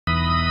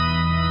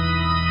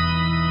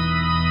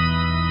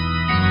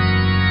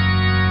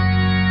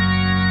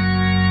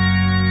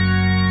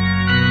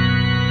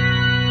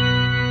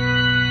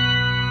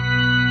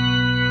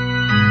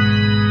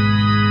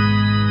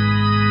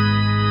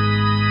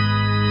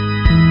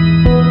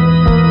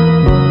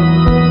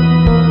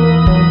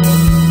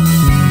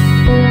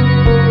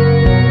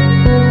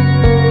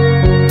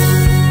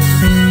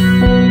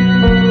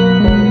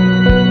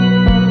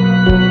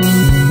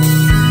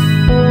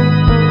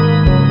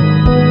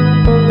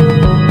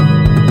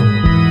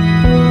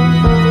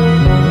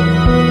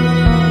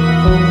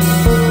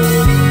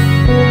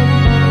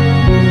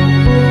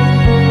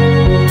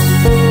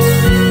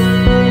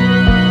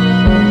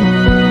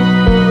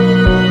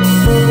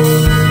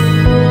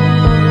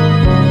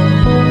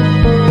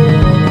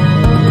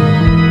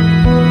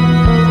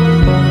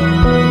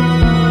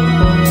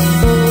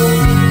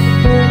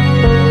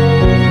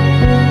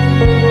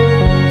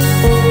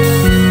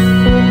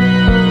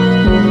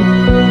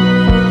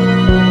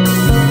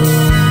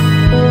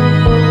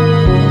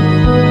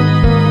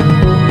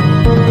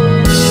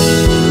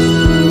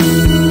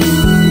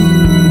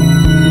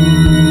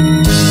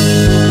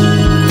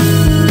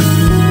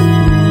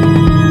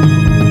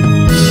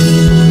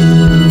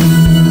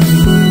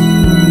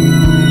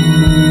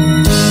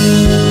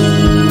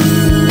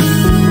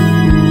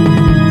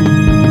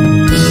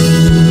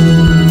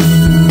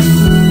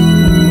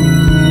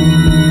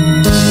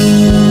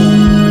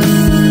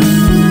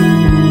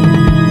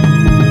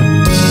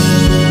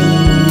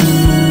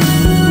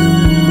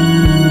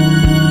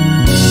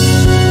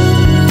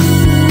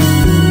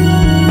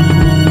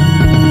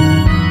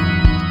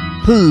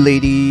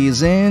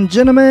Ladies and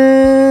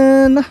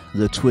gentlemen,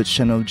 the Twitch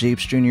channel of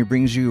Japes Jr.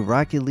 brings you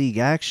Rocket League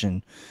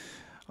action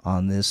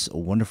on this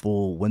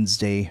wonderful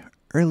Wednesday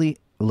early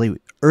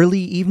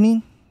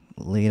evening,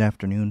 late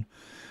afternoon.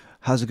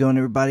 How's it going,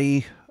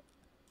 everybody?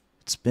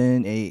 It's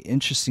been a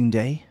interesting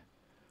day.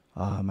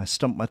 I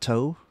stumped my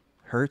toe,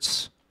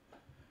 hurts,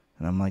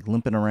 and I'm like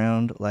limping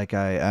around like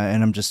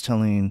and I'm just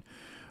telling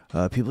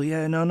people,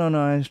 yeah, no,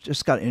 I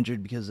just got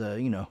injured because I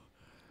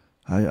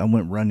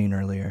went running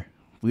earlier.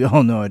 We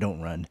all know I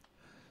don't run.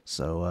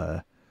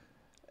 So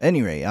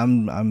anyway,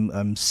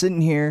 I'm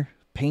sitting here,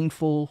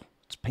 painful.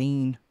 It's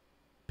pain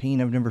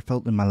I've never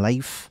felt in my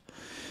life.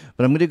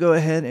 But I'm gonna go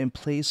ahead and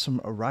play some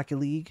Rocket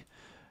League,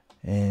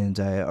 and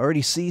I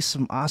already see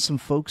some awesome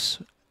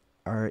folks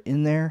are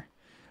in there.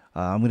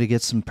 I'm gonna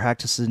get some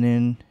practicing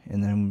in,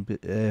 and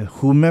then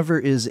whomever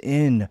is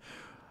in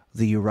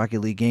the Rocket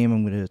League game,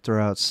 I'm gonna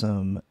throw out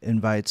some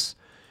invites.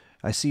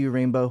 I see you,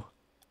 Rainbow.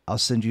 I'll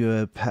send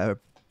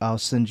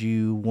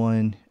you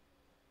one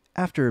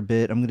after a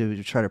bit. I'm going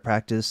to try to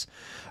practice.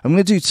 I'm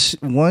going to do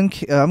I'm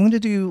going to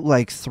do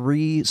like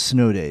 3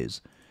 snow days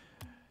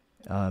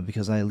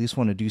because I at least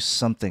want to do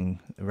something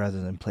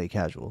rather than play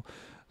casual.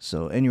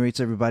 So, any rates,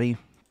 everybody.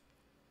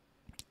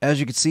 As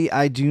you can see,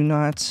 I do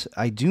not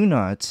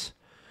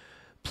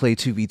play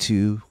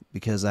 2v2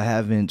 because I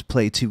haven't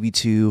played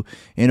 2v2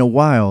 in a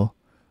while.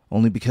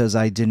 Only because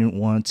I didn't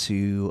want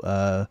to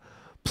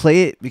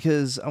play it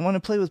because I want to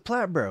play with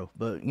Platbro,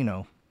 but you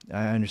know.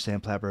 I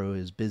understand Platbro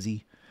is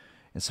busy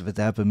and stuff like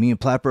that, but me and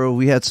Platbro,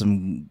 we had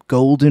some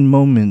golden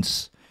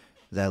moments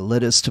that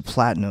led us to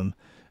platinum.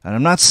 And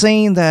I'm not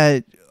saying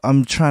that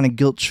I'm trying to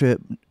guilt trip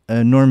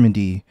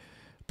Normandy,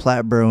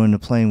 Platbro, into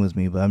playing with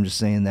me, but I'm just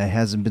saying that it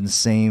hasn't been the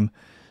same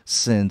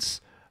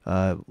since.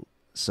 So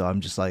I'm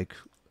just like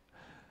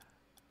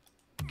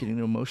getting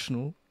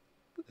emotional.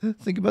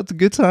 Think about the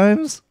good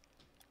times.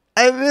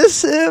 I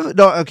miss him.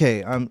 No,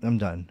 okay, I'm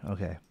done.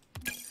 Okay.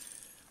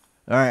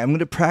 All right, I'm going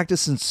to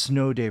practice in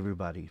snow day,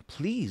 everybody.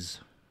 Please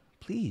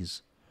be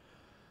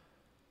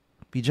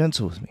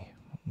gentle with me.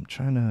 I'm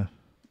trying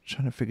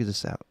to figure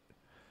this out.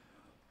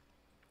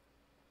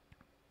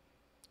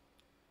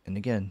 And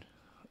again,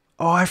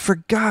 oh, I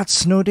forgot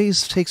snow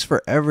days takes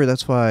forever.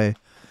 That's why.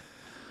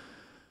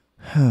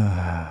 All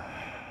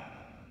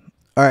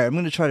right, I'm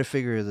going to try to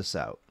figure this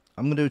out.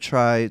 I'm going to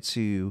try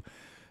to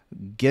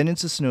get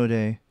into snow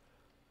day,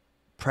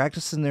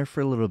 practice in there for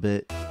a little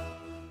bit.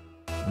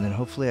 And then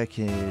hopefully I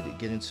can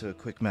get into a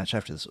quick match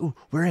after this. Ooh,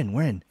 we're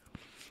in.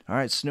 All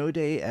right, snow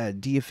day at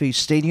DFH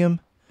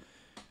Stadium.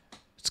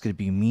 It's going to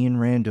be me and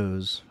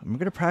randos. I'm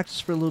going to practice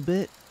for a little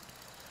bit.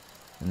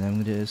 And then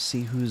I'm going to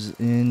see who's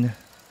in.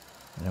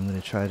 And I'm going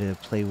to try to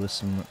play with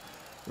some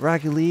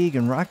Rocket League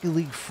and Rocket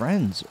League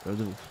friends. Or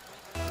the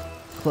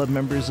club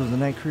members of the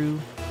night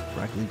crew.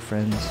 Rocket League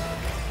friends.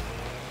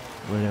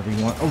 Whatever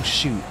you want. Oh,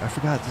 shoot. I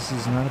forgot this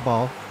is not a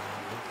ball.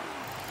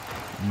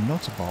 No,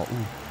 it's a ball.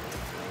 Ooh.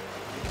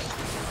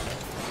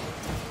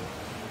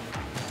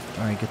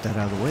 Alright, get that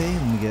out of the way.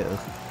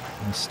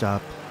 Let me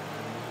stop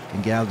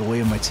and get out of the way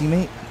of my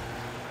teammate.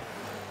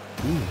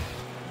 Ooh.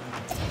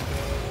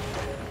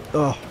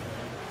 Oh.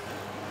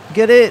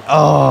 Get it?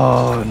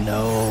 Oh,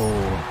 no.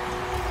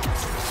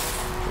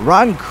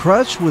 Rotten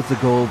Crutch with the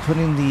goal,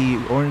 putting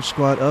the orange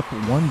squad up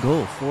 1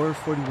 goal.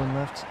 4:41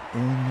 left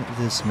in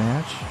this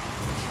match.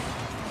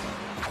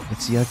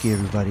 It's yucky,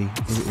 everybody.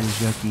 It is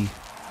yucky.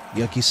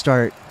 Yucky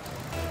start.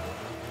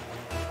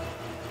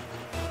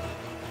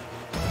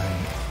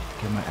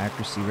 Get my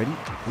accuracy ready.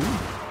 Ooh.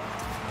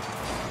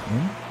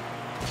 In.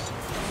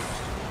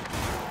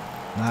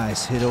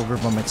 Nice hit over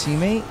by my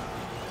teammate.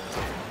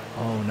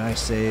 Oh, nice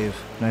save.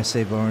 Nice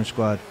save by Orange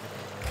Squad.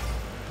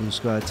 Blue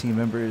Squad team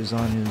member is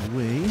on his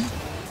way.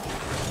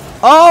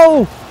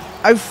 Oh!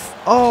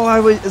 I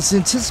was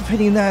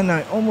anticipating that and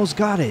I almost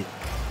got it.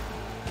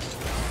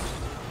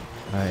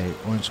 Alright,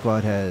 Orange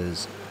Squad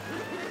has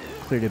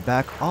cleared it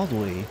back all the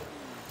way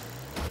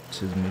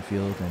to the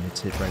midfield and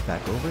it's hit right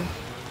back over.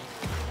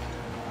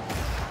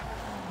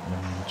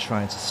 I'm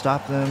trying to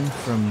stop them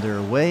from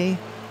their way.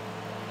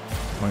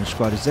 Orange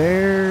Squad is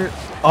there.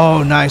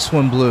 Oh, nice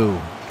one, Blue.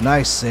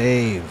 Nice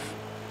save.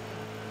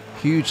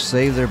 Huge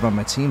save there by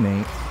my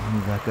teammate. Let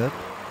me back up.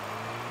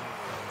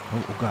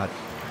 Oh, God.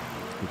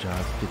 Good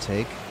job. Good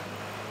take.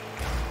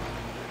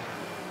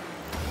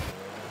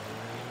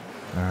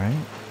 All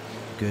right.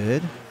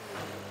 Good.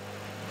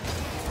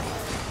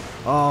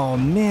 Oh,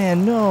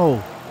 man,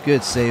 no.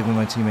 Good save by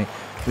my teammate.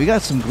 We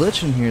got some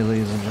glitch in here,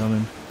 ladies and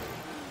gentlemen.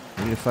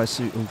 Maybe if I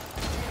see...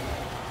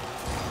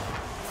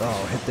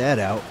 Oh, hit that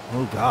out.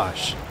 Oh,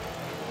 gosh.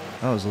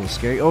 That was a little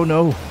scary. Oh,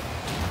 no.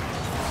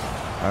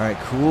 All right,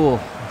 cool.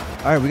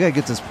 All right, we got to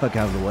get this puck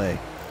out of the way.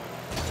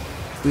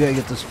 We got to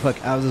get this puck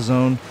out of the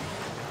zone.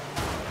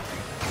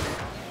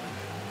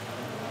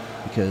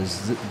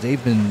 Because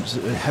they've been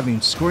having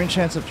scoring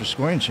chance after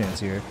scoring chance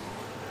here.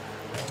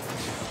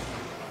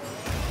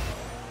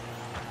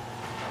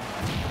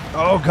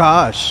 Oh,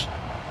 gosh.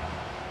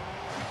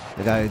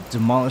 I got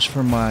demolished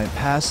from my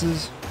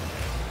passes.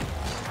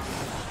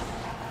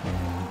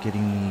 And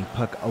getting the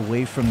puck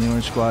away from the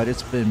orange squad.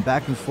 It's been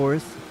back and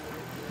forth,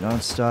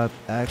 non-stop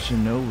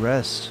action, no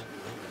rest.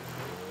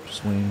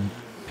 Just waiting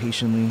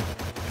patiently,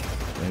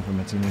 waiting for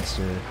my teammates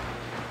to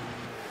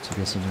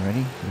get something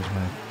ready. Here's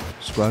my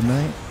squad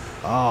mate.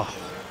 Oh,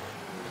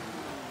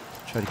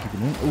 try to keep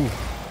it in. Ooh,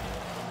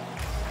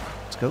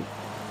 let's go.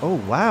 Oh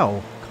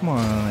wow, come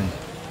on.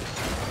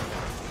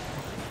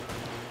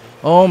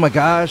 Oh my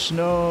gosh,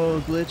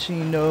 no,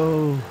 glitching,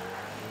 no.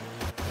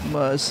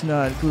 Must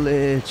not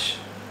glitch.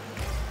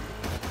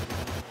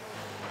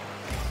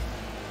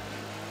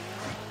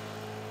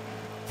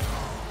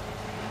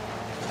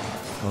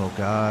 Oh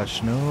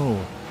gosh, no.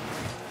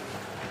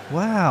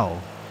 Wow.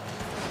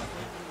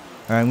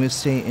 Alright, I'm going to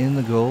stay in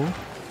the goal.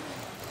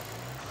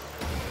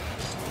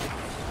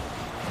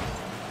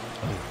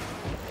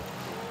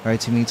 Alright,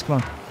 teammates, come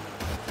on.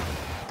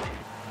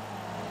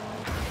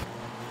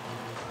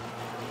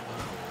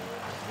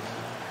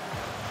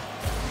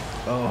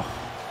 Oh,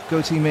 go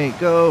teammate,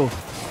 go.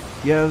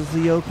 You have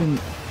the open.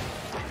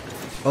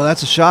 Oh,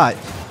 that's a shot.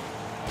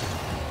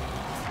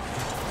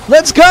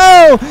 Let's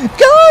go!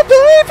 Go,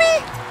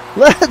 baby!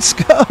 Let's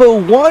go!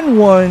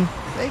 1-1.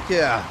 Thank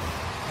you.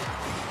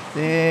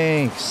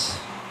 Thanks.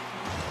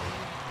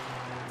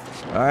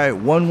 Alright,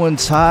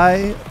 1-1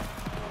 tie.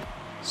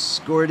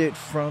 Scored it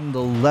from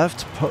the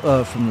left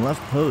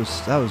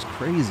post. That was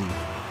crazy.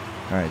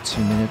 Alright,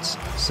 2 minutes,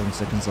 7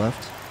 seconds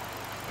left.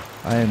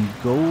 I am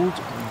gold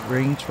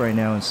ranked right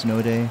now in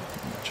Snow Day. I'm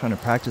trying to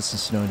practice in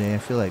Snow Day. I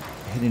feel like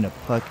hitting a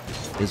puck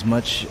is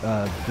much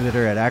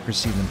better at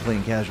accuracy than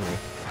playing casual.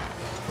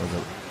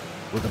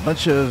 With a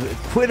bunch of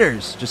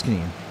quitters. Just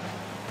kidding.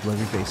 Love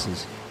your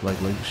faces. Like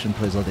Lucian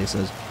Plays All Day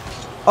says.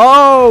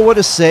 Oh, what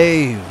a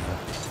save.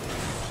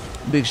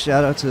 Big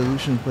shout out to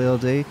Lucian Play All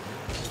Day.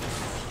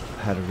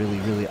 Had a really,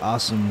 really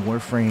awesome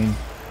Warframe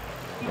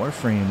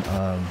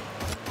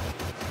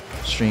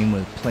stream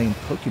with playing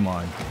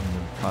Pokemon in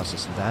the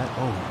process of that.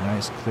 Oh,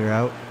 nice clear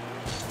out.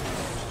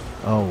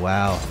 Oh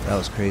wow, that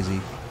was crazy.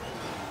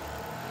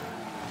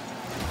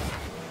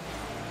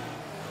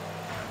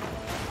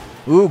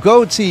 Ooh,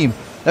 go team!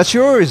 That's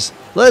yours!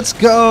 Let's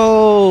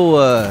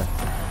go!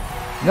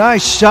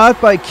 Nice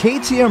shot by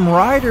KTM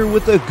Ryder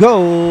with a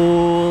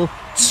goal!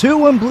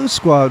 2-1 Blue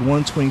Squad,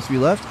 1:23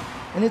 left.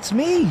 And it's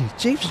me,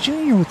 James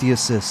Jr. with the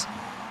assist.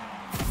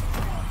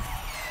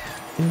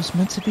 It was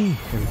meant to be,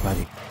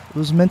 everybody. It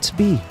was meant to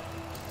be.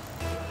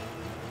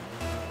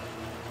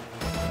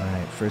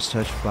 Alright, first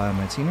touch by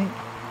my teammate.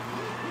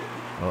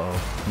 Uh-oh.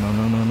 No,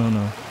 no, no, no,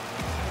 no.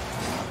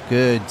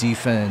 Good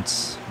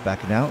defense.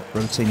 Backing out,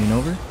 rotating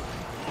over.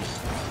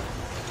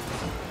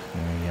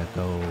 There you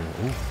go.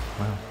 Ooh,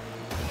 wow.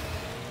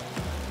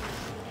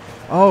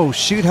 Oh,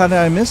 shoot, how did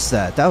I miss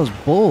that? That was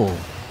bull.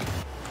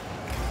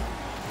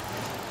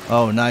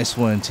 Oh, nice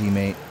one,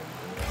 teammate.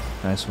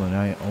 Nice one.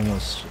 I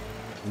almost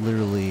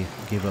literally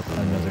gave up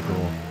another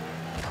goal.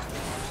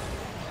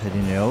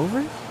 Heading it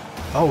over.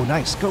 Oh,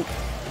 nice. Go.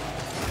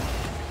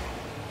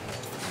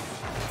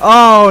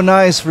 Oh,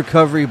 nice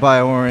recovery by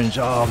Orange.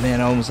 Oh,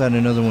 man, I almost had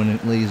another one,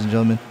 ladies and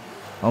gentlemen.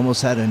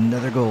 Almost had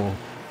another goal.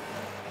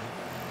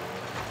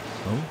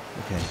 Oh,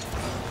 okay.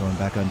 Going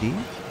back on D.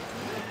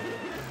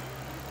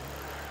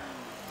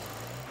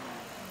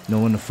 No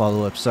one to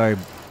follow up. Sorry,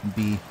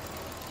 B.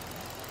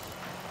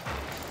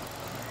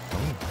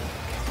 Oh.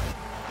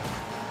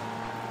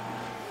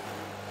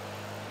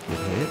 Good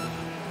hit.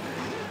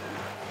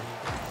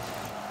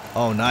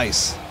 Oh,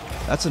 nice.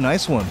 That's a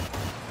nice one.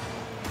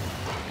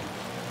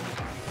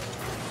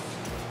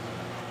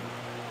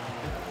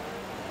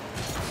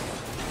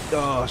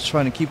 Oh, I was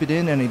trying to keep it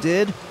in, and he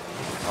did.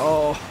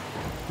 Oh.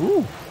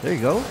 Ooh, there you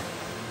go.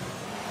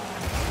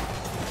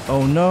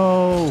 Oh,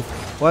 no.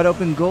 Wide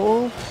open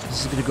goal.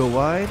 This is going to go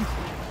wide.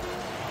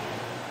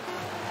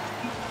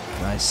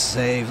 Nice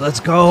save. Let's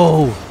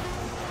go.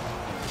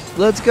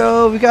 Let's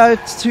go. We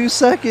got 2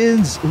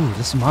 seconds. Ooh,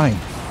 this is mine.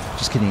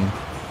 Just kidding.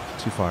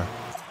 Too far.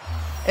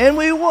 And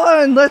we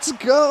won. Let's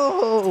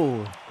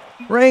go.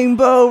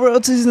 Rainbow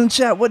Royalties in the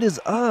chat. What is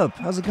up?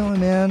 How's it going,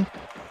 man?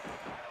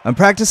 I'm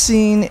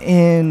practicing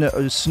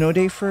in Snow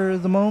Day for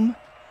the Mom.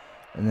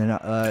 And then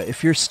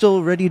if you're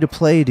still ready to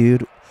play,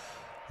 dude,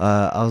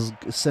 I'll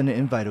send an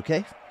invite,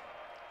 okay?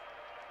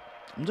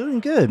 I'm doing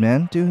good,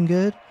 man. Doing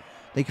good.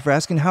 Thank you for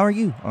asking. How are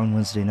you on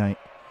Wednesday night?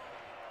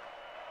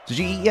 Did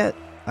you eat yet?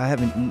 I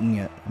haven't eaten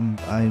yet.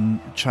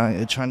 I'm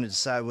trying to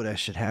decide what I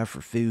should have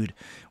for food.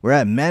 We're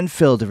at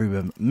Manfield,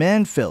 everybody.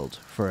 Manfield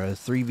for a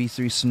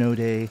 3v3 Snow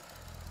Day.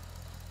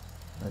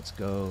 Let's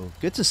go.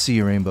 Good to see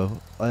you, Rainbow,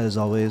 as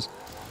always.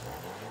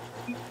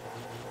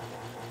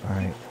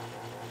 Alright.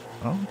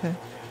 Oh, okay.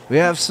 We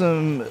have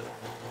some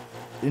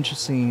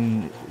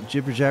interesting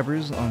jibber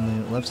jabbers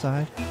on the left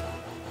side.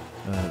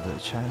 The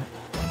chat.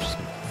 I'm just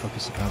going to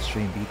focus and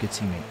concentrate and be a good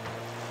teammate.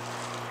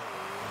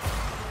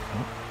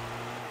 Oh.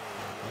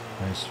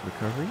 Nice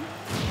recovery.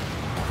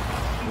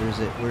 Where is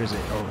it? Where is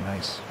it? Oh,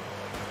 nice.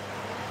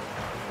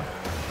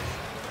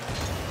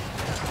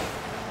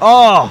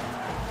 Oh!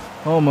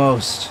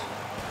 Almost.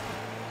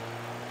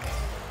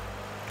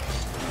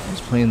 I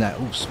was playing that.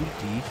 Oh, sweet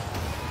D.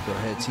 Go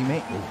ahead,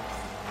 teammate.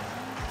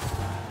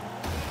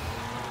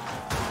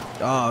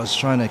 Oh, I was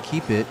trying to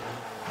keep it.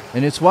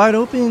 And it's wide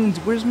open.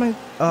 Where's my...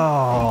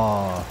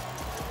 Oh.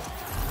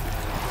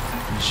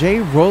 Jay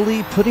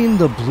Rowley putting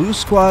the blue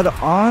squad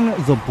on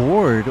the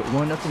board.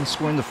 1-0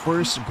 scoring the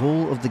first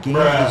goal of the game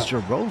is Jay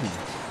Rowley.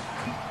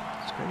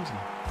 It's crazy.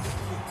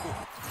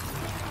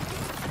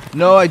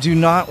 No, I do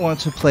not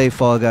want to play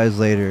Fall Guys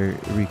later,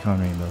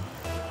 Recon Rainbow.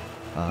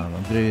 I'm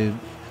gonna...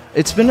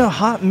 It's been a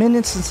hot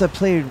minute since I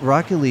played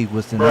Rocket League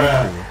with the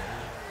Night Crew.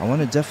 I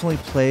want to definitely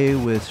play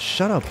with...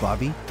 Shut up,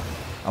 Bobby.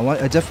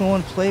 I definitely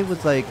want to play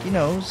with, like, you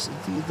know,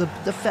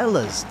 the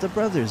fellas, the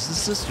brothers, the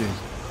sisters.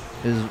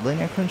 Is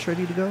Lania Crunch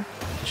ready to go?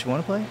 Does she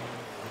want to play?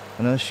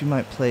 I know she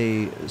might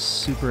play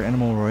Super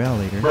Animal Royale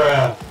later.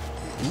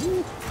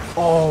 Ooh.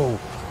 Oh,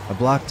 I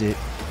blocked it.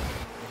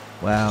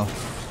 Wow.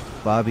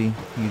 Bobby,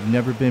 you've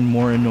never been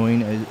more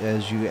annoying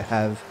as you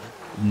have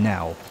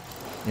now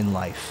in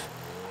life.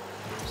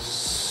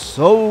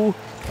 So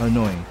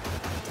annoying.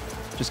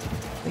 Just kidding.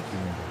 Thank you,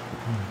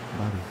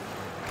 Bobby.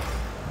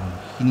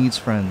 He needs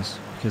friends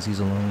because he's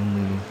a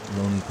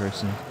lonely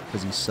person.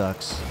 Because he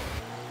sucks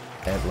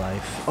at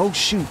life. Oh,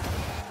 shoot.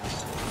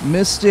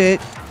 Missed it.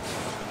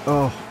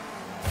 Oh.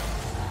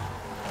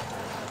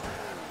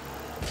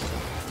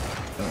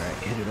 Alright,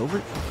 hit it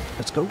over.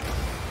 Let's go.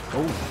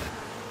 Go.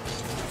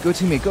 Go,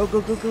 teammate. Go,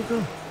 go, go, go,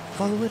 go.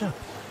 Follow it up.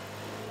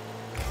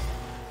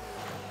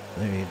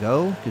 There you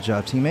go. Good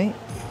job, teammate.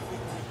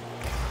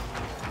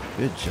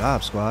 Good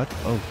job, squad.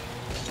 Oh.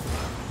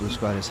 Blue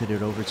squad has hit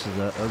it over to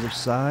the other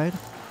side.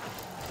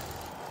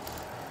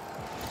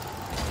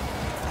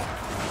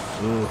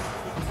 Ooh.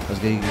 I was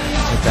going to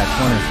hit that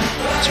corner.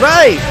 That's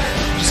right!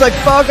 Just like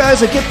Fall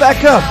Guys, I get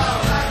back up.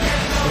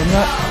 But I'm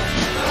not...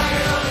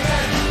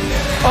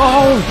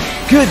 Oh!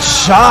 Good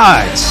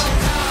shot!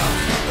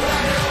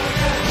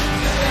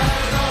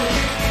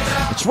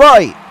 That's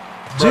right!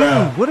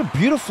 Dude, what a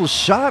beautiful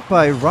shot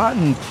by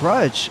Rotten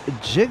Crutch.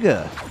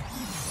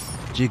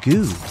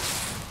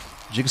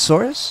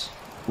 Jigasaurus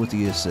with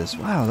the assist.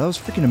 Wow, that was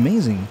freaking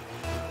amazing.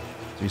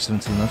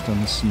 3:17 left on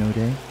this snow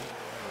day.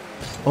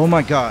 Oh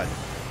my god.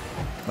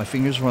 My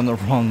fingers were on the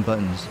wrong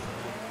buttons.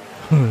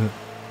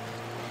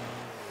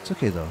 It's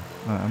okay though.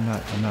 I'm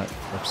not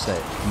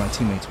upset. My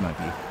teammates might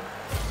be.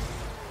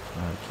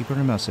 Keyboard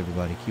and mouse,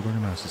 everybody. Keyboard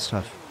and mouse. It's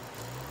tough.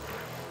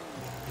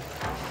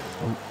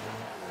 Oh,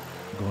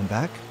 going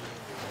back.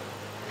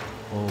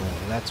 Oh,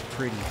 that's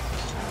pretty.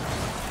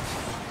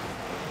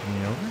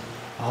 Bring it over.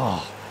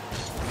 Oh,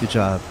 good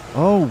job.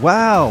 Oh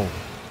wow.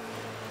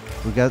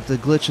 We got the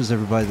glitches,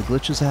 everybody. The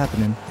glitches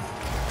happening.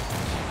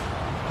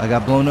 I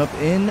got blown up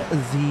in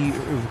the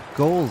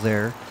goal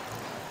there.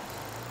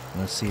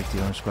 Let's see if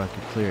the orange squad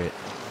can clear it.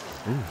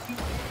 Ooh.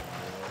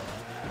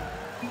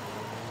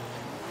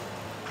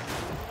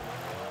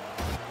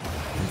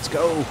 Let's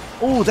go.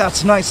 Oh,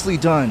 that's nicely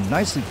done.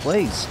 Nicely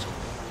placed.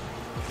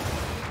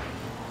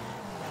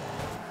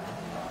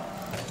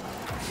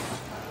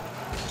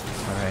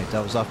 All right,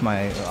 that was off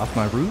my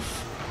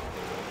roof.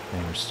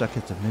 And we're stuck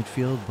at the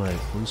midfield, but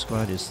blue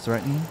squad is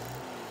threatening.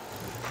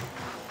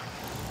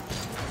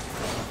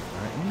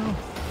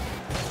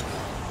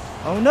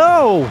 Oh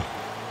no!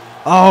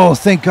 Oh,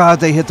 thank God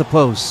they hit the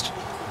post.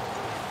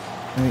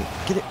 All right,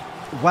 get it.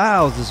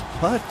 Wow, this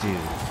puck, dude.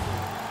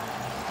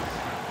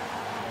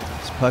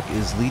 This puck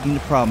is leading to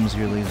problems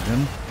here, ladies and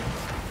gentlemen.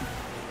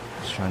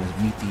 Just trying to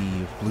meet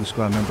the blue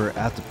squad member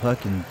at the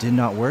puck and did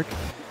not work.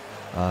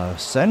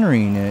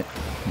 Centering it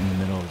in the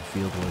middle of the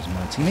field was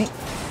my teammate,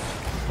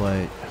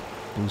 but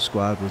blue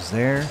squad was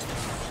there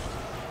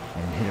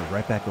and hit it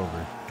right back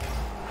over.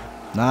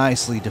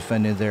 Nicely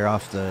defended there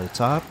off the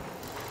top.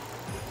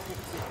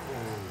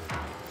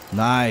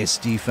 Nice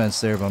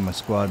defense there by my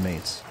squad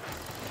mates.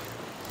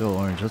 Go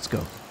orange, let's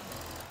go.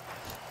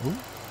 Ooh,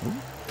 ooh.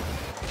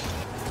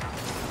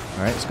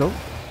 All right, let's go.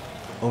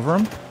 Over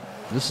him.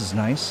 This is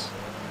nice.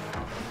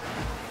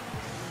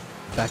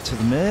 Back to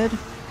the mid.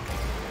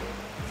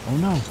 Oh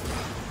no.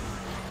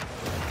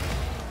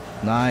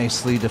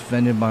 Nicely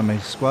defended by my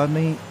squad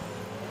mate.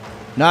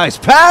 Nice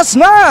pass,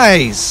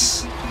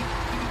 nice!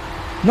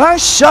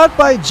 Nice shot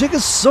by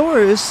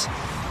Jigasaurus.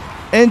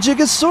 And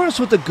Jigasaurus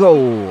with the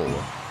goal.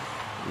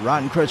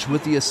 Rotten Crutch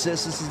with the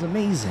assist. This is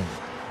amazing.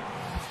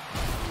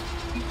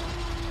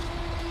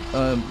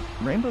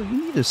 Rainbow,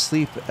 you need to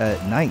sleep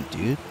at night,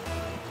 dude. You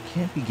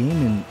can't be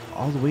gaming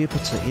all the way up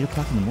until 8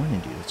 o'clock in the morning,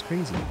 dude. It's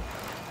crazy.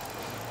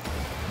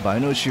 But I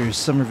know it's your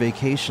summer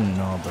vacation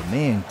and all, but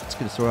man, it's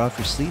gonna throw off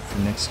your sleep for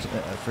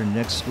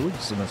next school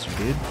semester,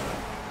 dude.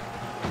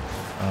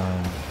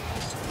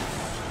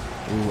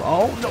 Ooh,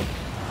 oh no!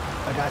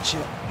 I got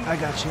you. I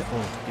got you.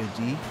 Oh, good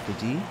D. Good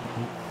D.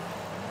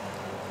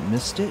 Ooh.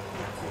 Missed it.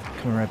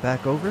 Coming right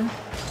back over. And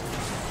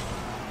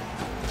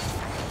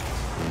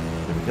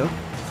there we go.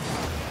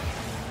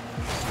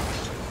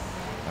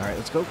 Alright,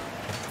 let's go.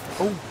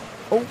 Oh,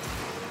 oh.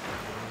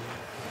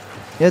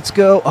 Let's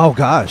go. Oh,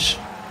 gosh.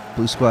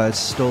 Blue squad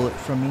stole it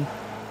from me.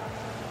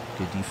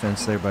 Good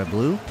defense there by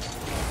blue.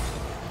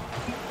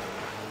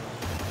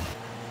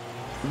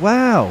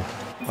 Wow.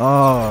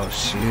 Oh,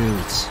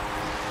 shoot.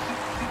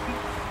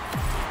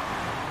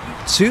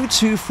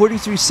 2-2,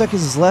 43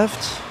 seconds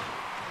left.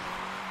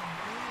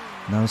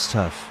 That was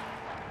tough.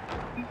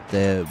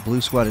 The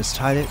blue squad is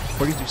tied at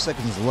 43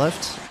 seconds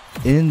left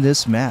in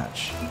this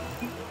match.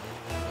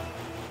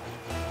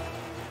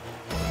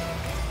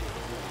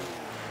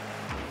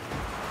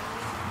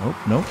 Nope,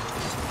 nope.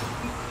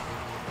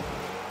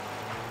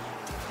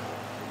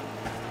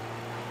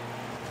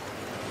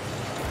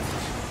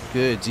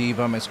 Good D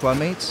by my squad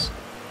mates.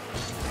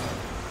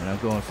 And I'm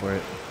going for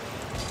it.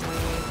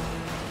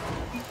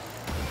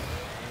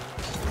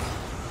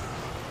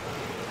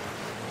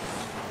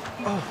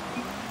 Oh.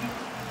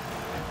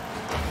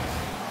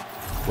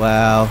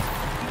 Wow.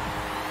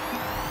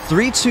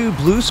 3-2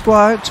 blue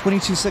squad,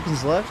 22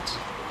 seconds left.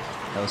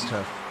 That was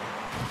tough.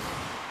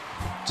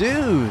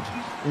 Dude,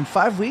 in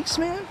 5 weeks,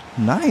 man?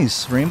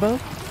 Nice, Rainbow.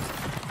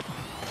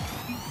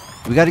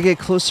 We got to get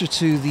closer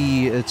to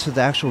the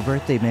actual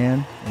birthday,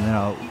 man. And then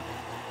I'll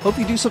hope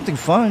you do something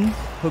fun.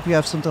 Hope you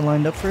have something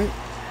lined up for it.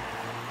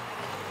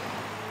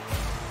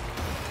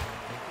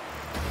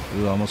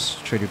 Ooh,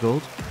 almost traded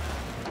gold.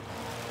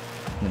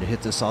 I'm going to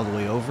hit this all the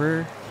way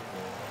over.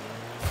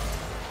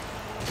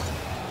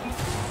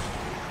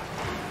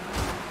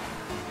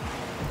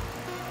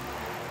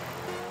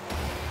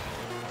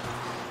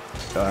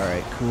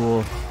 Alright,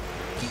 cool.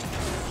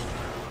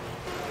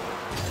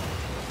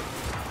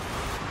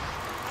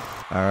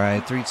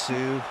 Alright,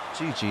 3-2.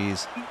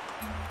 GG's.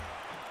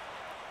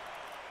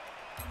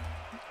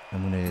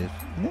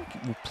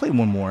 We'll play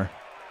one more.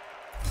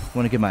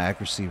 Want to get my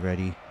accuracy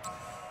ready.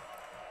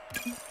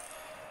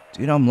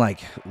 Dude, I'm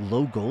like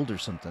low gold or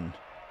something.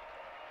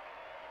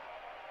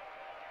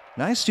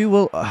 Nice, dude.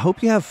 Well, I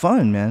hope you have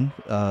fun, man,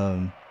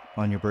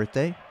 on your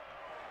birthday.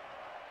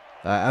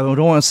 I don't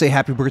want to say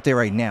happy birthday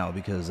right now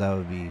because that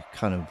would be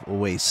kind of a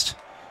waste.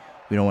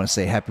 We don't want to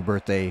say happy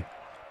birthday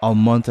a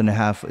month and a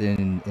half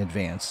in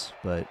advance,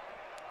 but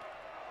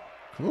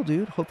cool,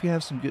 dude. Hope you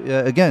have some good,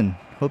 again,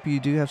 hope you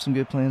do have some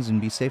good plans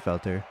and be safe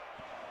out there.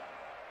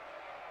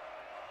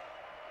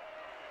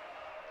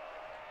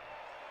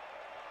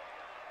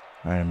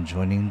 All right, I'm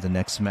joining the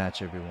next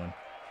match, everyone.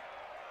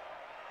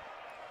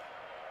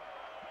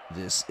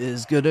 This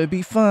is gonna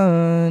be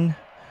fun.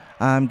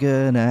 I'm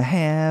gonna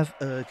have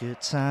a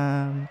good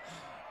time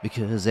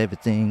because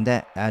everything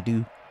that I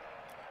do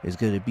is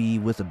gonna be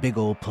with a big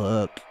old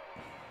puck.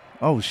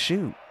 Oh,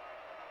 shoot.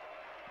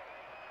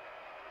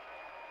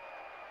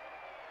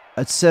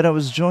 It said I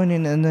was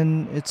joining and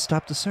then it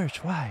stopped the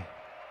search. Why?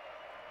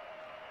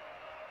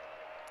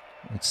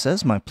 It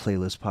says my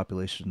playlist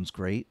population's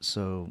great,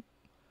 so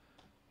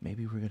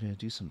maybe we're gonna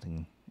do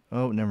something.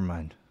 Oh, never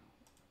mind.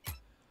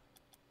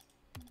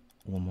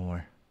 One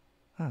more.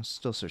 Ah,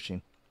 still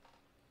searching.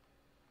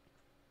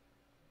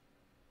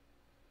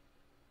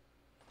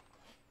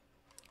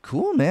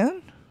 Cool,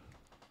 man.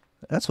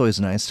 That's always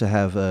nice to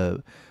have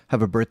a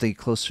birthday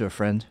close to a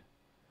friend.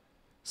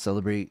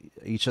 Celebrate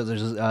each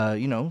other's,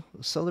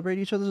 celebrate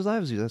each other's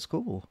lives. Dude. That's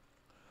cool.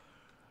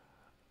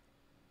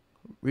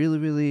 Really,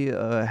 really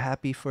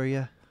happy for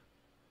you.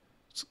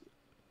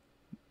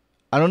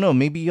 I don't know.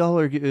 Maybe y'all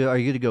are you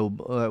gonna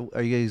go?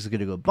 Are you guys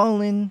gonna go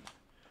bowling?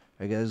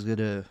 Are you guys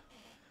gonna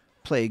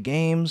play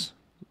games?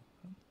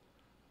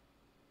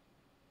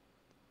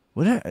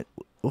 What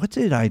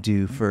did I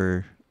do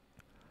for?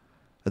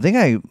 I think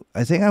I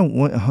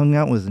hung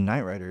out with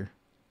Knight Rider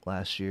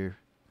last year.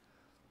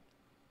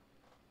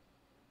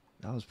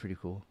 That was pretty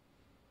cool.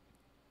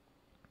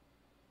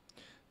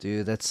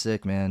 Dude, that's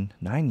sick, man.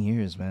 9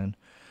 years, man.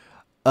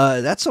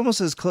 That's almost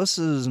as close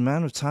as the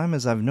amount of time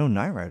as I've known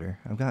Knight Rider.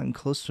 I've gotten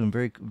close to him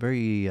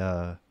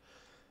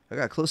I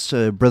got close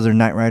to Brother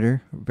Knight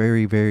Rider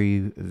very, very,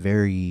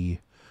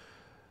 very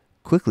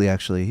quickly,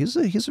 actually. He's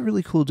a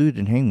really cool dude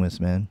to hang with,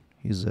 man.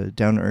 He's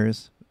down to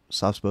earth,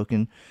 soft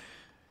spoken.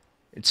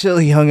 Until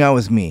he hung out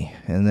with me,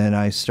 and then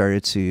I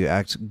started to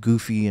act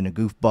goofy and a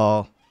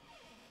goofball,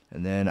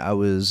 and then I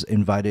was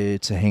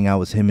invited to hang out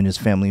with him and his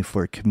family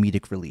for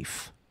comedic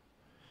relief.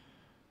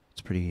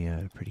 It's pretty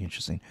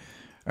interesting.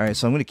 All right,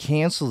 so I'm going to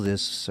cancel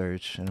this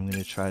search, and I'm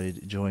going to try to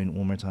join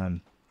one more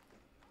time.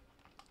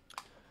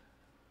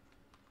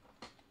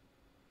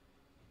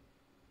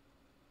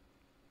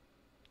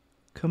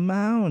 Come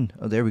on.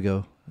 Oh, there we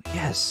go.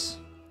 Yes.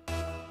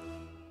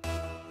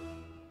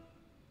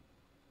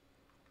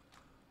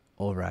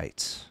 All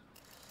right.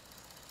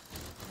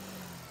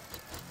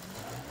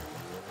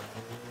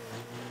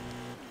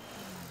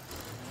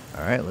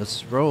 All right,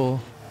 let's roll.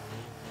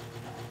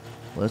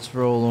 Let's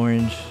roll,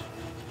 Orange.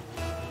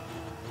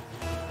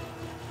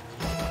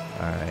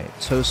 All right,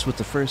 Toast with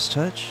the first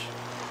touch.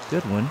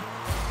 Good one.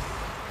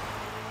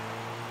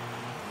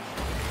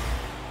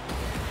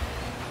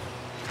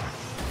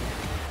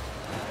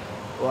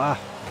 Wow.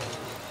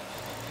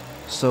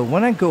 So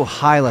when I go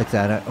high like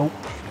that, oh.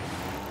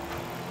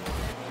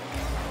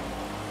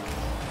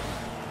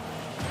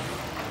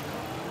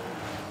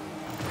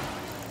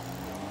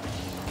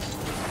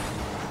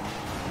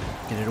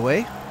 Get it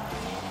away.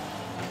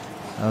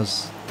 That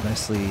was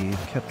nicely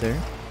kept there.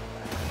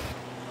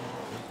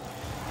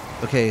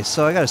 Okay,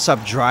 so I gotta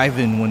stop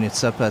driving when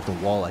it's up at the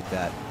wall like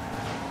that.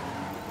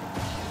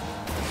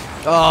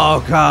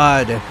 Oh,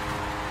 God.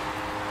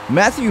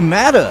 Matthew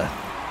Matta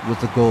with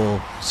the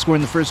goal,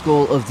 scoring the first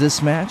goal of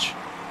this match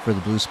for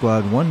the Blue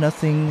Squad.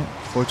 1-0,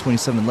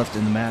 4:27 left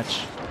in the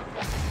match.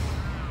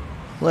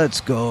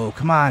 Let's go.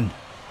 Come on.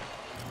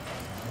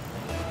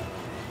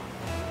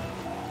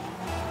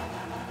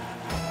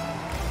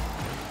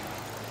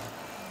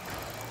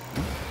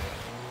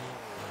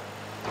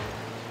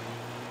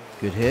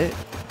 Good hit.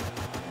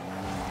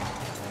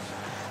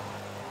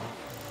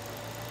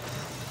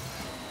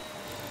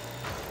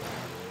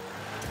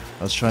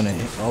 I was trying to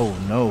hit. Oh,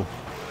 no.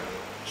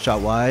 Shot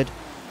wide.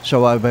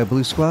 Shot wide by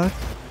Blue Squad.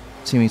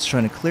 Teammate's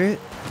trying to clear it.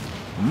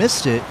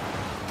 Missed it.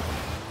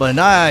 But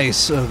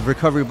nice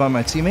recovery by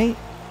my teammate.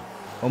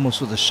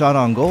 Almost with a shot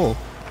on goal.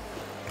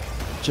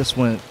 Just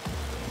went.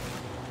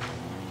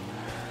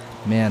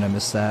 Man, I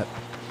missed that.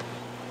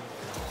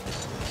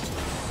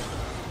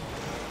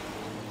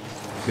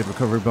 Good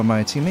recovery by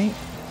my teammate.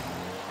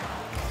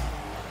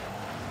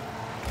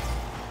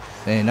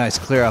 Hey, nice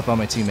clear out by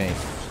my teammate.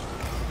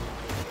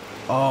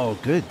 Oh,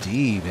 good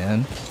D,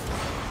 man.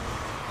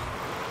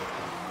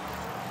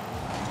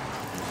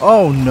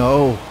 Oh,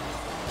 no.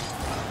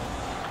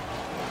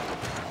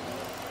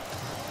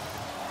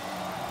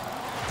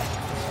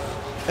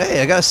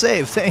 Hey, I got a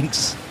save.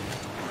 Thanks.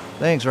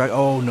 Thanks, right?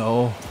 Oh,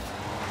 no.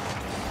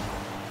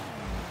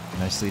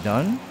 Nicely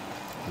done.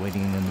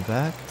 Waiting in the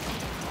back.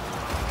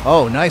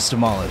 Oh, nice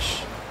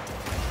demolish.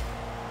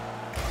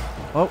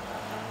 Oh.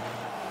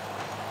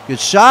 Good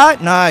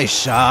shot. Nice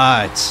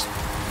shot.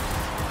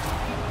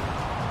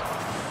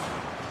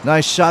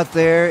 Nice shot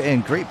there,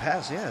 and great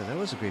pass. Yeah, that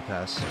was a great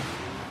pass.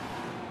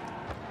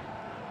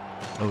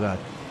 Oh, God.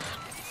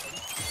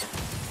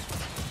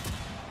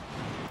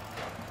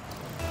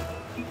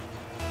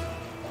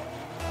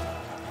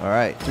 All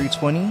right,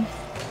 320.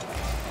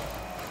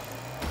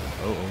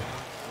 Uh-oh.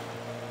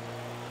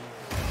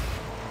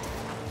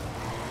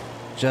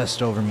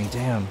 Just over me,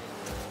 damn.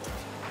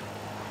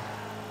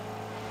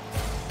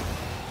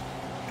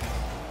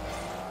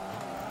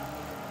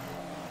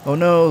 Oh,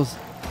 no.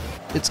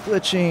 It's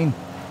glitching.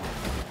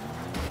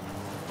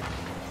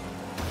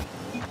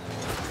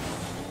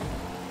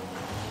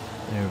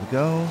 There we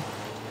go.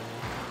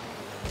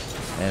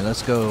 And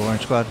let's go,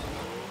 Orange Squad.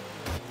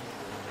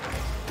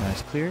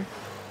 Nice clear.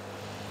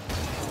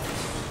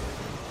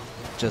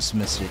 Just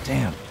missed it.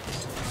 Damn.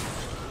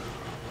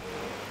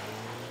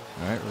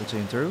 Alright,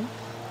 rotating through.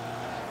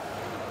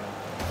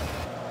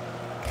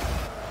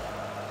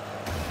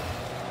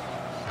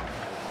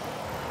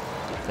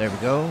 There we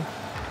go.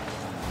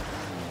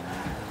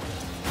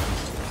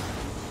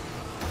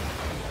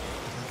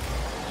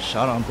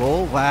 Shot on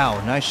goal.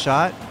 Wow, nice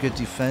shot. Good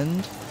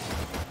defend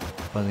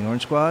by the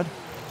Orange Squad.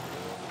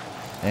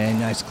 And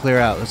nice clear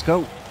out. Let's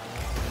go.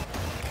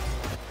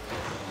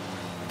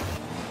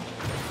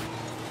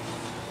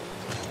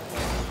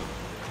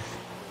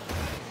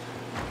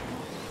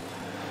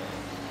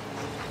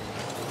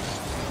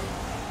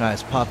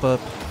 Nice pop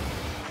up.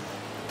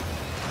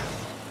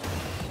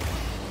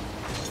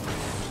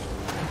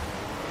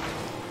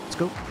 Let's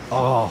go.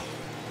 Oh.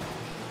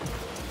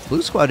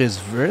 Blue Squad is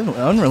very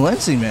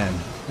unrelenting, man.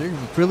 They're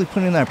really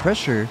putting in that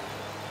pressure.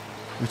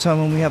 Every time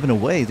when we have an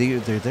away, they're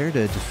there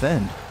to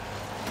defend.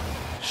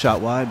 Shot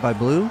wide by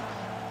Blue.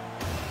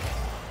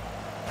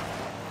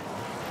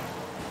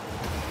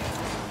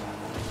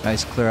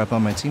 Nice clear up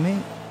on my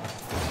teammate.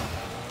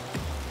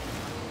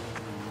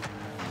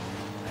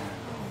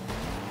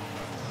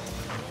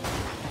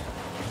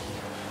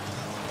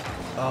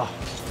 Oh.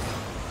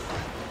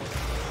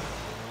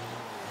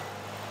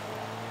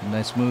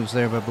 Nice moves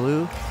there by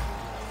Blue.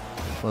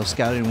 Well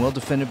scouted and well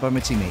defended by my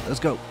teammate. Let's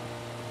go.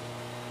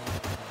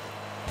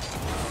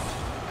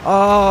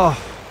 Oh.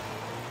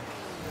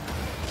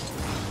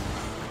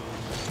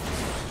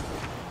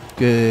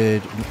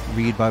 Good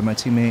read by my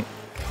teammate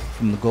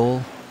from the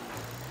goal.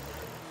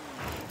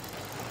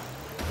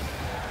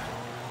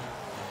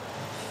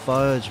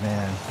 Fudge,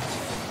 man.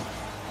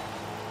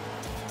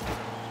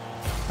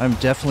 I'm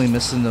definitely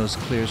missing those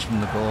clears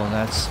from the goal, and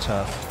that's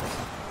tough.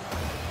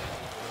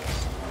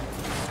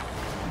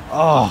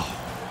 Oh,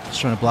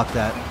 just trying to block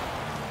that.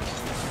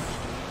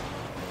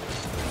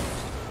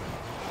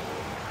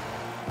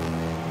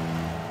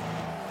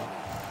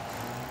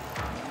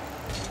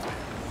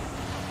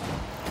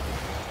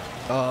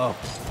 Oh,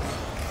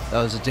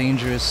 that was a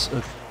dangerous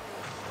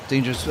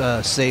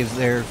save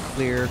there,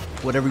 clear,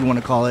 whatever you want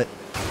to call it.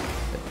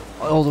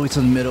 All the way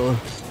to the middle.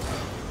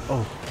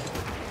 Oh.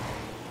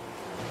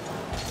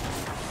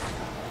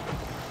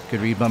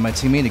 Good read by my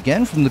teammate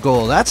again from the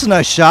goal. That's a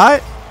nice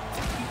shot.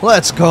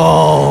 Let's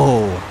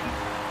go.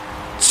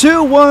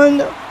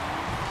 2-1.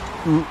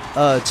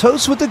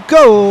 Toast with the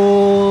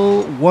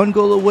goal. One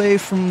goal away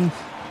from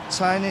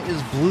tying it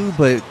is Blue,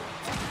 but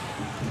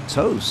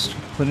Toast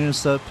putting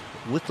us up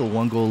with the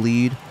 1-goal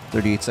lead.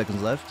 38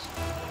 seconds left.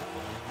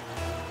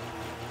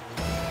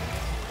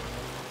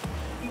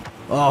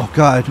 Oh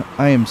God,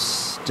 I am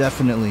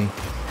definitely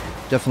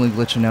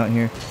glitching out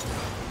here.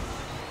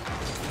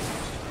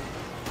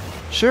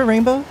 Sure,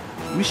 Rainbow.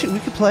 We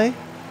could play.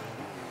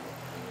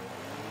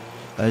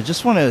 I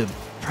just want to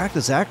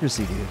practice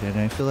accuracy, dude, and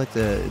I feel like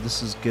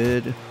this is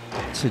good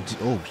to do.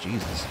 Oh,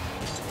 Jesus.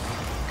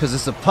 Because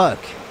it's a puck,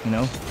 you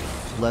know?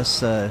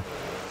 Less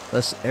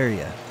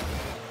area.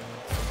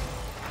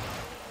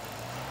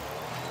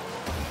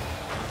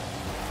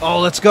 Oh,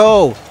 let's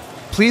go.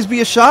 Please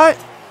be a shot.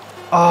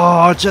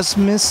 Oh, just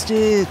missed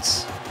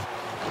it.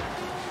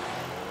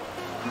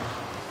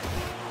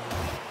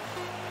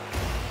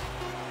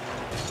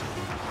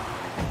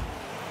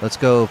 Let's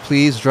go.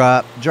 Please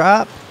drop.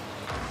 Drop.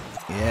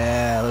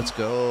 Yeah, let's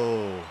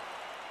go.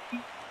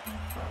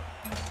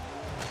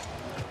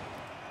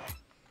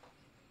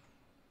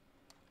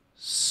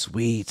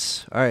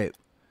 Sweet. All right.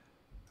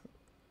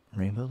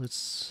 Rainbow,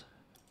 let's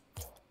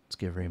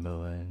give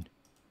Rainbow a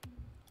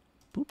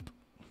boop.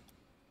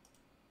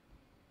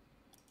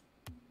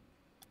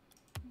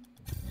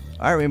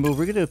 All right, Rainbow,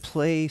 we're going to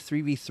play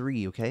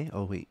 3v3, okay?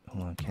 Oh, wait.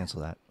 Hold on.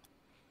 Cancel that.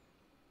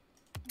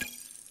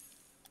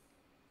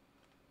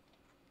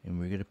 And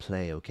we're going to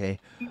play, okay?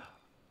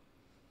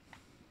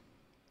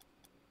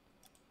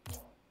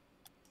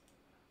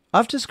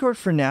 Off Discord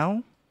for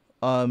now.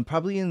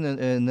 Probably in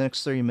the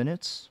next 30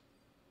 minutes.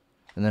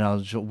 And then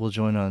we'll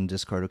join on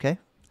Discord, okay?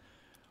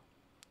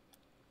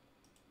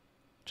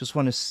 Just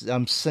want to...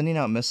 I'm sending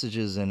out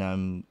messages and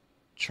I'm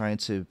trying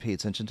to pay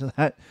attention to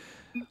that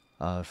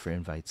for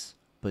invites.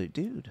 But,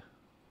 dude,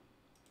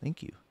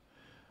 thank you.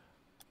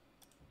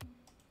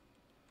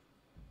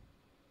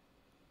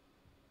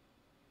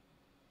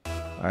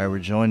 All right, we're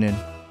joining.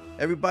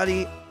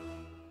 Everybody,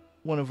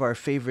 one of our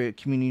favorite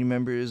community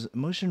members,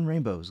 Motion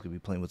Rainbow, is going to be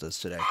playing with us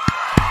today.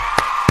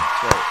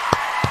 That's right.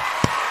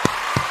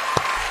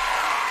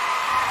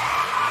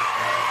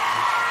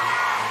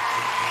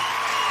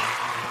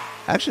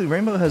 Actually,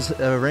 Rainbow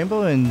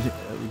and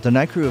the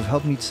Night Crew have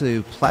helped me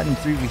to Platinum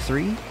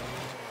 3v3.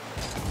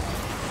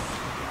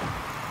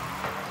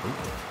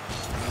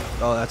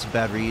 Oh, that's a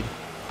bad read.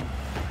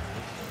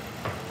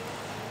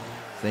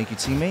 Thank you,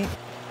 teammate.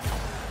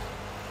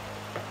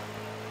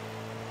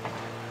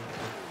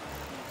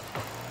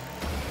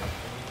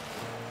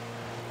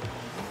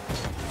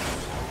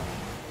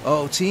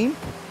 Oh, team?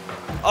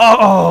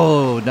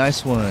 Oh,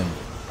 nice one.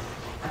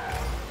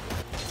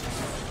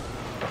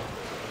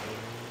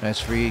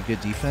 Nice read,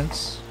 good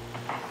defense.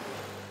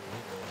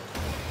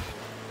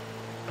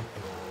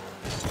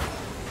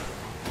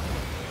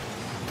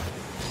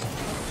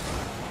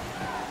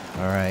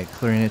 All right,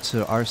 clearing it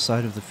to our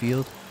side of the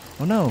field.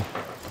 Oh no.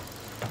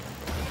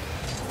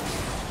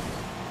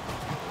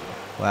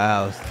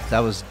 Wow, that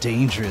was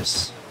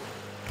dangerous.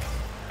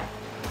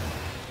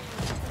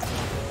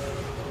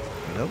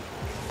 Nope.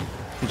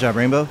 Good job,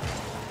 Rainbow.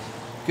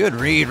 Good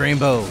read,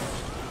 Rainbow.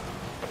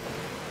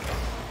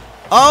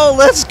 Oh,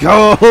 let's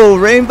go!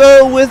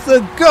 Rainbow with a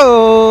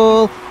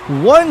goal!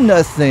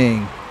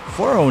 1-0.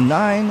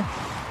 409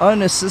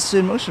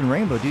 unassisted motion.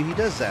 Rainbow, dude, he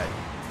does that.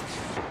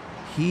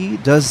 He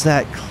does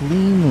that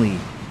cleanly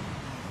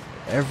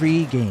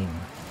every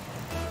game.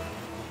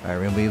 All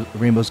right,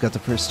 Rainbow's got the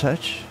first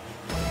touch.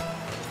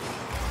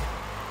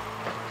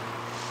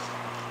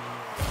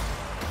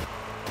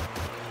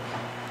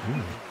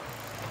 Ooh.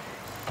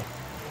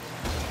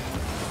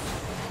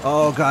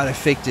 Oh, God, I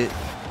faked it.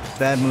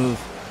 Bad move.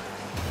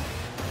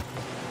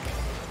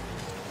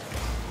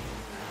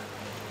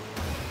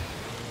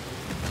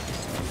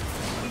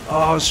 Oh,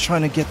 I was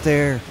trying to get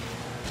there.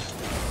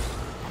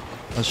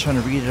 I was trying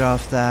to read it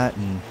off that,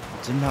 and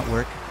it did not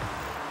work.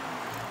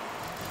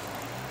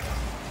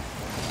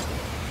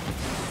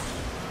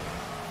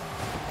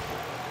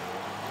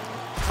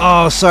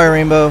 Oh, sorry,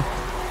 Rainbow.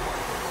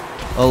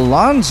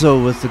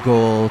 Alonzo with the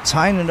goal,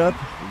 tying it up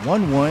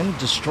 1-1.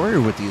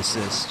 Destroyer with the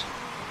assist.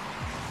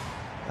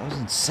 That was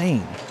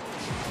insane.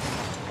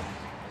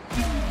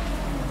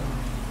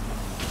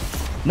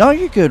 No,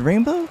 you're good,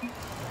 Rainbow.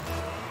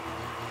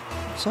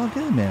 It's all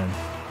good, man.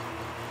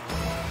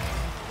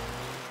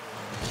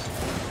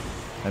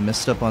 I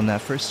messed up on that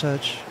first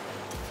touch.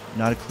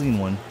 Not a clean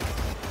one.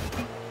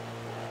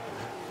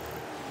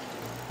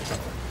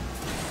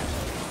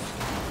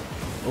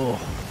 Oh.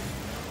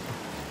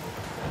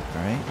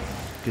 Alright.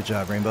 Good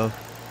job, Rainbow.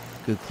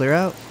 Good clear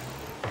out.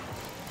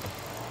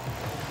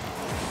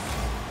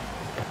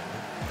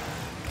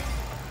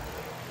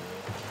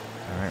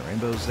 Alright,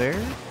 Rainbow's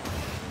there.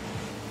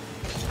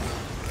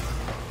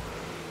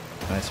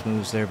 Nice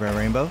moves there by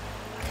Rainbow.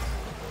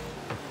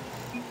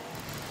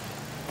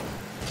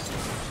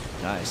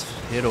 Nice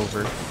hit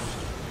over.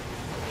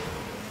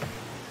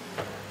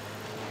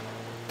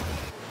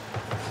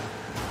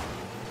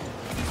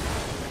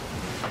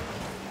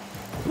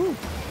 Ooh.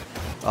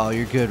 Oh,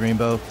 you're good,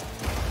 Rainbow.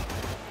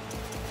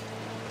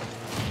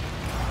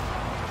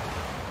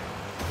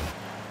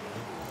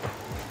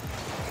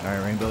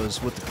 Alright,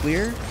 Rainbow's with the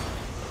clear.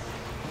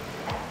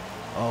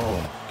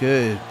 Oh,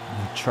 good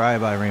try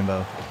by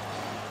Rainbow.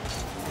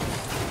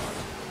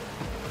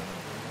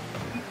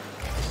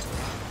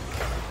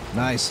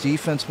 Nice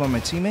defense by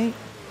my teammate.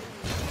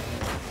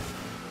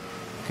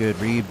 Good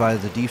read by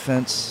the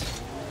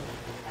defense.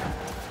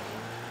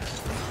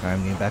 Alright,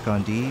 I'm getting back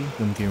on D.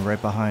 I'm getting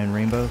right behind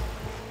Rainbow.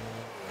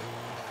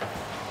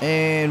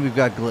 And we've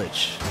got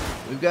glitch.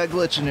 We've got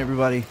glitching,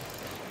 everybody.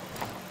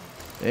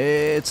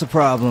 It's a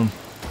problem.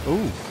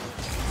 Ooh.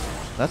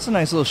 That's a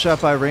nice little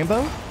shot by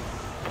Rainbow.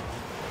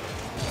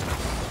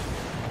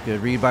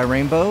 Good read by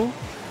Rainbow.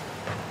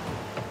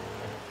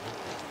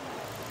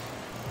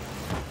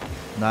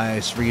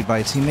 Nice read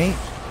by teammate.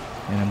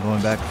 And I'm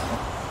going back.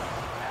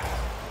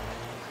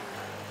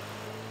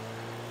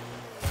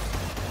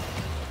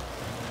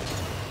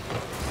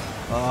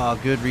 Oh,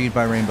 good read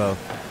by Rainbow.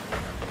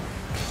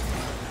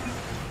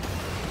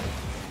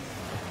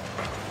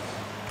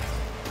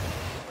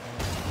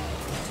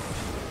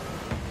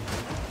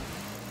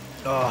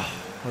 Oh,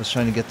 I was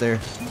trying to get there.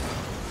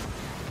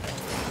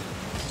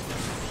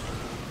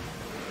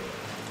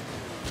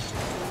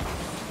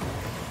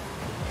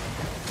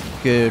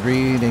 Good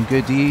read and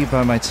good D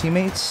by my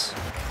teammates.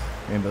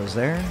 Rainbow's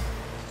there.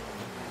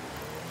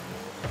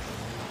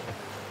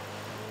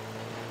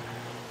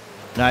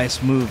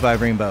 Nice move by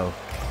Rainbow.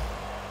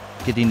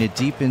 Getting it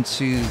deep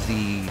into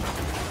the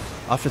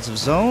offensive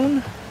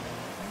zone.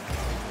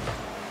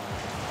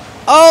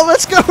 Oh,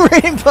 let's go,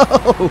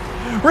 Rainbow!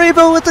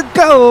 Rainbow with the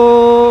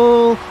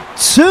goal!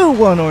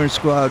 2-1 Orange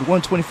Squad,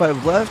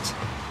 125 left.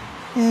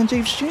 And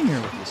James Jr.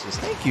 with this.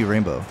 Thank you,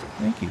 Rainbow.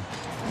 Thank you.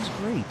 That was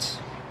great.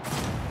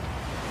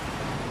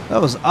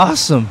 That was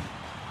awesome.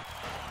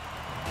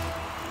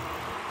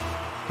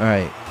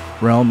 Alright,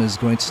 Realm is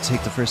going to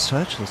take the first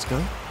touch. Let's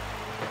go.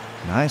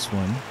 Nice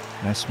one.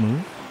 Nice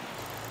move.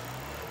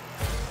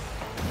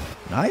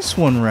 Nice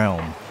one,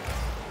 Realm.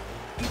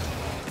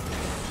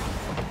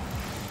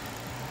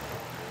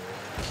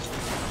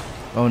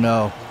 Oh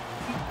no.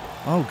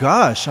 Oh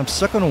gosh, I'm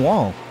stuck on a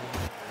wall.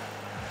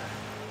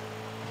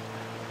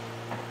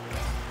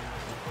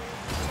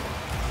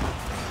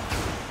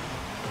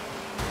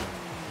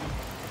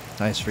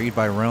 Nice read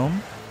by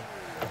Realm.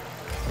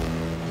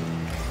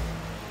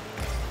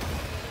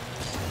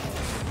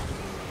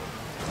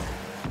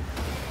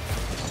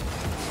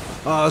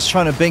 Oh, I was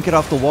trying to bank it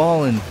off the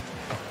wall and I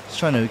was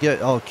trying to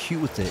get all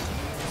cute with it.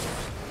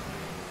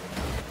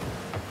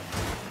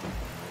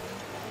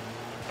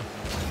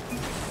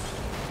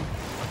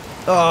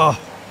 Oh.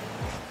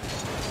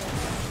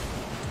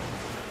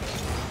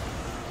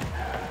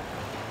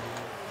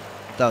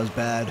 That was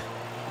bad.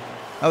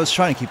 I was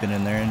trying to keep it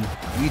in there and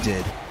we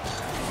did.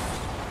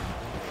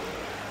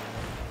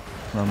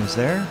 Realm is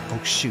there.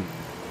 Oh shoot.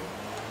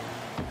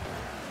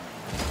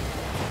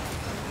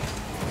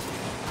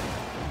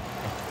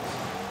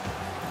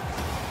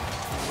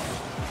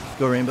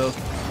 Go Rainbow.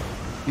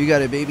 You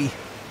got it, baby.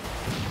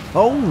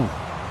 Oh!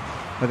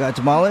 I got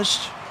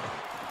demolished.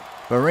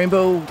 But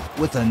Rainbow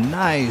with a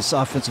nice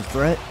offensive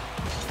threat.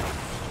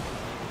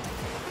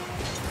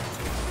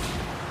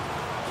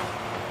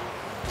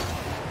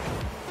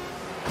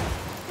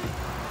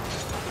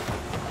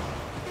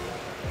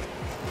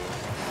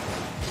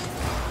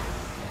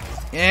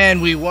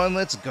 And we won.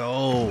 Let's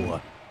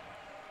go.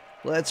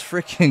 Let's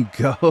freaking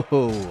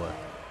go.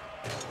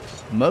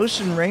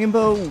 Motion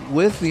Rainbow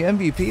with the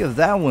MVP of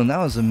that one. That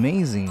was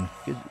amazing.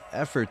 Good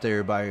effort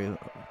there by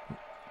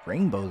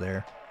Rainbow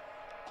there.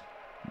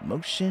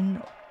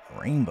 Motion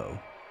Rainbow.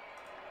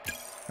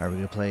 Are we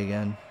gonna play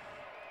again?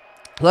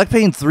 I like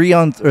playing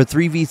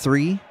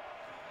 3v3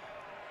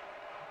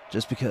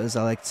 just because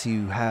I like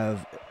to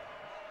have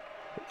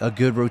a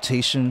good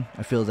rotation.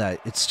 I feel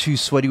that it's too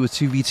sweaty with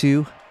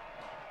 2v2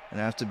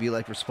 and I have to be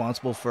like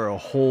responsible for a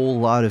whole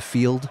lot of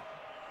field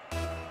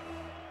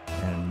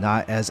and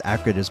not as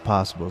accurate as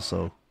possible.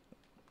 So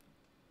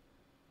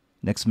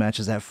next match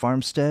is at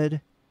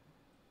Farmstead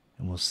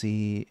and we'll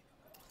see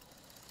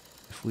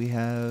if we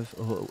have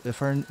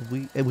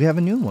we have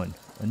a new one,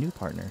 a new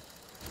partner.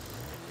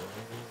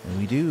 And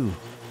we do.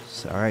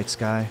 So, all right,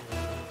 Sky.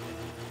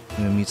 I'm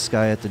gonna meet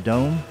Sky at the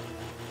dome.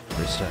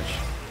 First touch.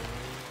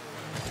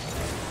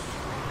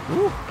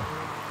 Woo.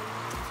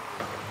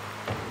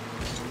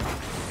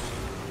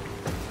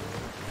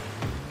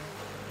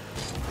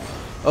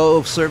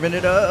 Oh, serving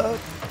it up.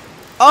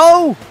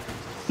 Oh,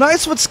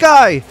 nice with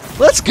Sky.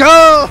 Let's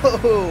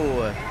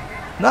go.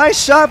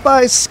 Nice shot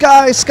by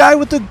Sky. Sky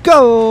with the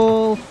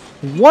goal.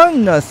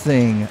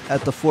 1-0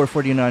 at the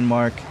 4:49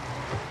 mark.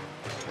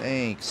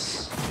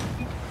 Thanks.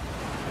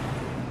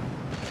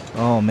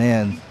 Oh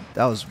man,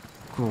 that was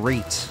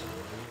great.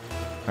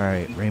 All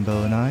right,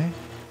 Rainbow and I.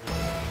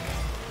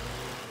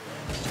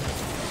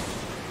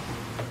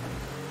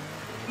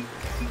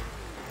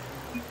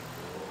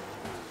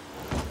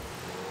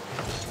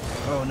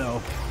 Oh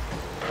no.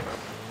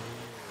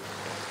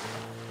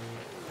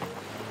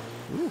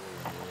 Ooh.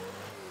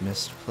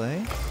 Missed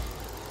play.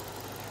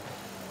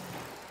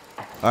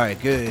 All right,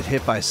 good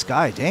hit by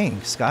Sky. Dang,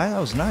 Sky, that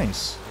was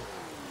nice.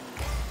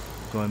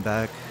 Going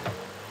back.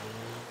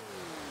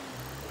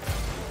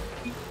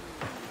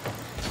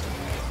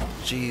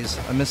 Jeez,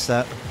 I missed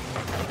that.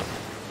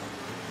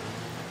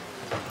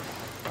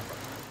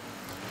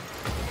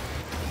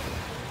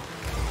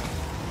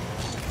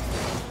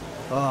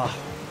 Oh,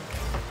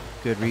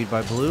 good read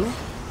by Blue.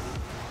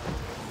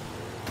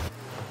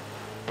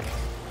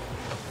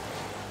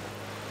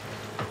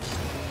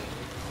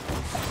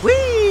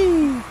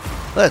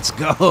 Let's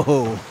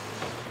go.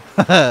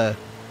 All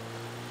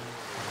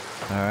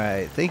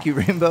right. Thank you,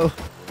 Rainbow.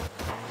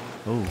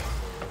 Oh.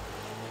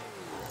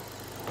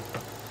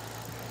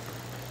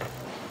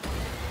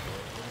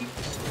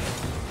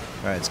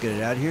 All right, let's get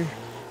it out of here.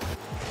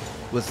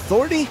 With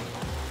authority?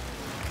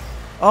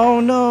 Oh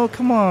no,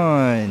 come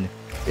on.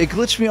 It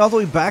glitched me all the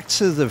way back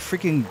to the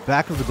freaking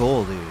back of the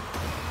goal, dude.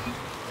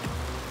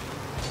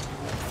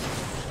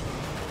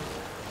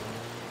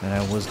 And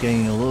I was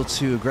getting a little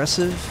too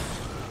aggressive.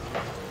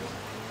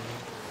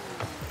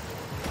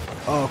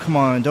 Oh, come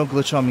on, don't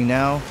glitch on me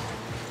now.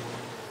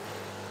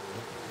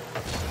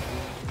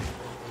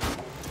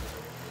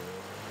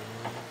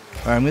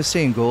 Alright, I'm gonna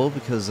stay in goal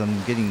because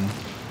I'm getting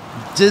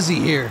dizzy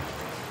here.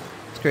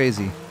 It's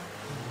crazy.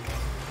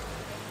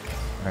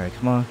 Alright,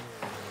 come on.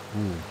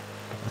 Ooh,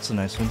 that's a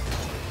nice one.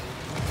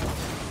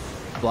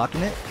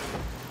 Blocking it.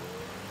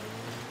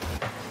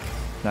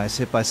 Nice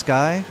hit by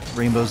Sky.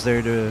 Rainbow's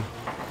there to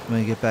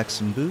get back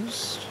some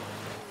boost.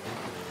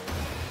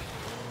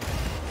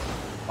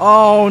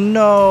 Oh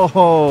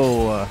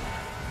no!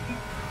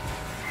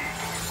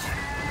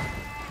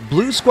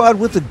 Blue squad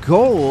with the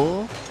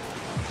goal.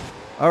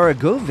 Or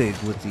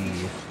Govig with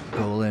the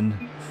goal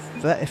and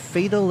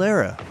Fatal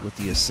Era with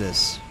the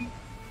assist.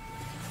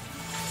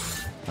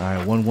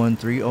 Alright,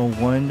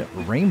 1-1-3-0-1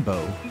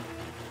 Rainbow.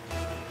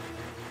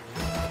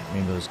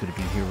 Rainbow's gonna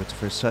be here with the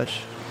first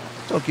touch.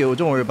 Don't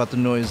worry about the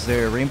noise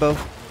there, Rainbow.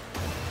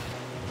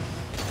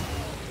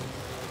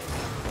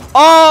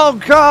 Oh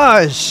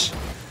gosh!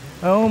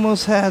 I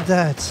almost had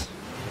that.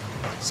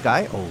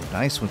 Sky? Oh,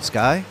 nice one,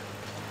 Sky.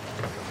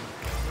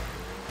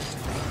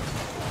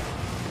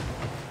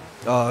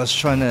 Oh, I was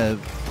trying to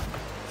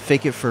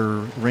fake it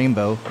for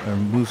Rainbow, or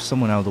move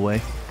someone out of the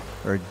way,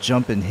 or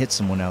jump and hit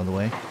someone out of the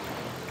way.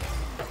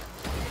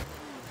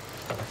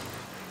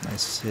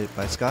 Nice hit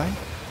by Sky.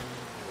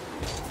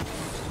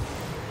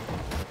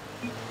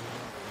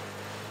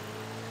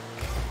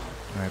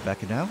 Alright,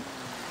 back it out.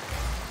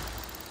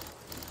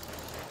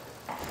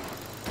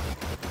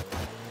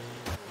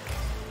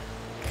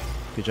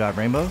 Good job,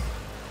 Rainbow.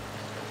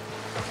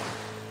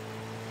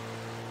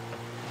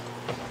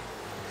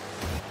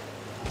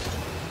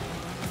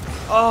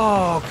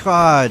 Oh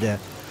God!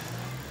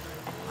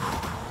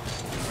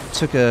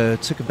 Took a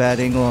bad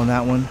angle on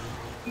that one.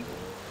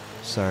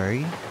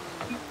 Sorry.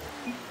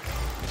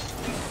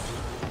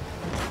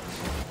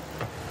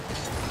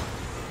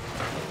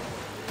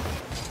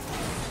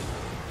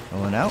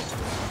 Going out.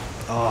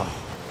 Oh,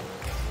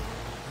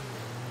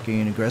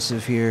 getting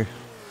aggressive here.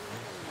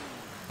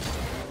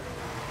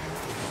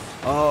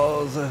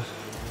 Oh,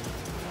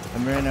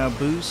 I'm running out of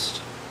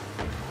boost.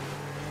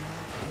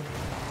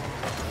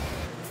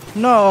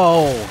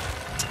 No!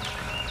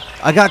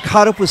 I got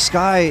caught up with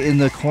Sky in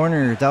the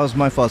corner. That was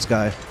my fault,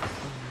 Sky.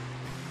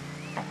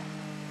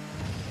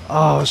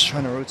 Oh, I was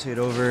trying to rotate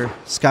over.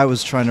 Sky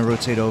was trying to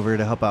rotate over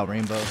to help out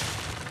Rainbow.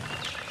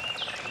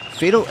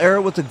 Fatal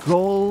Error with the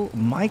goal.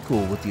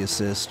 Michael with the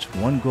assist.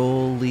 1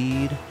 goal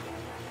lead.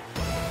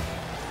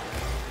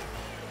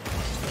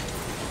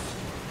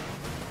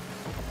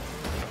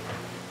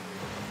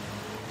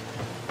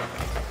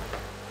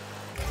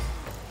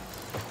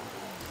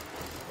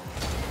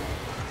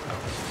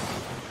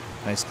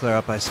 Nice clear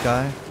up by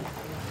Sky.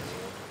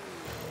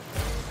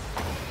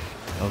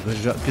 Oh,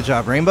 good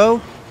job, Rainbow.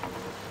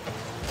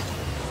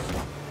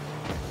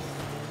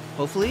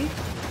 Hopefully.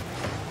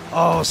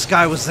 Oh,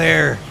 Sky was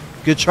there.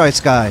 Good try,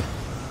 Sky.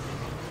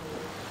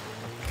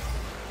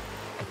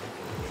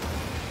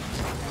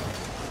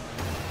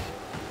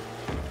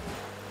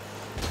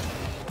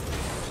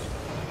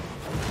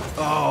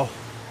 Oh,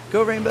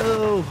 go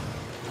Rainbow.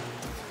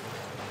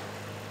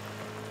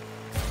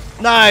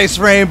 Nice,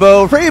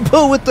 Rainbow.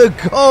 Rainbow with the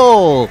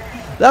goal.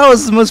 That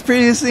was the most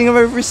prettiest thing I've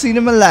ever seen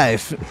in my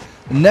life.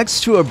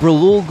 Next to a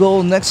Brulul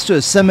goal, next to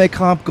a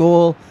semi-comp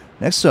goal,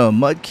 next to a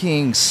Mud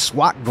King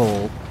SWAT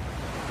goal.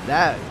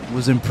 That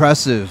was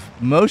impressive.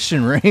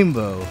 Motion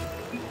Rainbow.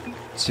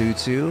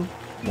 2-2,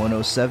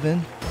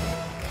 107.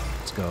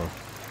 Let's go.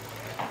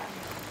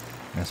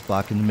 Nice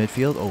block in the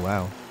midfield. Oh,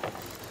 wow.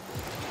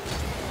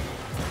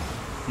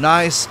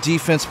 Nice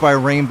defense by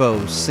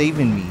Rainbow.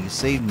 Saving me.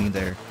 Saved me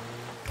there.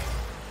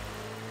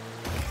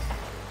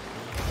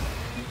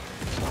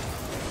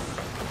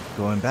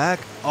 Going back.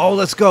 Oh,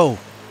 let's go.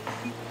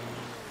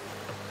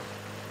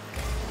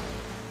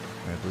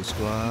 Alright, blue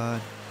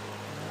squad.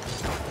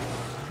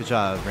 Good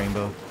job,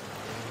 Rainbow.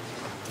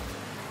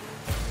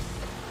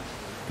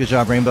 Good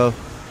job, Rainbow.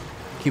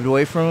 Keep it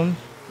away from him.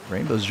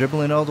 Rainbow's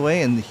dribbling all the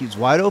way, and he's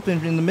wide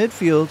open in the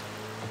midfield.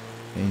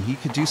 And he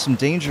could do some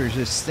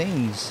dangerous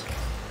things.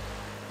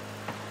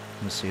 I'm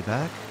gonna stay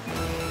back.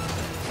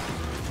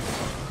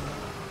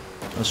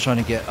 I was trying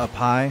to get up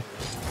high.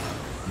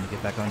 Let me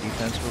get back on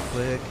defense real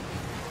quick.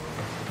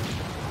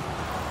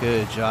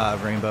 Good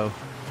job, Rainbow.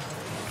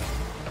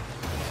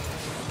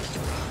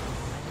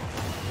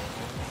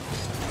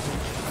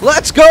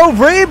 Let's go,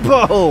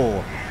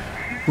 Rainbow!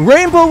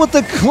 Rainbow with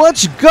the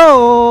clutch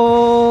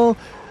goal!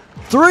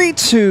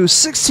 3-2,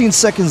 16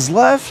 seconds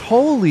left.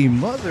 Holy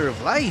mother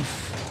of life.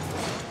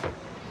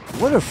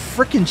 What a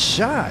freaking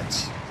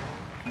shot.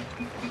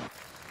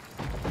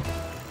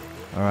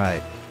 All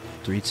right.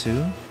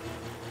 3-2.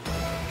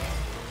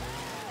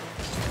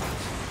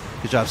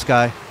 Good job,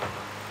 Sky.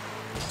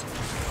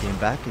 Getting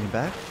back, getting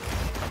back.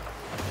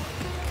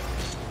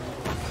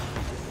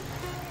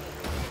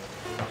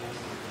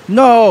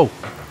 No!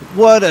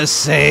 What a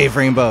save,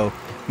 Rainbow.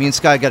 Me and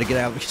Sky got to get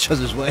out of each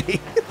other's way.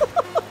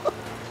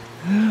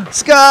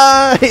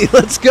 Sky!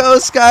 Let's go,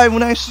 Sky.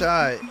 Nice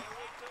shot.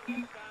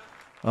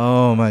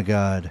 Oh, my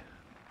God.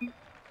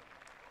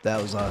 That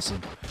was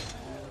awesome.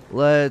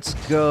 Let's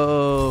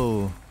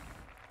go.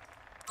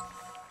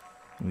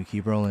 We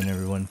keep rolling,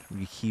 everyone.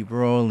 We keep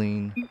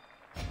rolling.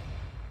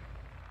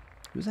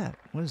 Who's that?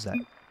 What is that?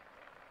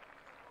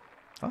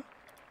 Huh?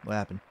 What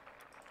happened?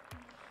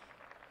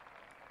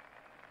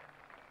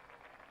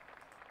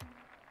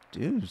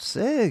 Dude,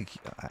 sick.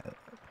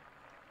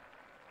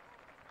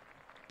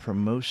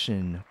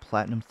 Promotion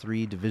Platinum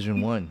 3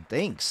 Division 1.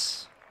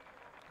 Thanks.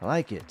 I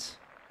like it.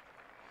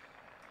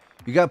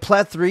 You got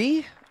Plat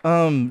 3?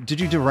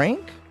 Did you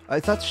derank? I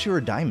thought you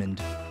were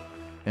Diamond.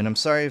 And I'm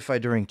sorry if I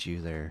deranked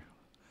you there.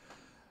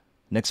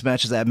 Next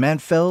match is at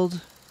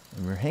Manfeld.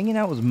 And we're hanging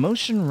out with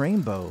Motion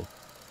Rainbow.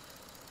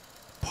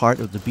 Part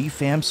of the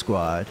B-Fam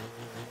squad.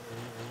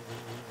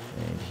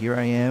 And here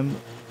I am,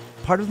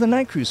 part of the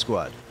Night Crew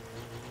squad.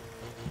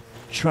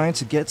 Trying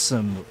to get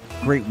some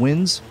great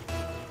wins.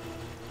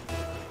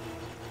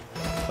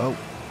 Oh,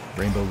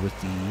 Rainbow with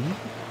the...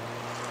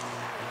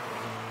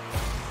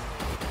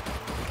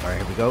 Alright,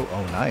 here we go.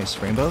 Oh, nice.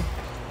 Rainbow.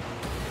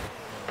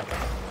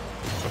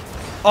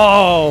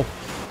 Oh!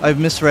 I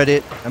misread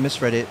it. I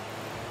misread it.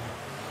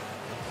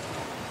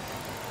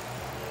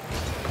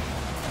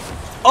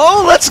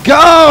 Oh, let's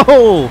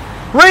go!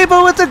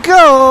 Rainbow with the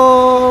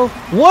goal!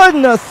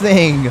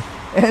 1-0.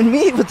 And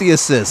me with the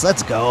assist.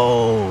 Let's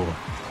go.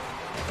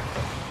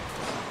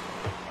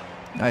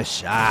 Nice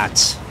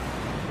shot.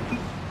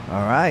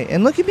 All right.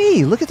 And look at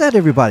me. Look at that,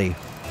 everybody.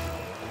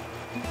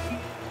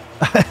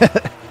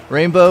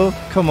 Rainbow,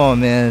 come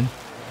on, man.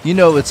 You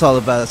know it's all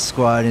about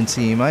squad and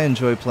team. I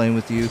enjoy playing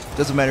with you.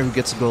 Doesn't matter who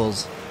gets the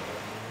goals.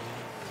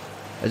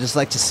 I just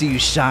like to see you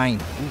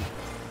shine. Ooh.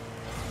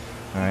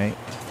 All right.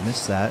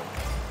 Missed that.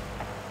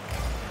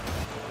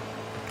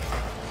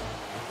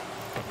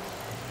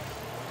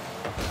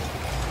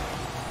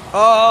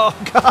 Oh,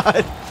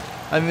 God.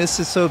 I missed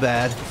it so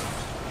bad.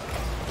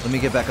 Let me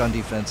get back on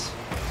defense.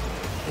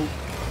 Ooh.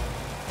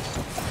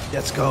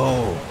 Let's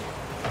go.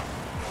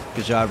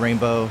 Good job,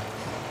 Rainbow.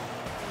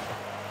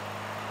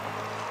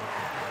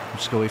 I'm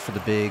just gonna wait for the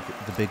big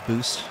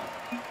boost.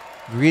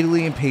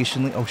 Greedily and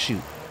patiently. Oh,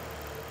 shoot.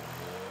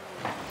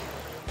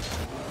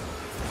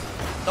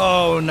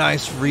 Oh,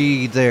 nice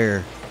read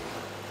there.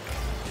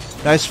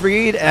 Nice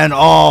read, and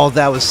oh,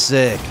 that was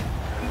sick.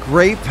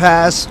 Great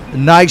pass.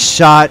 Nice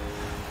shot.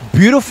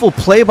 Beautiful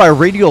play by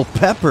Radial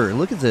Pepper.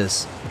 Look at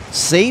this.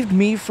 Saved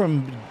me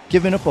from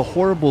giving up a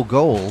horrible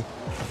goal.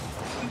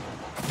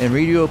 And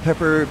Radial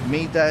Pepper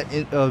made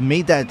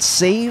that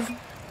save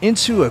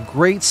into a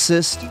great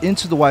assist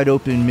into the wide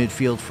open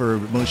midfield for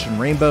Motion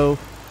Rainbow.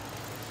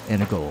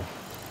 And a goal.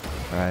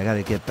 Alright, I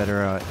gotta get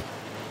better at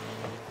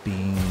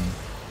being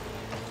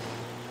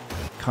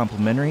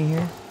complimentary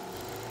here.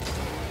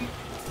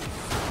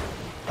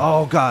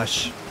 Oh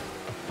gosh.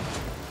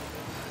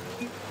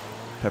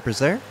 Pepper's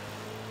there?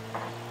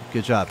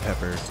 Good job,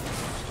 Pepper.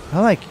 I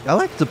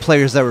like the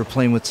players that we're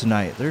playing with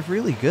tonight. They're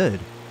really good.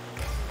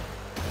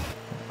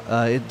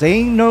 They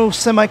ain't no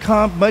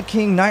semi-comp, Mud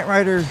King, Knight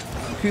Rider,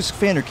 Acoustic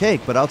Fan, or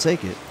Cake, but I'll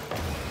take it.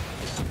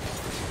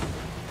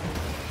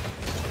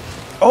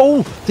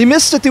 Oh, they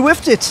missed it. They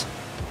whiffed it.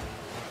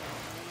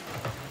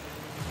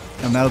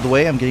 I'm out of the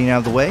way. I'm getting out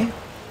of the way.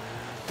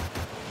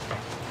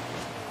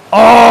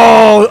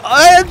 Oh,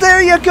 and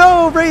there you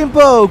go,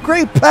 Rainbow.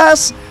 Great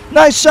pass.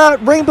 Nice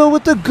shot. Rainbow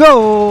with the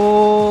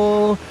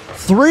goal.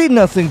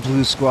 3-0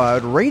 Blue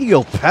Squad.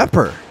 Radial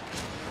Pepper.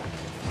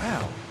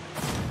 Wow.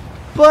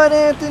 Bud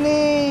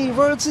Anthony.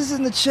 Royalties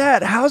in the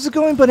chat. How's it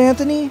going, Bud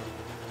Anthony?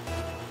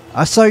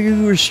 I saw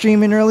you were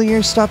streaming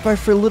earlier. Stopped by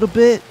for a little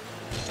bit.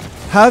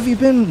 How have you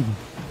been?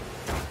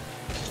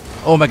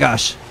 Oh my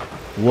gosh.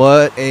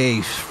 What a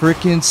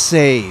freaking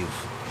save.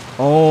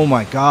 Oh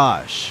my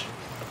gosh.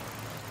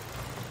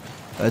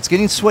 It's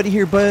getting sweaty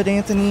here, Bud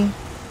Anthony.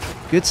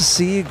 Good to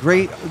see you.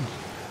 Great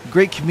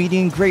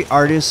comedian, great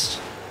artist.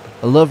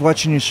 I love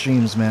watching your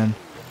streams, man.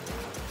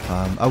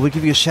 I would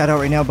give you a shout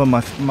out right now, but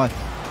my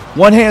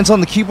one hand's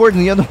on the keyboard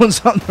and the other one's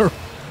on the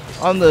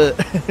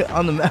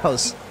on the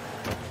mouse.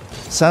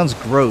 Sounds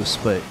gross,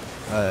 but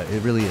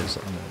it really is.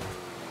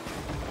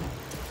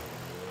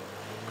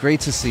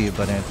 Great to see you,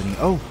 Bud Anthony.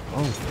 Oh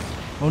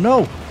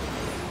no!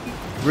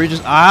 We're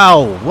just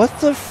ow! What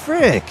the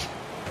frick?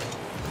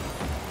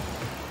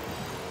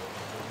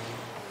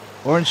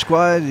 Orange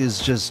Squad is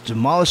just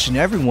demolishing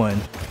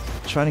everyone,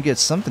 trying to get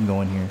something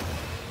going here.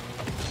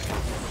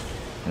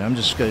 And I'm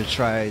just going to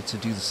try to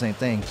do the same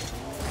thing.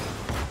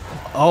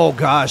 Oh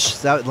gosh,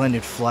 that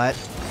landed flat.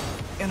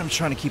 And I'm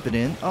trying to keep it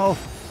in. Oh.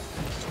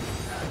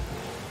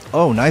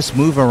 Oh, nice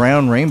move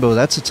around Rainbow.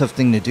 That's a tough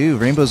thing to do.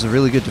 Rainbow's a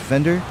really good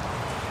defender.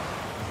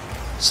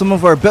 Some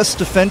of our best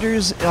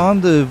defenders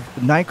on the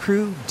night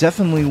crew.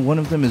 Definitely one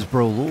of them is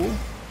Bro Lul.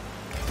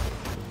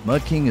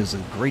 Mud King is a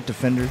great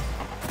defender.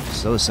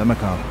 So is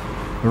Semicom.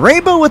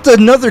 Rainbow with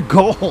another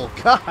goal.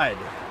 God.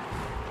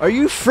 Are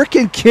you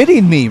freaking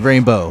kidding me,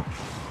 Rainbow?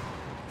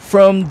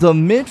 From the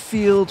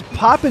midfield,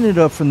 popping it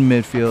up from the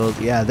midfield.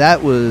 Yeah,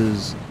 that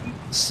was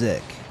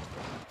sick.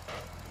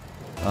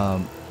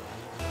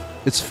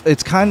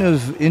 It's kind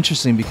of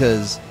interesting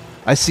because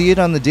I see it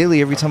on the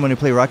daily every time when I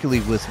play Rocket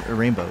League with a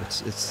Rainbow.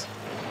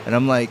 And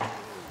I'm like,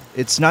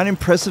 it's not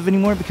impressive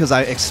anymore because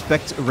I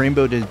expect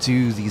Rainbow to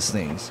do these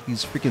things.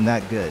 He's freaking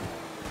that good.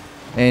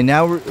 And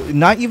now we're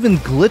not even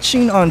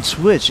glitching on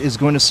Twitch is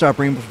going to stop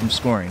Rainbow from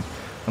scoring.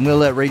 I'm going to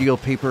let Radio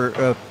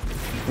Paper...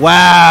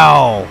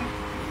 wow!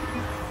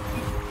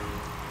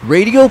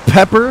 Radio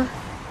Pepper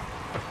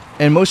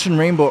and Motion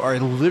Rainbow are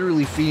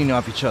literally feeding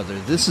off each other.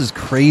 This is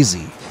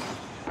crazy.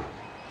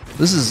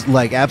 This is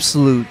like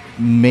absolute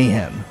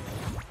mayhem.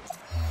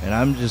 And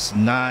I'm just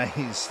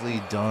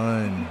nicely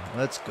done.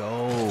 Let's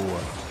go.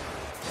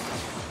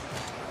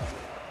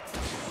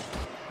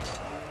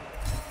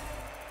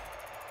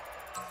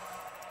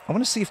 I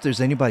want to see if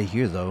there's anybody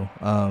here though.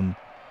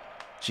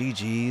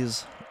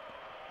 GG's.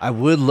 I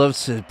would love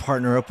to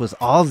partner up with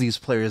all these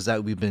players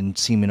that we've been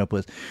teaming up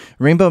with.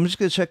 Rainbow, I'm just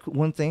going to check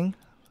one thing.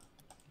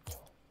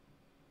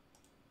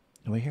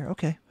 Wait here?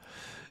 Okay.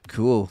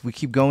 Cool. We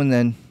keep going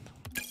then.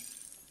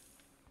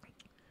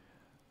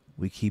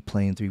 We keep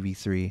playing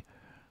 3v3.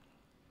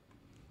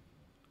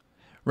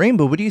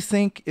 Rainbow, what do you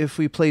think if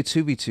we play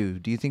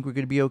 2v2? Do you think we're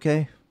going to be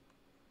okay?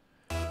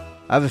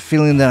 I have a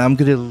feeling that I'm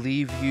going to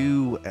leave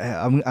you...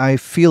 I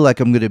feel like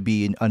I'm going to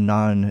be a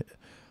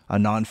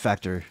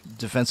non-factor.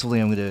 Defensively,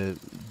 I'm going to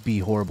be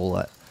horrible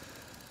at.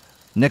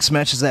 Next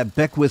match is at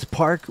Beckwith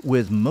Park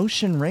with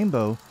Motion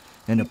Rainbow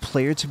and a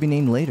player to be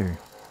named later.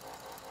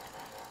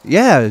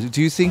 Yeah,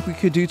 do you think we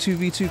could do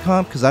 2v2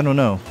 comp? Because I don't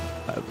know.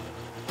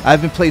 I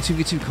haven't played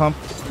 2v2 comp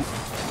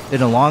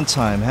in a long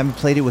time. I haven't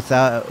played it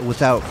without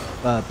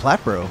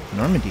Platbro,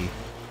 Normandy.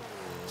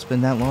 It's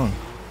been that long.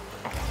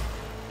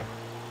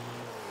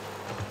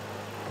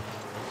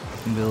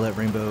 I'm going to let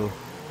Rainbow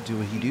do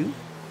what he do.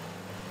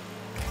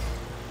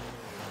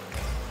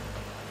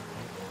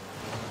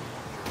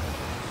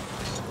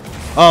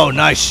 Oh,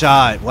 nice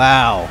shot.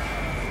 Wow.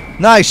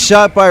 Nice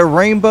shot by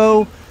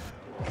Rainbow.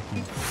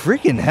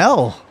 Freaking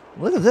hell.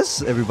 Look at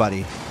this,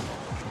 everybody.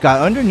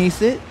 Got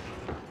underneath it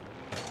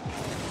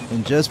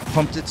and just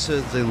pumped it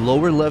to the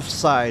lower left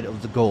side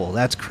of the goal.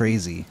 That's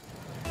crazy.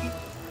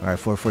 All right,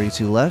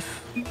 442 left.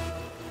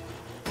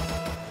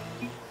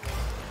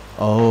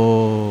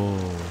 Oh.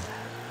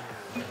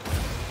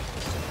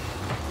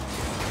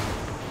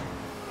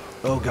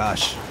 Oh,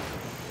 gosh.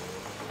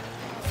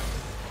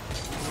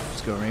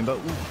 Let's go, Rainbow.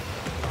 Ooh.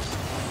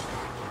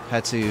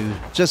 Had to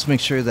just make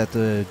sure that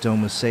the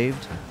dome was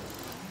saved.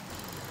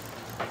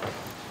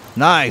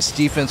 Nice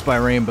defense by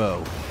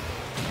Rainbow.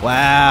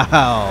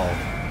 Wow.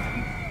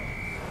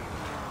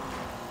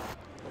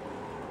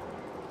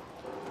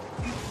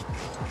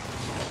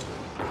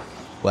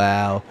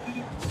 Wow.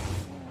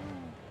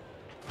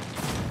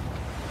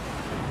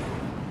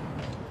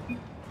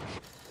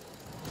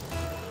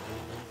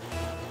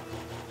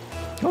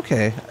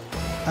 Okay.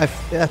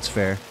 That's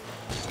fair.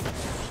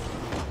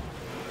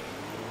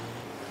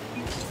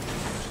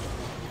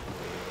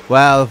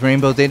 Wow,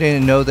 Rainbow, they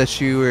didn't know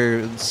that you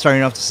were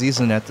starting off the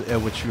season at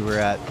which you were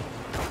at.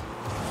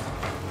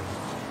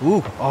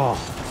 Ooh, oh.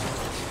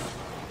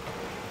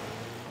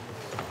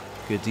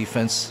 Good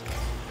defense.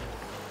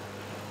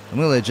 I'm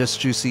going to let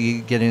Just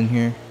Juicy get in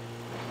here.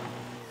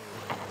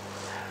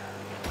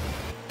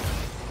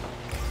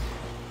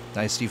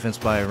 Nice defense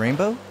by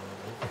Rainbow.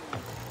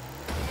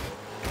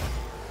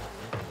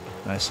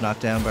 Nice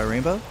knockdown by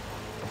Rainbow.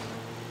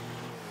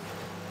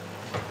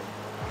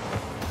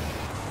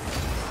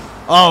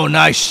 Oh,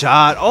 nice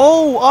shot.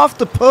 Oh, off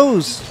the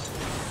post.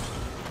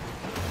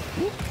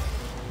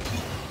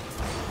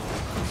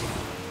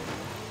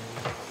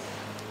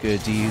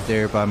 Good D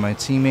there by my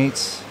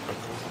teammates.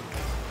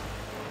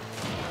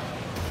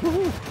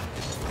 Woohoo.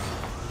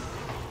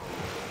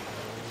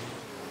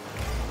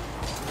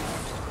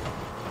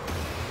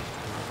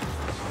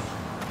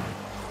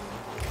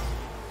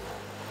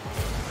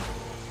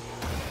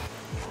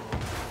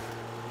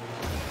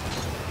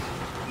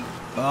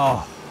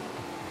 Oh.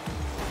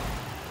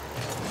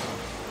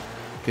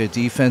 Good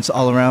defense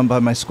all around by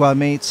my squad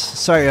mates.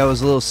 Sorry, I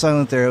was a little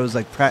silent there. I was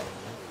like,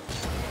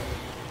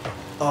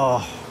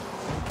 oh.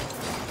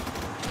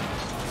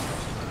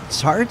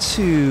 It's hard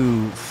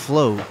to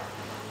float.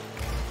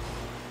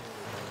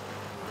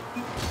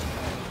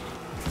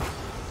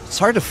 It's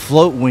hard to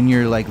float when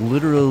you're like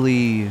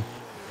literally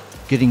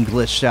getting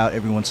glitched out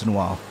every once in a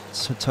while. It's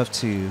so tough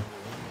to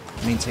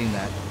maintain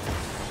that.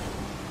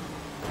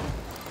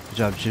 Good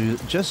job,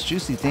 Just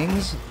Juicy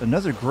Things.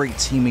 Another great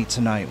teammate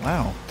tonight.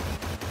 Wow.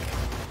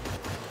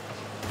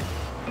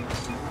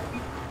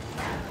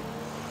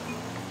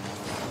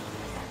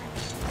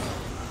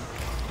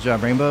 Good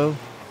job, Rainbow.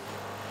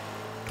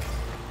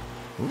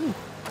 Ooh.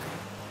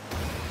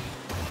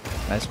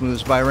 Nice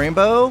moves by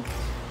Rainbow.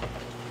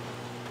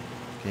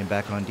 Getting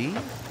back on D.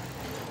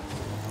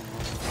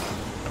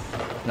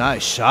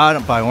 Nice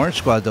shot by Orange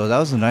Squad, though. That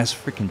was a nice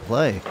freaking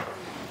play.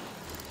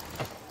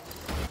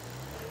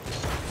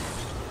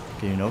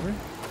 Getting over.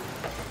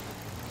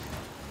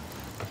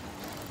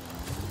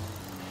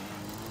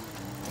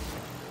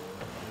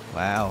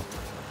 Wow.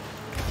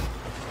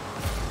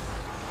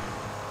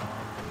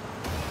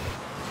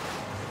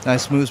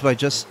 Nice moves by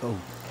just... Oh.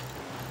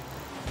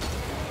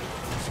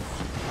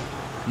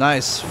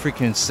 Nice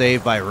freaking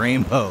save by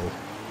Rainbow.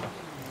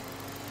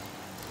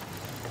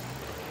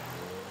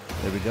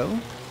 There we go.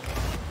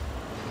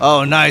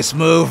 Oh, nice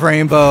move,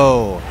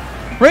 Rainbow.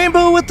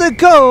 Rainbow with the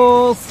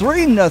goal.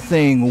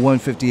 3-0.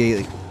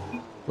 158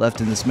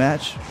 left in this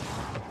match.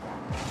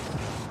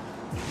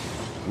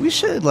 We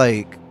should,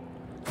 like...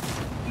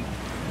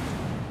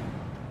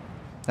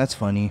 That's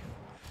funny.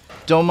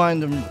 Don't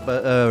mind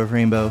them,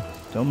 Rainbow.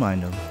 Don't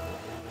mind them.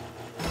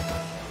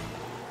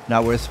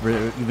 Not worth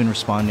even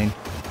responding.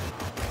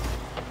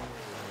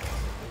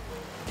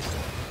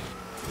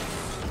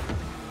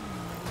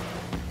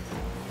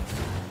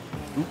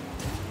 Oop.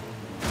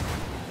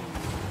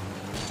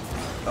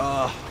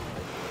 Oh.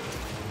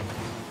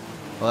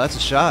 Well, that's a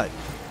shot.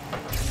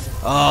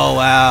 Oh,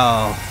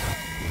 wow.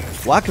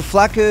 Waka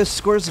Flocka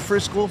scores the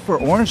first goal for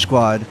Orange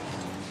Squad.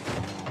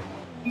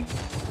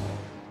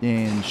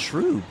 And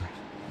Shroob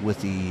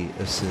with the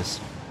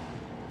assist.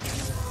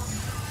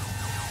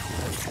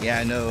 Yeah,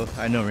 I know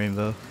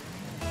Rainbow.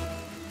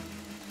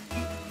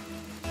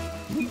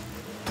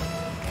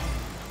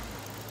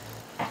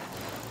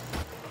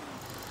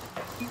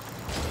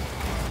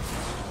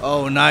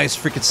 Oh, nice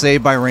freaking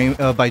save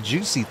by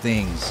Juicy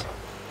Things.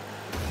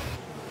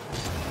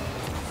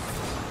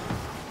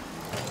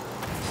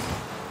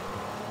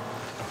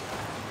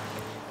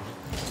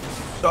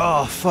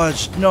 Oh,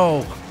 fudge,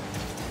 no.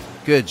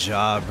 Good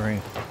job,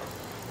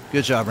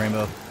 Good job,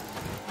 Rainbow.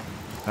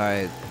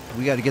 Alright,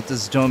 we got to get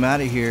this dome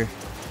out of here.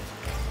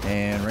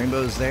 And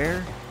Rainbow's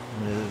there.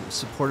 I'm going to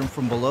support him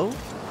from below.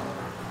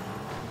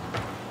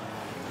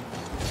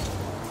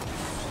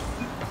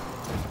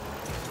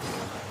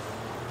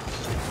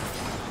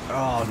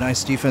 Oh,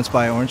 nice defense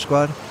by Orange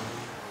Squad.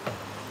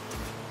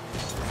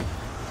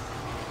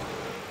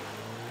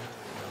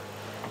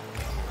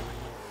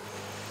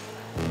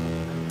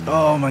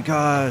 Oh my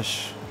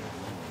gosh.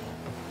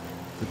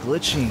 The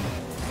glitching.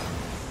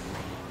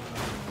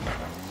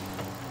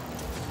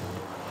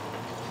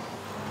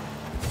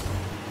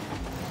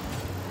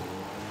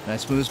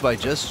 Nice moves by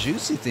just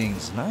Juicy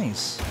Things.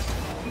 Nice.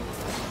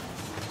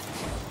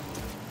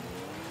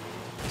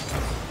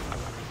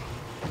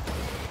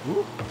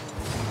 Ooh.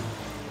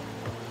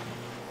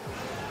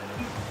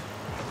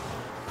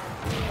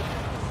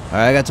 Alright,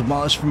 I got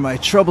demolished from my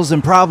troubles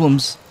and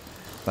problems.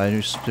 But I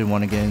just didn't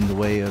want to get in the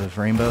way of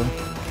Rainbow.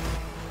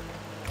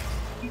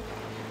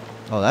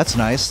 Oh, that's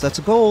nice. That's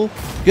a goal.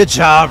 Good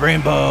job,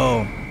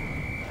 Rainbow.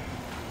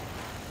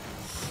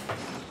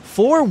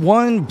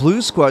 4-1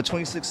 Blue Squad.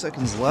 26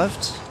 seconds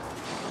left.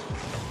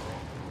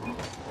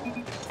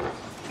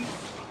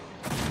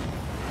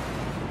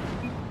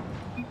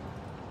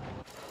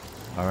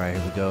 All right,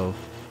 here we go.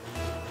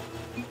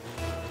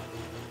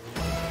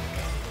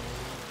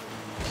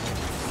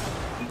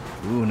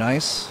 Ooh,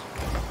 nice.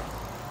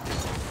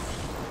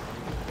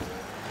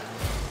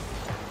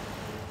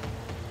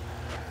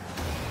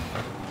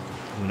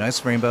 Ooh,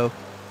 nice, Rainbow.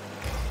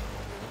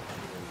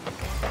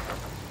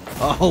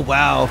 Oh,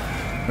 wow.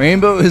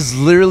 Rainbow is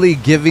literally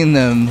giving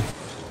it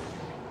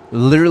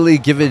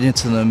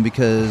to them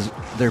because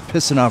they're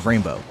pissing off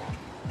Rainbow.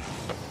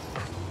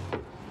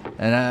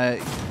 And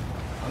I'm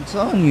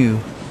telling you,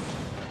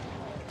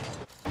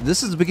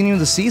 this is the beginning of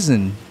the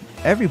season.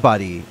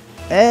 Everybody.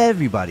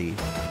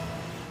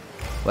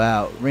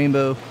 Wow,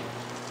 Rainbow,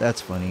 that's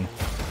funny.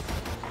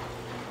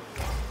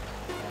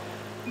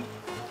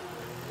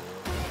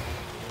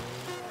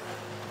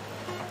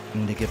 I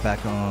need to get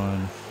back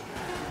on.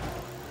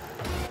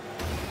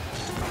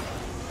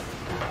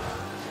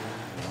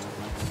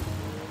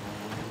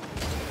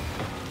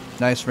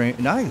 Nice,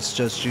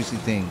 just Juicy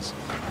Things.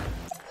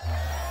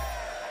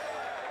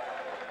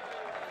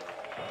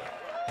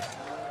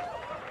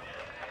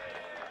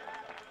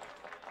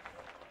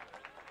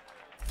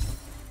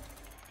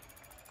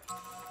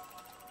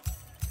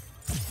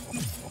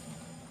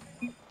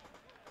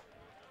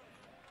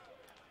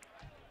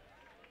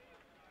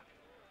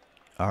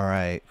 All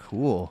right,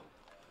 cool.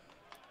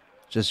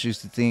 Just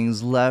Juicy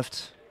Things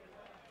left.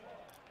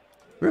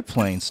 We're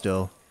playing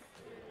still.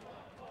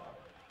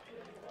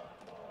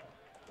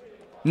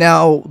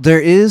 Now,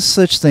 there is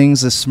such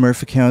things as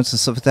Smurf accounts and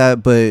stuff like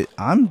that, but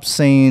I'm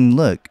saying,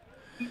 look,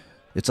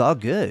 it's all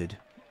good.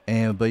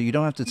 But you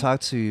don't have to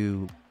talk to,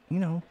 you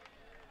know.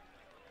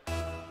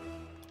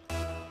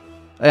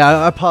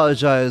 I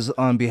apologize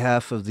on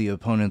behalf of the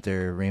opponent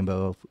there,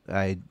 Rainbow.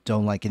 I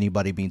don't like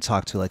anybody being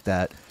talked to like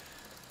that.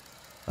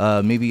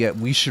 Maybe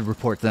we should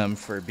report them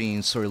for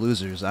being sore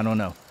losers. I don't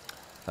know.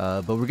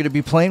 But we're going to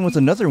be playing with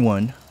another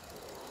one.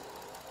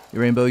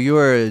 Rainbow, you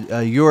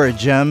are a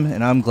gem,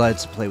 and I'm glad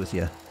to play with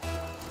you.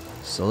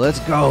 So let's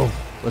go.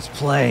 Let's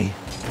play.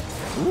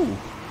 Ooh.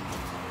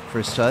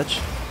 First touch.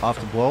 Off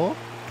the ball.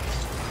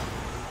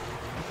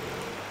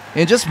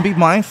 And just be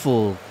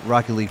mindful,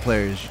 Rocket League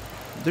players.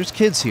 There's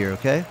kids here,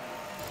 okay?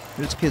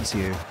 There's kids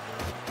here.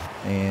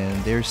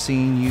 And they're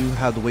seeing you,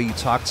 how the way you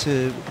talk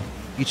to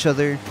each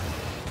other.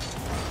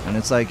 And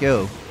it's like,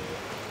 yo,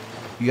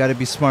 you gotta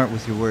be smart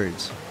with your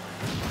words.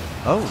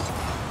 Oh.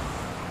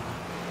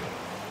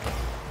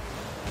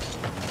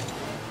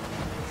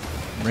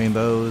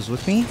 Rainbow's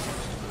with me.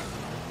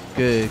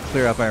 Good.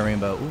 Clear out by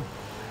Rainbow. Ooh.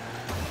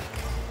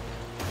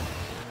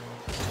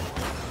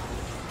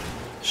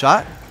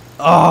 Shot?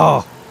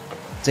 Oh!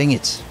 Dang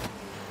it.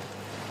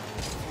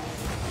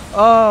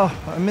 Oh,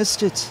 I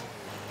missed it.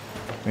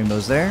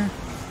 Rainbow's there.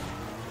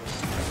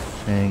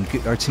 And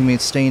our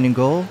teammate's staying in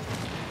goal.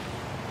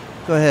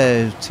 Go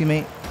ahead,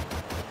 teammate.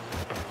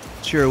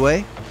 Cheer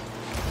away.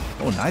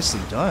 Oh,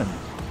 nicely done.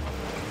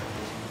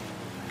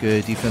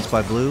 Good defense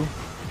by Blue.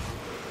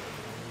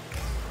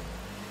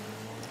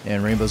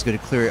 And Rainbow's going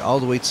to clear it all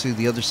the way to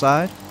the other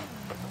side.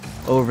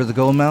 Over the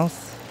goal mouth.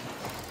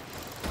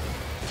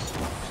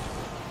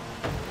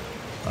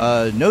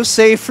 No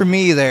save for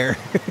me there,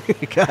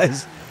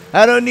 guys.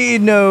 I don't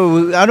need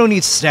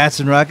stats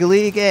in Rocket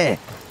League.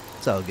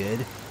 It's all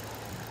good.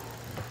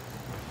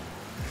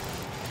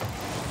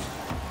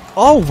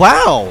 Oh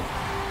wow!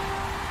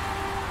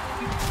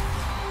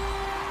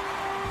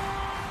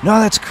 No,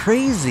 that's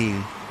crazy.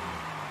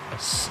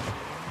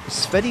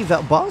 Sveti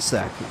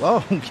Valbosak.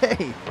 Oh,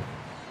 okay.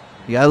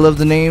 Yeah, I love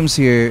the names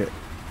here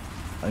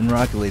in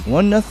Rocket League.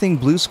 1-0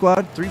 Blue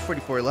Squad.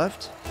 3:44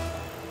 left.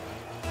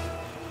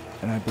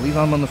 And I believe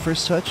I'm on the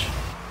first touch.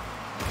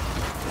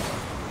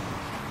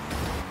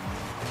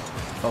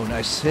 Oh,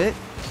 nice hit.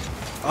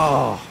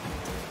 Oh,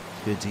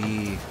 good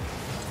D.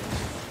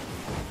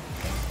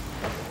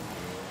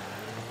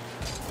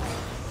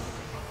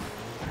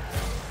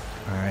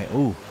 All right.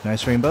 Oh,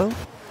 nice Rainbow.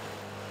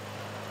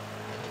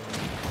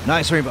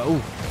 Nice Rainbow.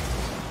 Ooh.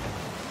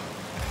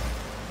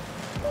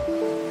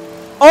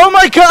 Oh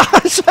my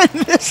gosh, I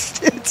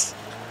missed it.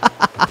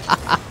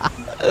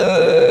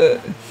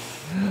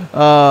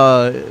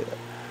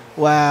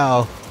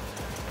 Wow.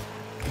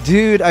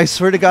 Dude, I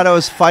swear to God, I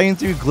was fighting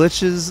through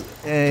glitches,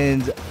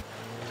 and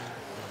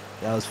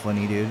that was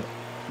funny, dude.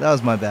 That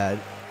was my bad.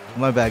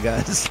 My bad,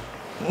 guys.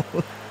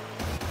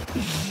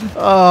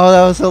 Oh,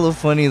 that was hella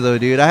funny, though,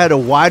 dude. I had a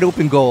wide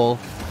open goal,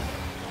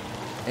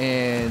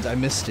 and I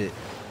missed it.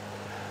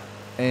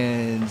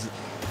 And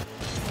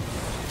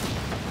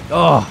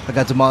oh, I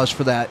got demolished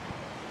for that.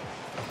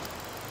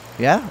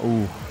 Yeah?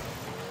 Ooh.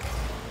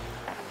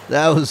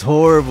 That was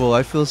horrible.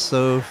 I feel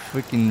so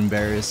freaking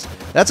embarrassed.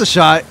 That's a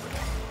shot.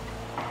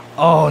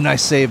 Oh,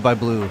 nice save by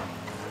Blue.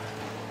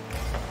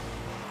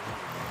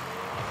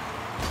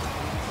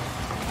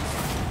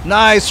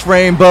 Nice,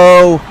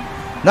 Rainbow.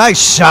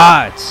 Nice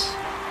shot.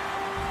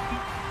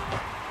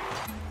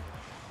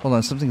 Hold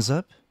on, something's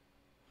up.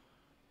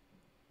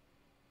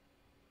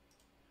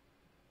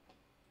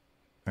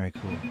 All right,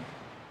 cool.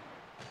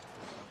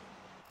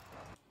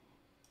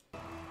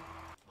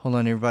 Hold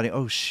on, everybody.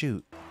 Oh,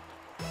 shoot.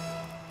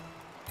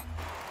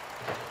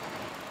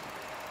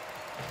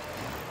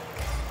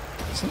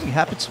 Something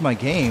happened to my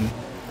game.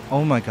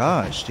 Oh my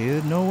gosh,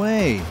 dude. No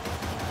way.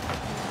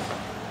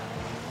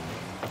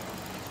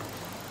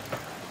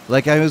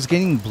 Like, I was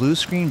getting blue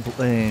screen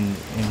and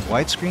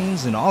white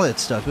screens and all that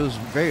stuff. It was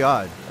very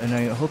odd. And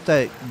I hope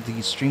that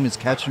the stream is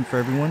catching for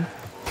everyone.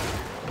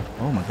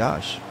 Oh my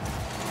gosh.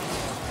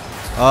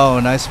 Oh,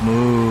 nice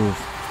move.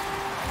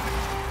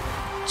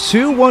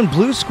 2-1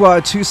 Blue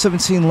Squad,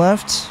 2:17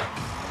 left.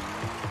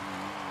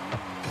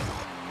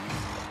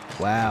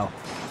 Wow.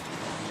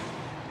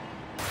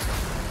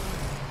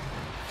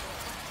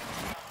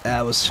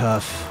 That was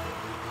tough.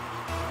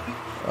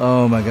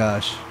 Oh my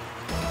gosh.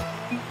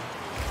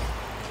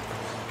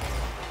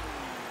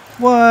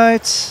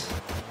 What?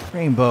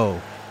 Rainbow.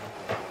 Ooh.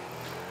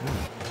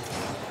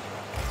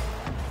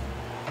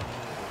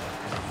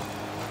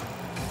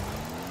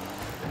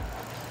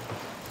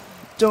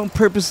 Don't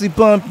purposely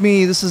bump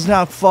me. This is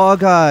not Fall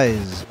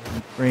Guys.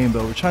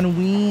 Rainbow, we're trying to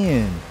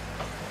win.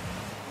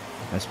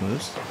 Nice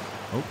moves.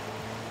 Oh.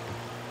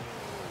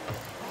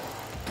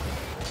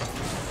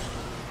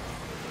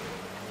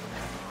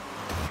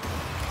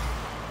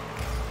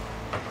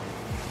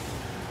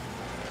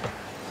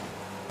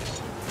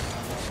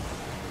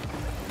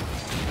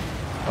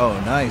 Oh,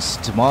 nice.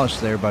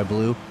 Demolished there by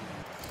Blue.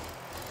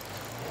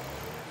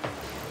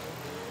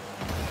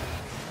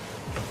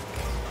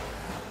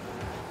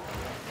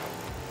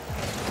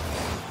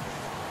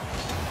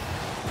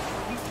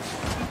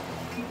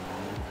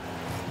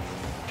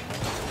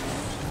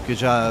 Good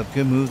job.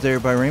 Good move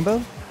there by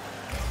Rainbow.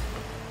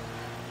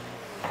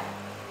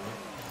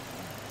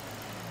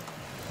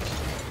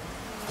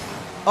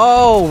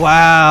 Oh,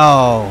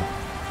 wow.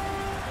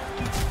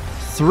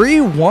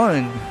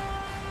 3-1.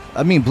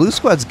 I mean, Blue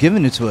Squad's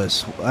giving it to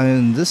us. I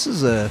mean, this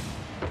is a...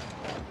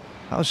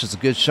 That was just a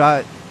good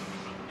shot.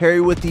 Harry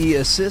with the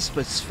assist,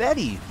 but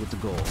Sveti with the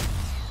goal.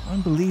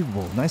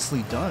 Unbelievable.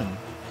 Nicely done.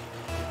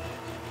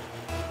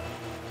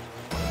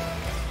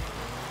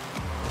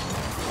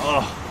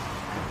 Oh.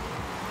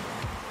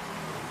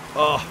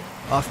 Oh,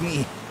 off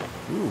me.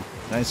 Ooh,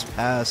 nice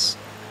pass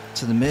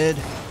to the mid.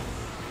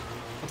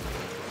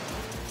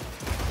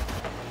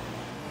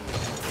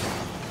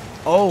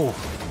 Oh,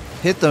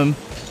 hit them.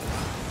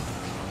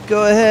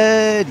 Go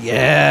ahead.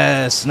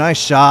 Yes, nice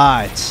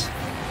shot.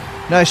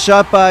 Nice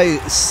shot by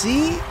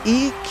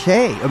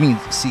C-E-K. I mean,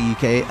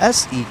 C-E-K,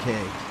 S-E-K.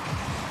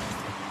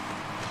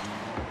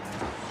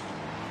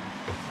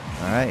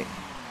 All right.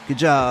 Good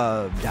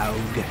job, dog.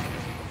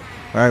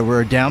 All right,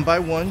 we're down by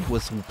 1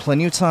 with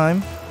plenty of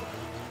time.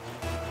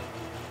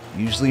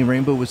 Usually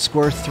Rainbow would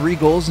score 3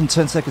 goals in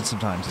 10 seconds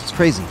sometimes. It's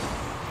crazy.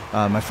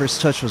 My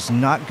first touch was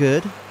not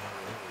good,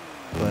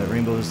 but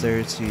Rainbow was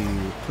there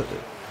to put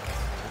it.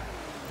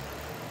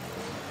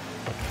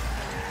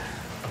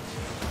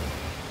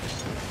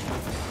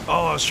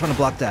 Oh, I was trying to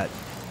block that.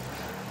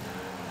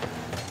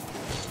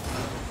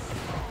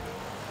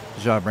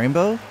 Good job,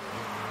 Rainbow.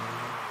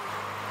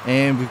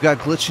 And we've got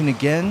glitching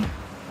again.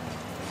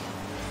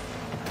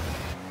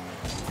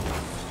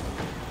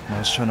 I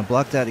was trying to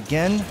block that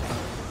again.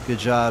 Good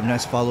job.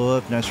 Nice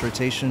follow-up. Nice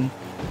rotation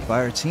by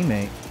our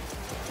teammate.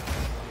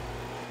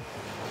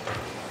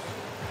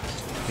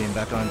 Getting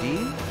back on D.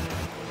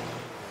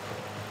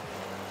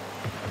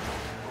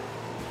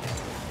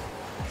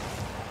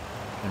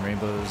 And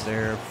Rainbow's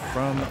there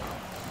from to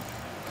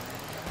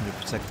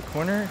protect the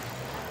corner.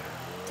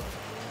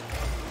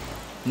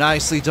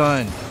 Nicely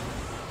done.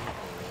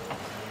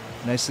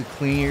 Nicely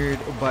cleared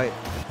by...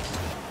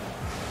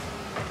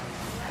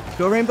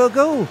 Go, Rainbow,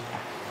 go!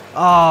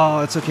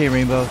 Oh, it's okay,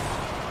 Rainbow.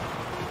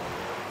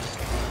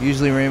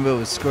 Usually Rainbow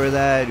would score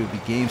that. It would be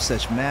game,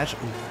 set, match. Ooh.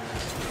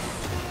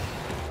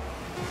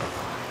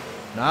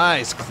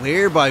 Nice.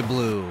 Clear by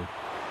Blue.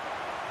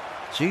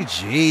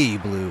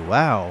 GG, Blue.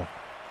 Wow.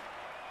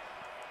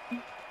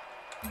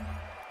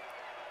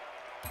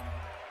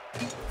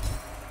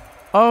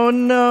 Oh,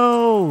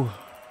 no.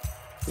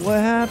 What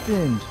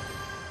happened?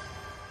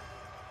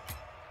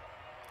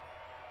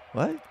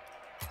 What?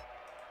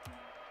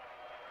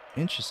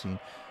 Interesting.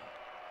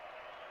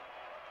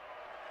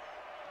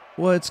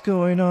 What's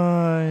going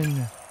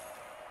on?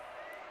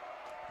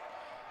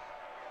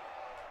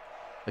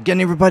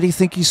 Again, everybody,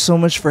 thank you so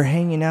much for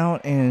hanging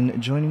out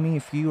and joining me.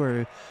 If you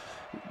are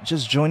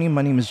just joining,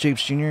 my name is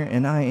Japes Jr.,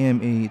 and I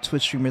am a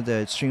Twitch streamer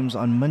that streams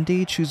on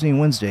Monday, Tuesday, and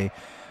Wednesday.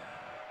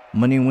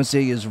 Monday and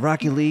Wednesday is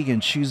Rocket League,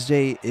 and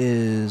Tuesday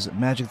is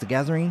Magic the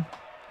Gathering.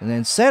 And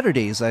then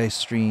Saturdays I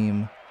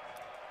stream...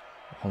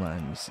 Hold on,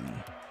 let me see.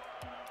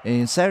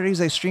 And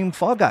Saturdays I stream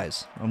Fall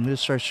Guys. I'm going to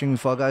start streaming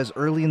Fall Guys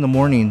early in the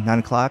morning, 9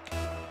 o'clock.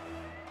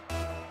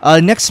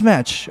 Next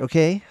match,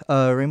 okay,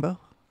 Rainbow?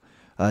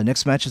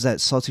 Next match is at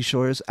Salty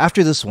Shores.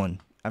 After this one,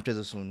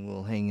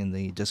 we'll hang in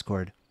the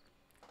Discord.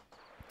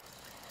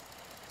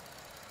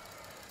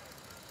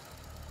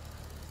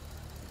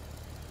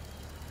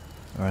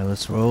 All right,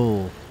 let's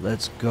roll.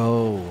 Let's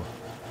go.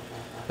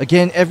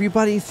 Again,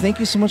 everybody, thank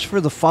you so much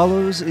for the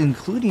follows,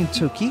 including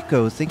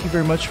Tokiko. Thank you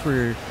very much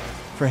for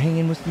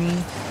hanging with me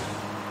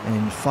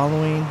and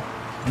following.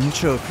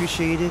 Nitro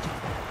appreciated.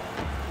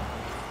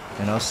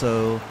 And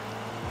also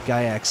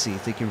Gaiaxi,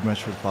 thank you very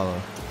much for the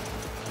follow.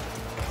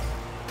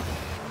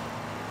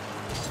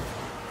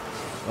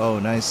 Oh,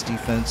 nice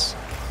defense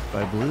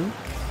by Blue.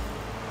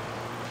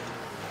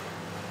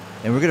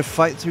 And we're going to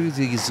fight through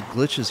these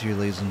glitches here,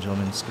 ladies and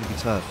gentlemen. It's going to be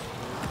tough.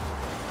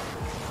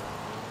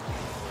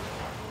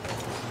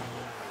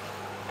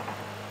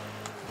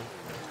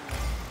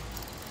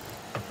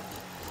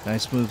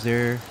 Nice move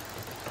there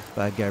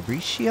by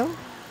Gabricio.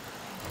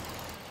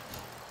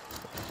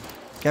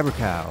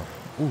 Gabricow.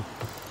 Ooh.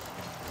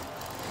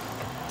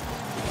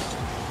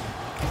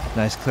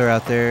 Nice clear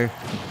out there.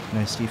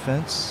 Nice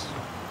defense.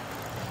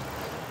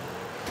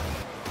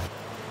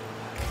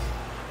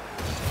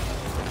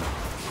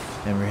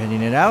 And we're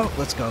hitting it out.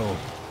 Let's go.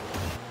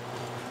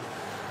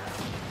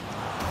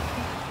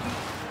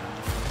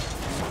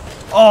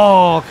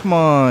 Oh, come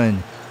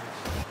on.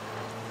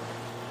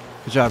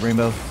 Good job,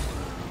 Rainbow.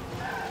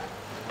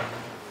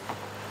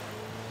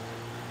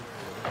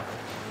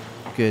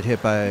 Good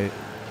hit by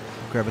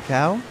Grab a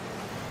Cow.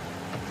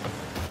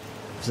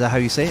 Is that how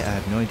you say it? I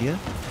have no idea.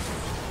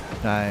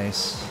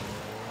 Nice.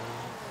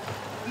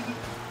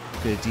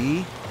 Good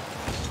D.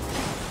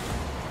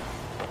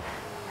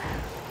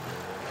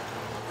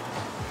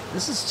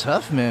 This is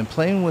tough, man.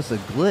 Playing with a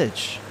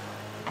glitch.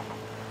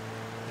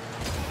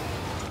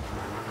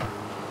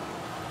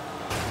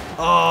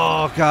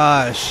 Oh,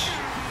 gosh.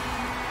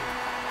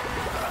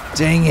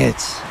 Dang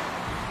it.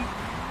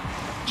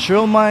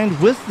 Trill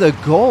Mind with the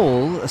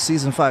goal, a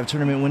Season 5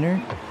 tournament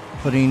winner,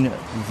 putting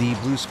the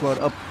Blue Squad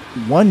up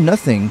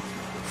 1-0.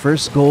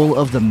 First goal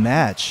of the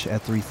match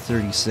at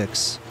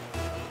 3:36.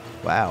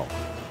 Wow.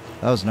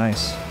 That was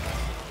nice.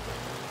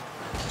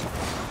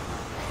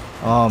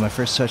 Oh, my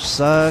first touch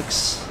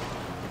sucks.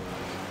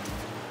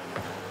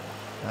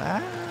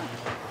 Ah.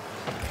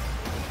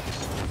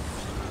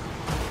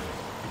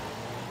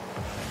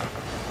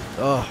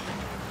 Oh.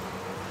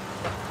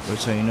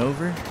 Rotating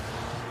over.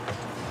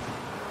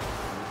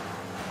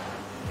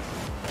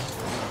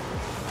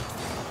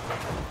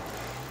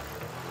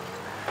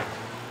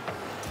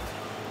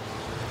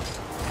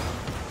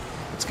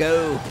 Let's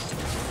go.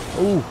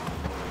 Ooh.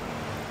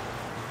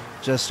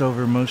 Just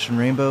over motion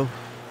rainbow.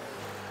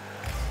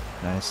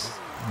 Nice.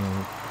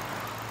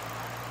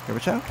 Grab a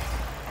chow.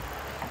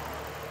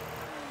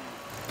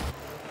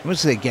 I'm gonna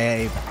say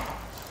Gabe.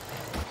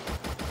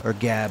 Or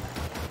Gab.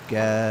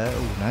 Gab.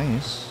 Oh,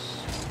 nice.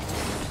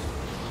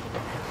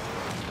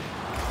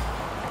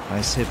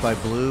 Nice hit by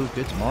Blue.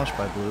 Good demolish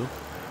by Blue.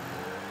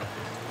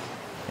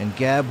 And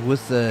Gab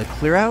with the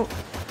clear out.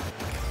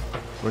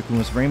 Working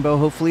with Rainbow,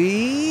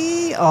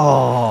 hopefully.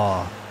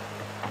 Oh.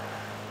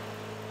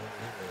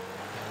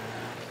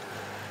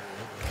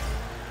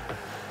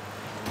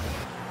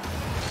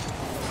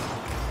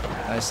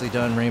 Nicely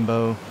done,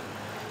 Rainbow.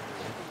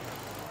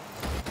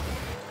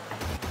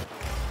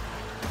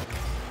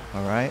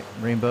 Alright,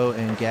 Rainbow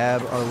and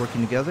Gab are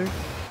working together.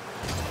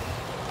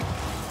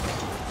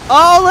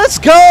 Oh, let's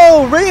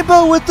go!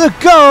 Rainbow with the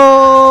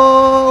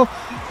goal!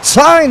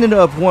 Tying it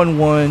up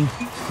 1-1.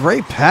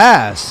 Great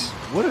pass.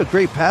 What a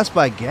great pass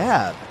by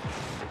Gab.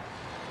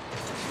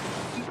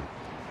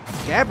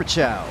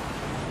 Gabrichow.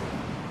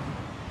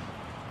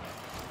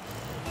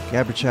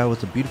 Gabrichow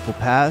with a beautiful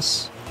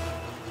pass.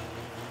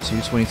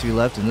 2:23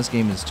 left, and this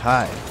game is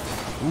tied.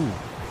 Ooh.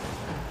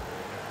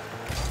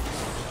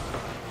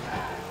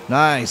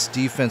 Nice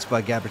defense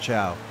by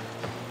Gabrichow.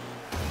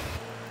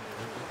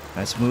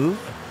 Nice move.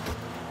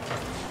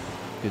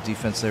 Good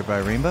defense there by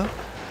Rainbow.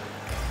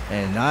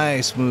 And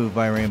nice move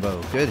by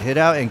Rainbow. Good hit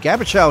out, and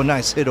Gabrichow,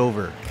 nice hit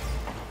over.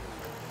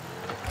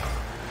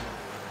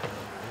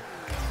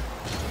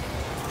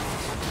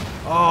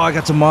 Oh, I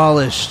got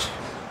demolished.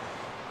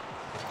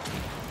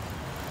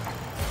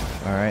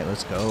 All right,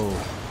 let's go.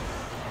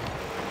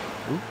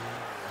 Ooh.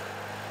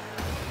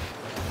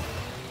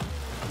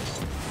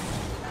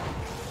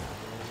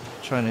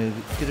 Trying to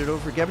get it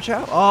over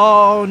Gabrichow.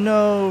 Oh,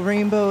 no.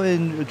 Rainbow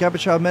and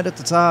Gabrichow met at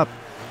the top.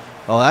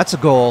 Oh, that's a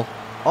goal.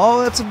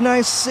 Oh, that's a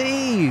nice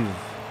save.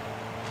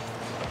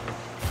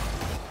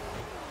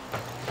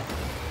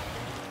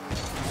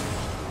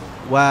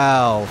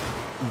 Wow.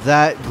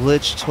 That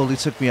glitch totally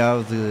took me out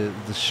of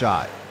the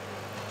shot.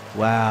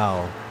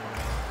 Wow.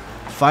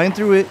 Fighting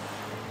through it.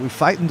 We're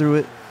fighting through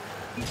it.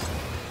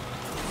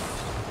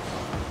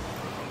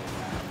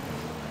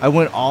 I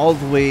went all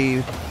the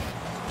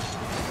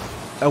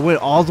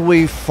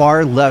way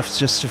far left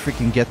just to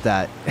freaking get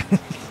that.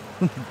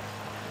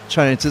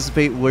 Trying to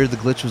anticipate where the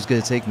glitch was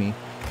going to take me.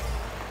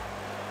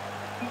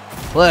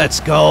 Let's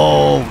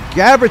go.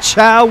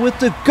 Gabrichow with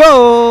the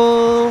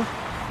goal.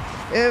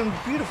 And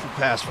beautiful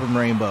pass from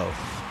Rainbow.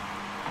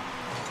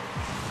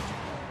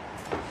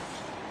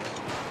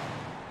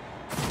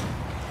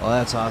 Oh,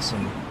 that's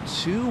awesome.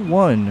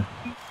 2-1.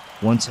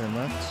 1:10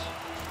 left.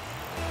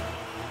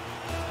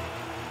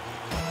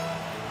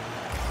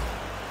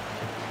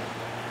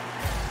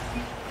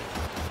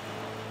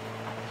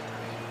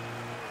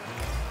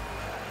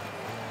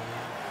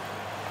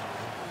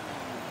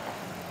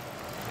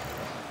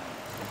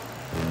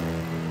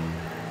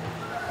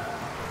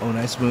 Oh,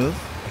 nice move.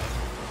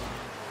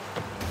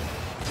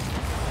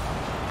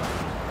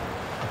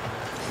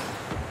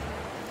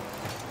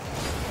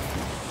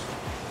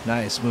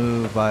 Nice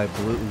move by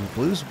Blue.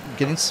 Blue's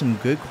getting some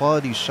good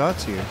quality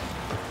shots here.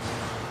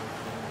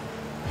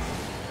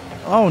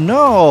 Oh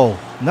no!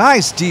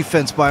 Nice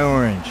defense by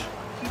Orange.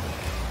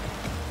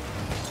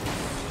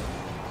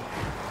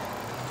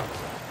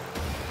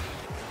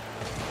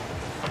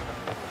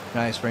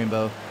 Nice,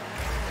 Rainbow.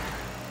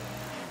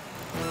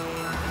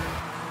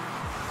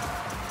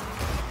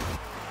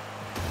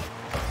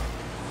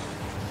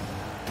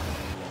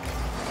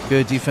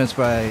 Good defense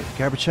by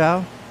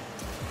Gabrichow.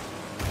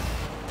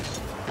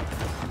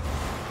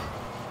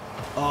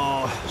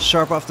 Oh,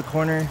 sharp off the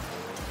corner.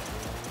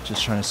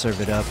 Just trying to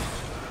serve it up.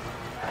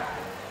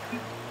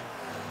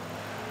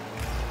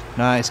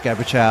 Nice,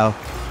 Gabrichow.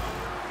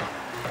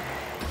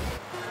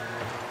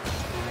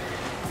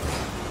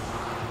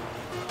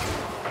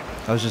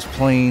 I was just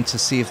playing to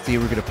see if they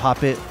were going to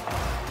pop it.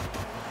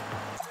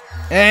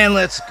 And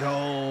let's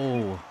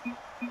go.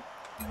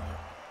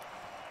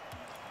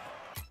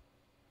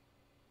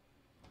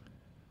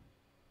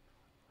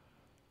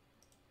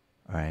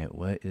 All right,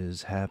 what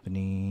is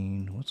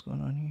happening? What's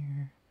going on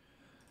here?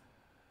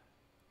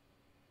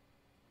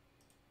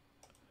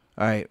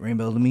 All right,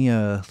 Rainbow, let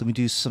me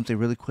do something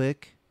really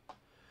quick.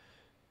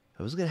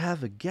 I was gonna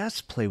have a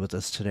guest play with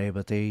us today,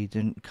 but they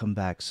didn't come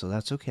back, so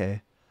that's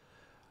okay.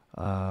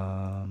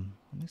 Let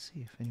me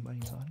see if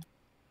anybody's on.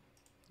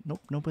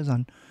 Nope, nobody's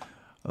on.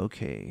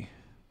 Okay,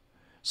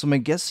 so my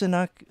guests did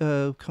not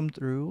come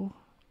through,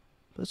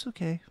 but it's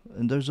okay.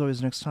 And there's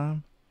always next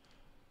time.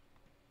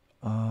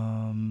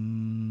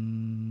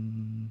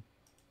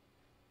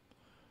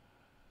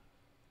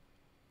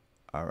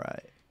 All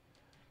right.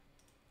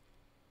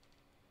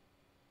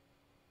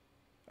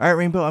 All right,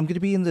 Rainbow, I'm going to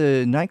be in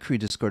the Night Crew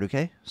Discord,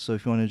 okay? So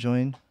if you want to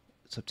join,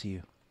 it's up to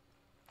you.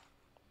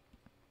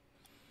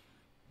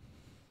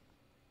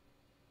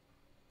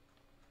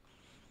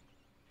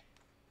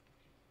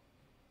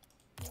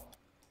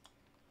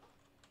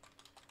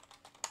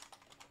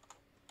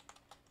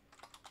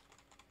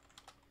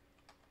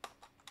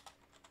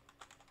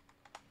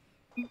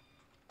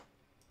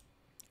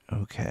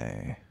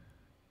 Okay.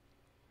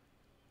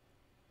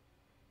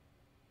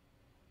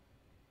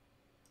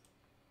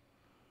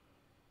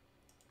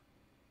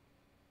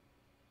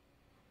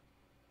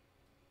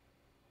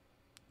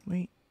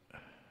 Wait.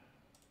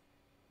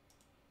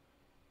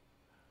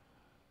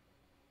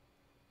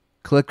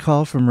 Click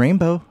call from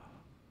Rainbow.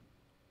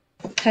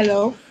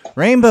 Hello.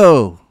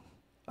 Rainbow.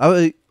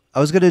 I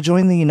was gonna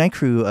join the Night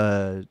Crew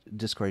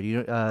Discord.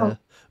 Oh,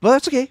 Well,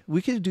 that's okay.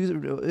 We could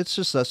do. It's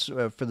just us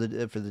for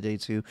the day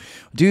too,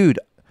 dude.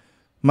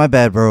 My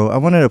bad, bro. I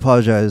wanted to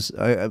apologize.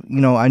 I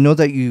know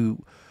that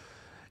you.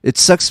 It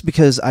sucks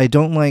because I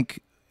don't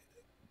like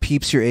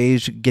peeps your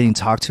age getting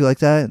talked to like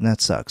that, and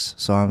that sucks.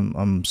 So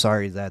I'm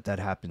sorry that that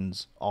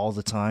happens all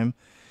the time.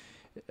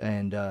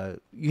 And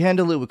you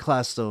handle it with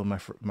class, though, my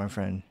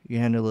friend. You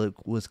handle it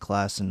with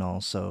class and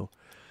all. So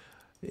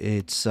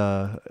it's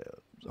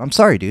I'm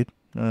sorry, dude.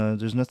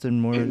 There's nothing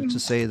more to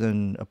say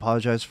than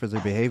apologize for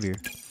their behavior.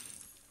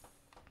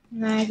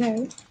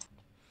 neither.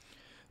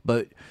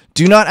 But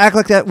do not act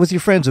like that with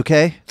your friends,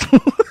 okay?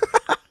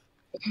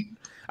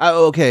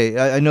 Okay,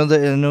 I know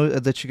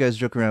that you guys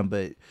joke around,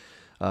 but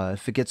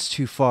if it gets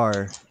too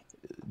far,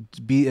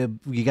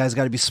 you guys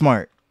got to be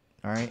smart.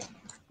 All right,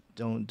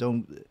 don't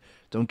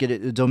get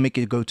it. Don't make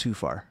it go too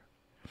far.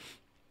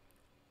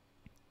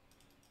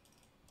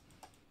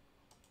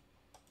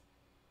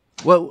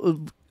 Well,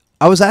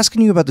 I was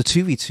asking you about the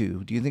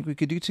 2v2. Do you think we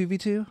could do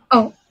 2v2?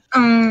 Oh,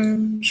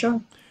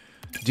 sure.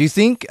 Do you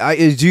think I'm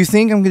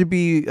going to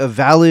be a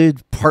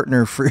valid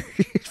partner for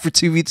for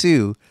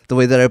 2v2 the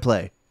way that I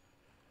play?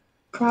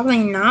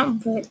 Probably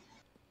not, but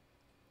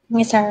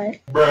it's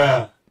alright.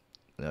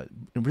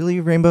 Really,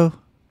 Rainbow?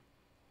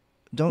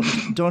 Don't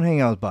hang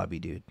out with Bobby,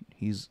 dude.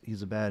 He's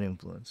a bad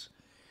influence.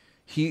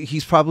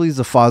 He's probably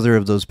the father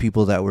of those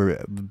people that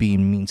were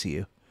being mean to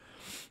you.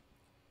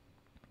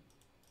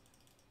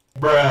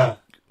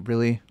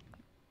 Really?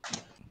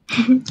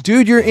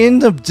 Dude, you're in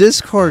the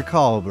Discord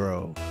call,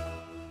 bro.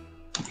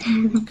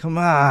 Come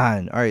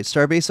on. All right,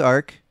 Starbase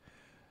Arc.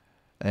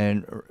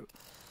 And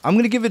I'm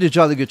going to give it a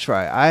jolly good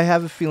try. I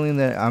have a feeling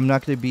that I'm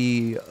not going to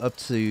be up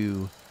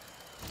to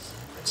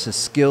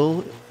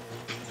skill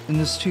in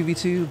this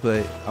 2v2,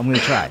 but I'm going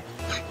to try.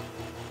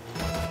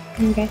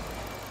 Okay.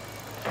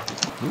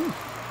 Ooh.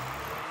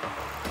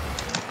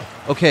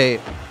 Okay.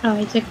 Oh,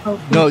 it's a cold.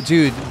 No,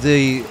 dude,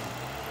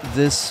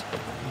 this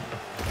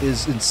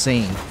is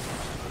insane.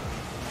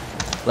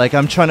 Like,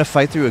 I'm trying to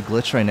fight through a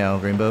glitch right now,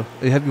 Rainbow.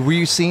 Were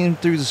you seeing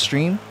through the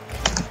stream?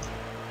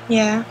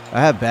 Yeah. I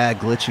have bad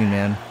glitching,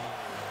 man.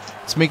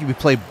 It's making me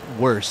play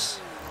worse.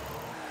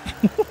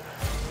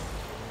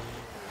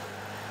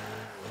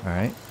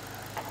 Alright.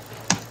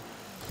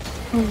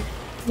 Oh,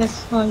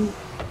 that's fun.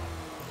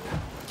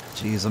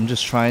 Jeez, I'm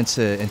just trying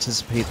to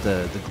anticipate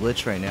the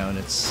glitch right now, and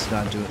it's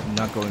not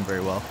going very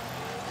well.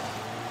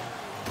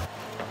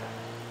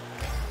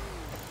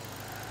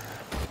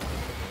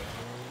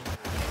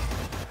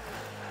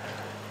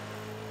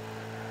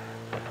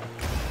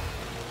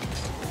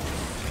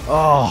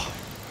 Oh.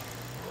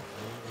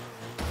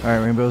 All right,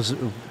 Rainbow's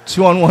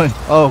 2-on-1.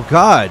 Oh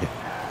God.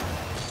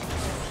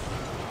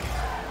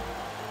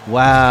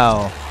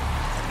 Wow.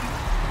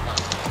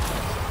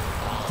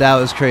 That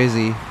was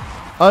crazy.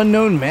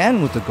 Unknown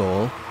Man with the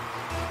goal.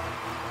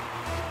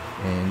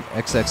 And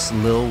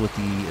XX Lil with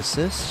the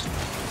assist.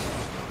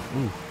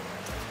 Ooh.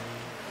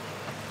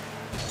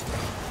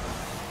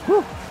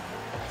 Whew.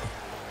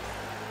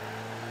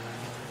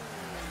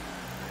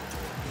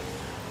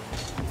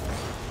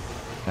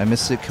 I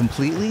missed it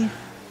completely.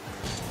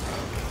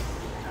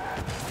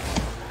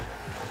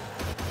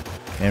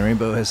 And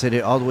Rainbow has hit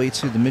it all the way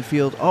to the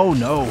midfield. Oh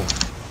no.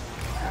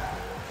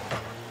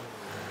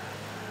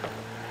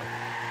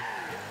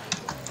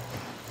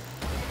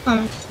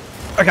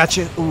 I got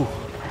you. Ooh.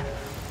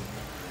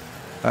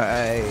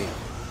 Alright.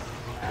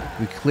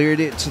 We cleared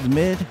it to the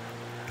mid.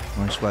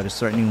 Orange Squad is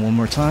threatening one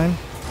more time.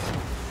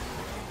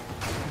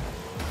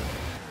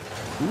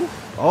 Ooh.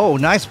 Oh,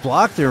 nice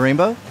block there,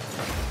 Rainbow.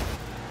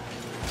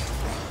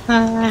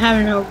 I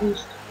have no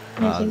boost.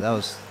 That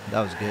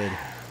was good.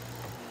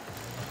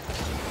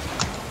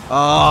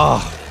 Oh.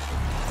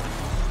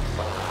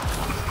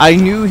 I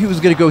knew he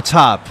was gonna go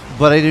top,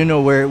 but I didn't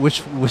know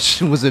which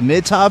was it,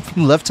 mid top,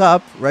 left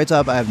top, right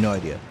top. I have no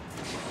idea.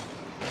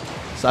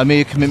 So I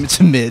made a commitment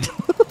to mid.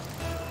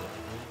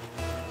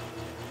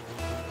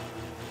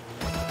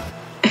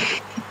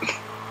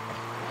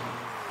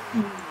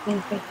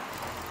 Okay.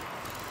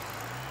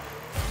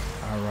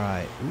 All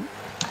right. Ooh.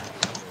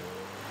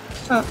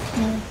 Oh,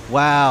 no.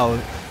 Wow.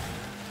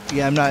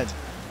 Yeah, I'm not.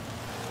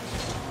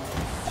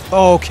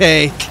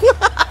 Okay.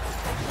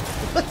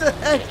 What the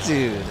heck,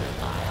 dude?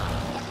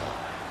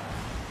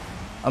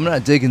 I'm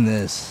not digging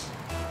this.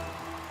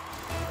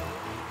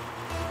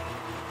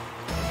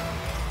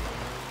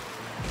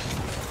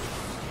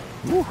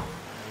 Woo.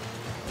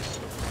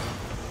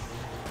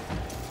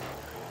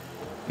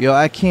 Yo,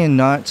 I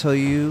cannot tell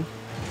you.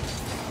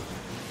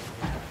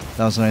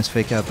 That was a nice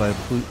fake out by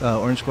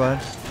Orange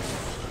Squad.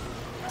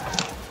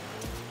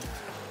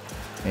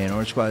 And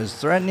Orange Squad is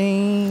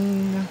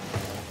threatening.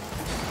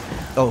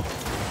 Oh.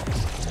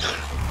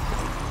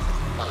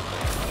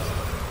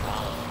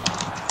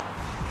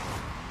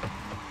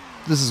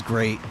 This is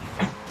great.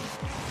 All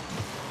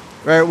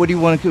right, what do you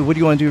want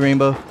to do,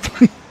 Rainbow?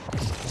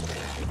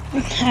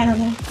 I don't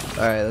know.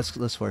 All right,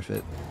 let's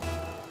forfeit.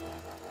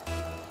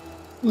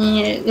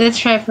 Yeah, let's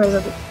try for a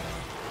little bit.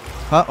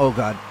 Huh? Oh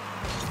god.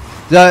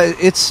 The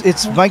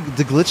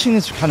glitching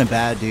is kind of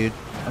bad, dude.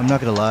 I'm not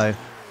gonna lie.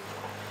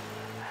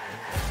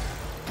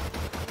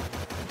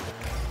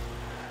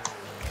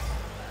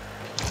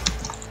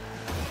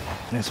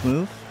 Nice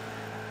move.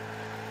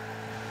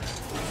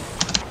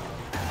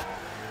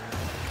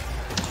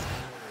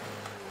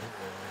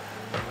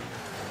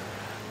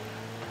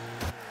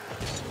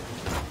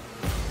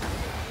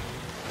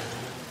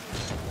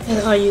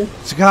 And are you?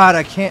 God,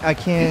 I can't.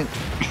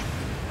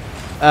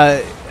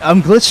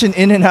 I'm glitching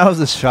in and out of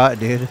the shot,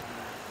 dude.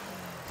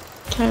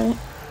 Try it.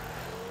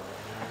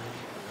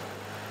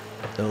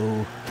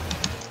 Oh,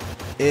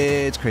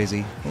 it's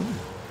crazy. Ooh.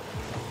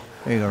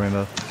 There you go,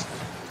 Rainbow.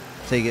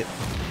 Take it.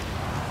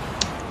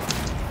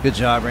 Good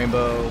job,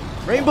 Rainbow.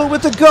 Rainbow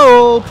with the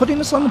goal, putting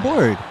us on the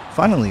board.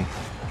 Finally.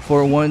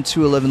 4-1,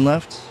 2-11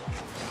 left.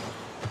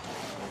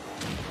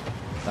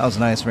 That was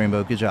nice,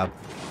 Rainbow. Good job.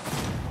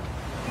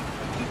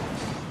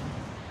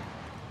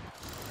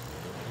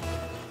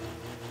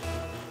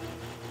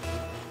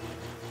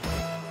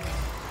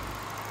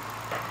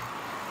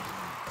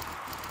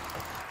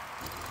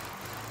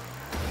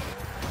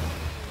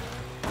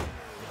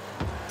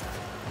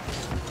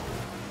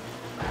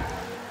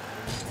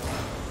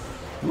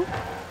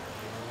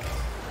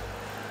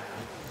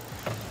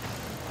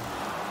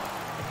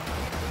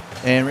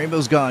 And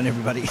Rainbow's gone,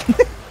 everybody.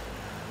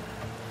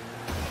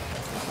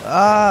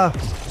 Ah.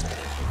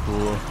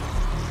 Cool.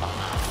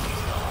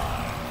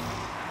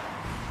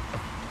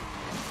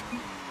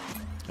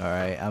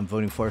 Alright, I'm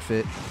voting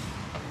forfeit.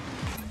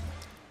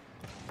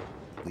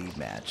 Lead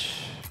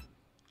match.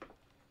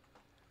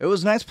 It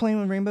was nice playing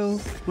with Rainbow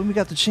when we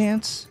got the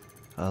chance.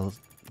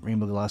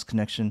 Rainbow lost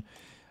connection.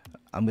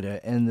 I'm going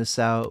to end this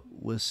out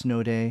with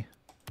Snow Day.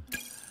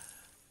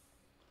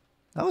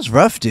 That was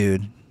rough,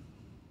 dude.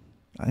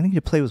 I need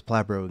to play with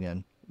Plat Bro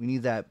again. We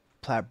need that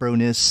Plat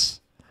Bro-ness.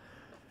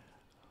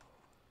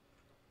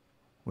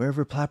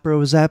 Wherever Plat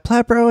Bro is at.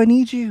 Plat Bro, I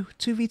need you.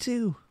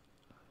 2v2.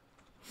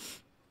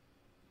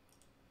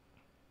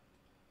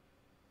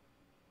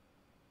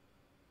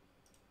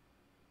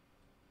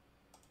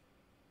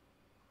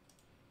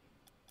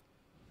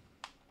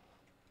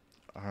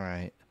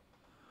 Alright.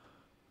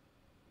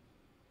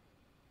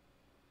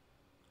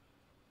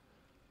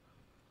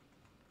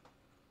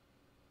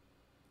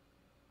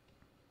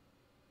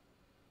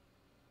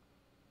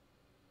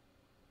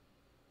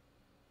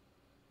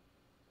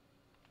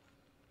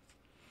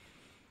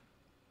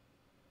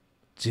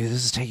 Dude,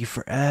 this is taking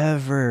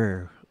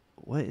forever.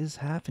 What is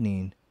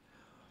happening?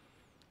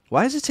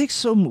 Why does it take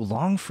so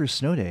long for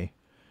Snow Day?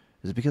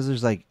 Is it because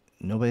there's like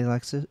nobody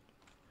likes it?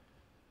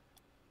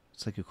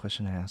 It's like a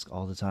question I ask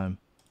all the time.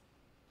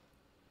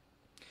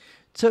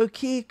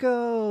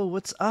 Tokiko,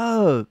 what's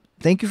up?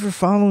 Thank you for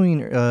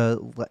following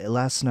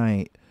last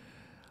night.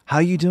 How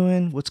you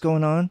doing? What's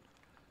going on?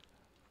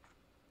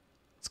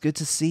 It's good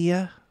to see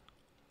ya.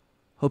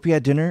 Hope you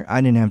had dinner.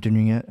 I didn't have dinner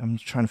yet. I'm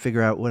trying to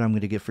figure out what I'm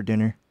going to get for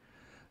dinner.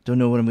 Don't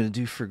know what I'm going to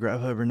do for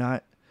Grubhub or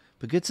not.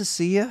 But good to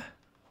see ya.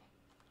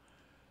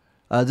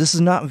 This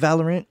is not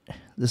Valorant.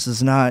 This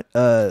is not...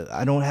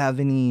 I don't have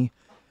any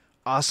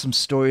awesome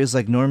stories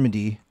like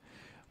Normandy.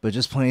 But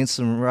just playing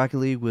some Rocket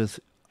League with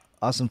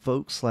awesome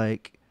folks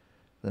like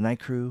the Night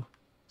Crew.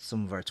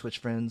 Some of our Twitch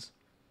friends.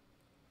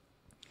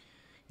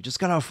 You just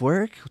got off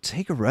work?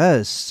 Take a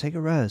rest. Take a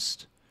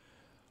rest.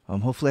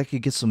 Hopefully I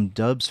could get some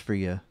dubs for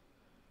you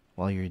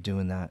while you're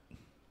doing that.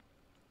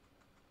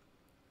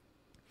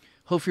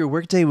 Hope your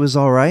workday was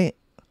alright.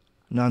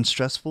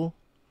 Non-stressful.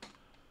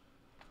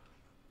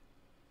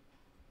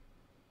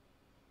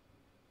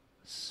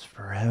 It's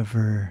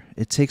forever.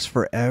 It takes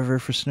forever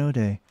for Snow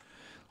Day.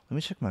 Let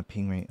me check my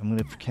ping rate. I'm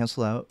going to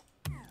cancel out.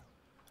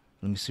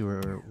 Let me see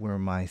where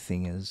my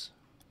thing is.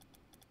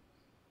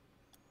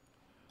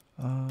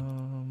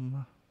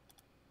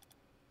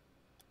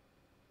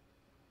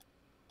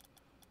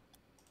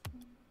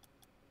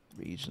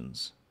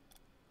 Regions.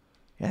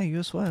 Yeah,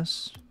 US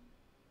West.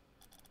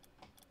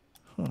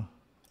 Huh.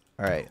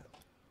 Alright.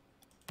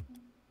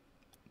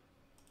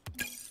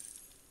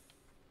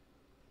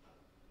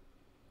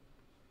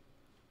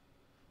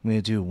 I'm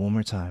gonna do it one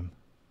more time.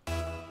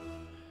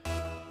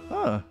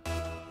 Huh.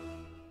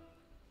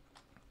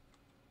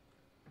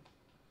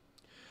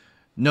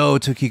 No,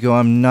 Tokiko,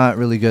 I'm not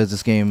really good at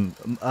this game.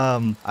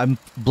 I'm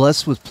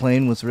blessed with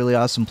playing with really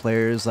awesome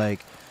players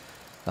like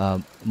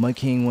Mud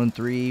King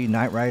 1-3,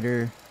 Knight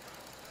Rider,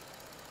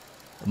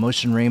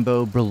 Emotion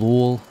Rainbow,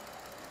 Bralul,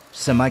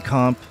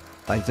 Semi-Comp.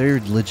 Like, they're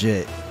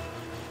legit.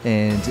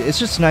 And it's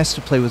just nice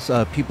to play with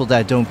people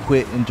that don't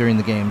quit during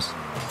the games.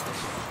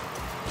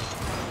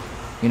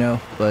 You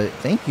know, but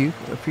thank you.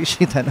 I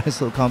appreciate that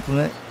nice little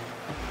compliment.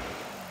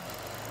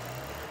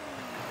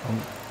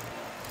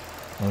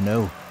 Oh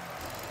no.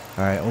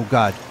 Alright, oh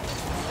god.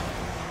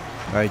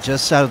 All right,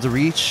 just out of the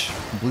reach.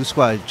 Blue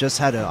squad just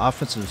had an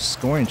offensive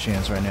scoring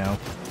chance right now.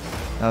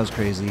 That was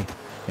crazy.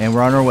 And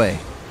we're on our way.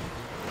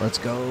 Let's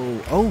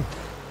go. Oh,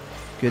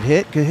 good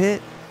hit, good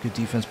hit. Good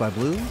defense by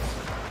blue.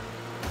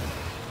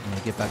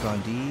 And get back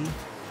on D.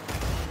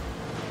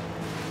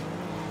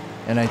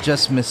 And I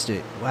just missed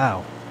it.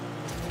 Wow.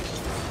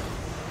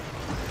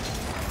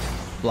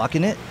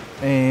 Blocking it.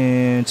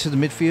 And to the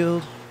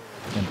midfield.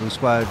 And blue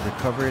squad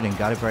recovered and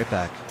got it right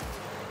back.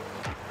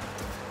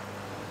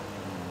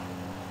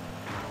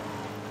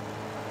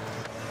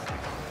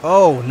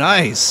 Oh,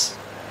 nice.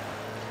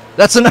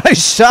 That's a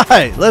nice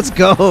shot. Let's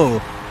go.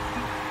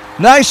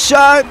 Nice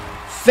shot.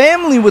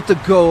 Family with the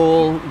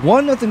goal.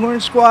 1-0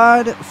 Orange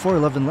Squad.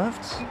 4:11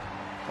 left.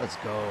 Let's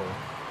go.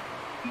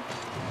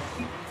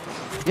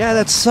 Yeah,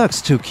 that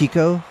sucks too,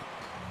 Kiko.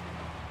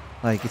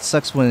 Like, it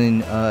sucks when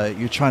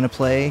you're trying to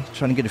play,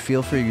 trying to get a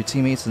feel for your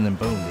teammates, and then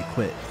boom, they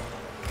quit.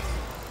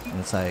 And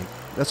it's like,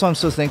 that's why I'm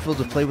so thankful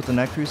to play with the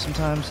Night Crew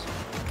sometimes.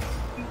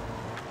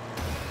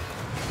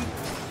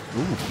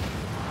 Ooh.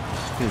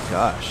 Good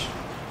gosh.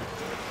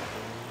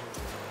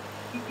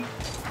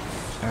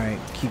 Alright,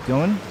 keep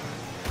going.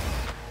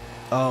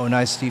 Oh,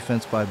 nice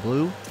defense by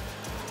blue.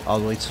 All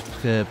the way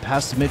to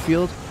past the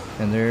midfield.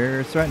 And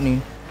they're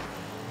threatening.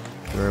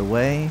 They're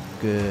away.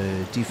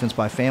 Good defense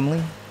by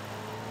family.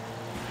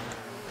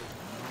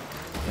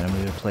 And I'm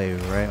going to play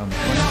right on the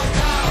corner.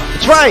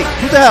 That's right!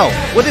 Who the hell?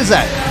 What is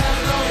that?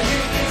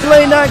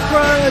 Late Night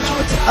Crunch!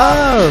 What's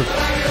up?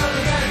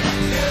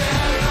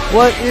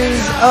 What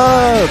is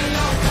up?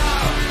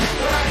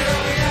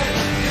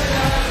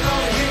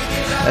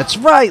 That's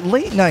right,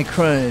 Late Night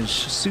Crunch,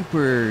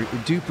 super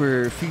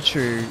duper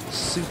feature,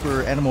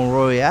 super Animal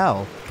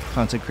Royale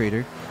content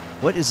creator.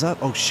 What is up?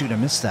 Oh shoot, I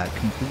missed that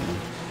completely.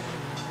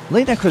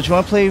 Late Night Crunch, you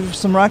want to play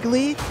some Rocket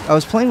League? I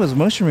was playing with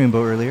Motion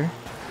Rainbow earlier.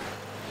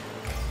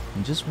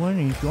 I'm just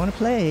wondering if you want to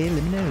play,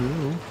 let me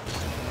know.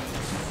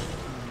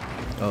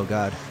 Oh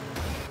god.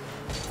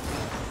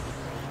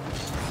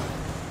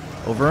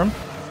 Over him?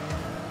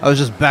 I was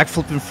just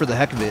backflipping for the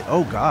heck of it.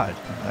 Oh god,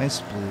 nice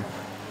blue.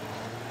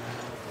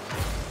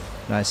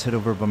 Nice hit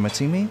over by my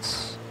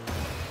teammates.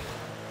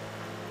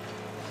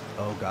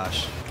 Oh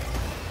gosh.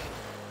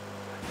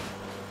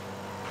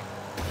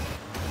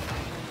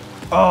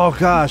 Oh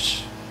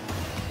gosh.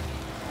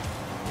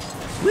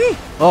 Whee!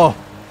 Oh.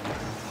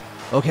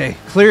 Okay,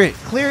 clear it.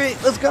 Clear it.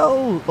 Let's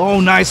go. Oh,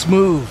 nice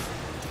move.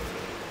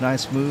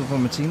 Nice move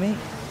on my teammate.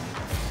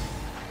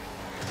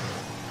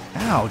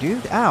 Ow,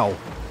 dude. Ow.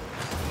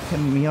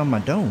 Hitting me on my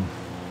dome.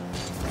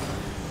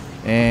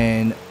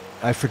 And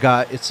I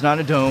forgot it's not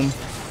a dome.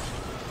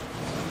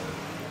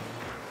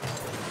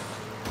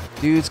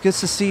 Dude, it's good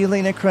to see you,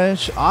 Late Night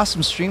Crunch.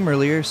 Awesome stream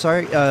earlier.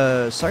 Sorry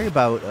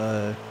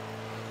about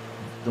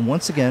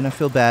once again, I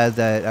feel bad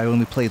that I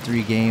only played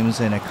 3 games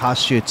and I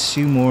cost you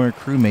 2 more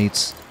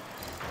crewmates.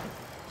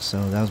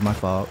 So that was my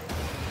fault.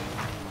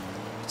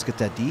 Let's get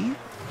that D.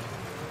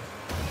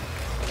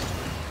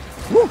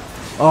 Woo!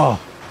 Oh.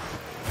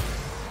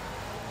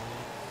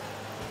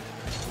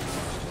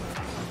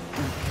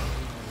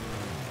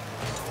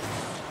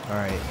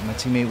 Alright, my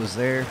teammate was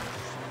there.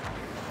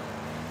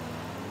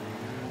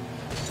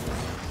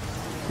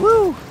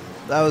 Woo!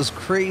 That was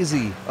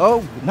crazy.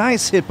 Oh,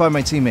 nice hit by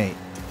my teammate.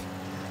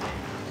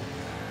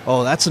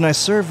 Oh, that's a nice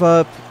serve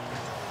up.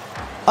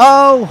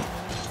 Oh!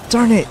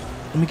 Darn it.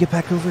 Let me get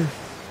back over.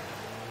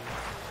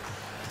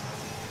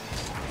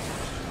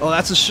 Oh,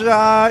 that's a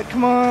shot.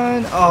 Come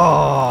on.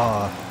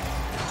 Oh.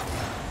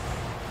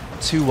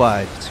 Too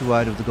wide. Too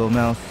wide of the goal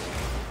mouth.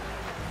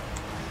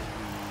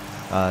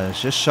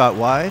 It's just shot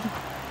wide.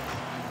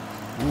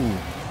 Ooh.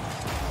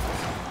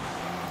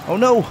 Oh,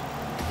 no.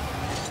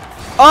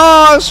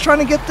 Oh, I was trying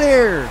to get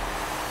there.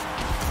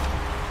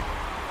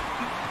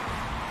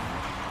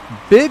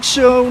 Big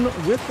Sean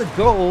with the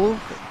goal.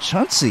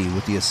 Chauncey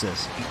with the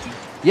assist.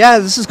 Yeah,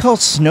 this is called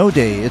Snow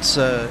Day. It's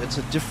a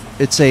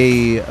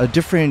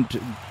different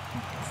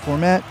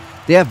format.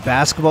 They have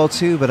basketball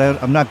too, but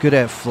I'm not good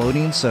at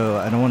floating, so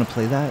I don't want to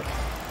play that.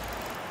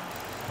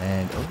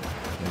 And oh,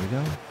 there we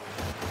go.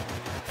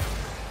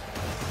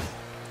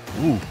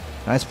 Ooh,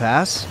 nice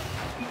pass.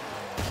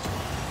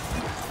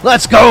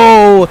 Let's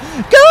go!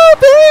 Go,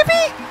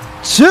 baby!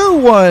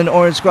 2-1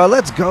 Orange Squad.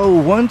 Let's go.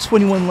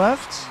 1:21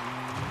 left.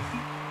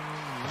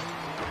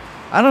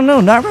 I don't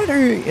know. Knight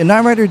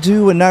Rider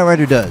do what Knight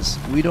Rider does.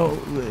 We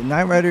don't.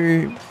 Knight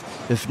Rider.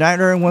 If Knight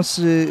Rider wants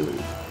to,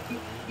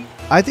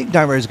 I think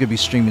Knight Rider is gonna be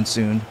streaming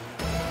soon.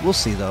 We'll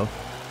see though.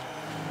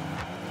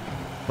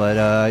 But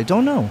I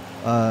don't know.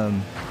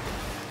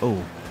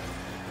 Oh,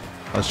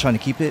 I was trying to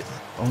keep it.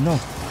 Oh no!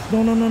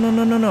 No! No! No! No!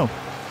 No! No! No!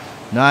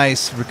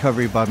 Nice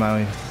recovery by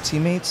my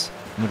teammates.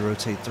 I'm gonna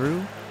rotate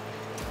through.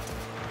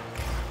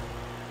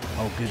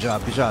 Oh, good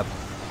job! Good job.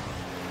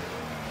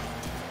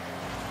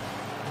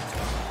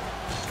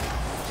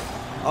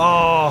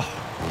 Oh,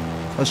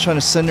 I was trying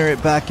to center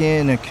it back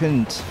in. I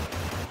couldn't.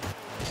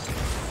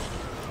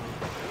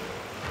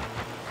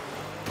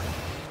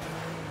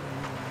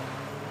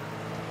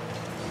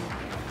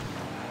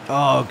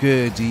 Oh,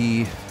 good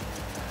D.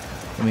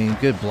 I mean,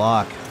 good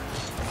block.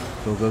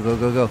 Go, go, go,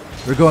 go, go.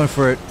 We're going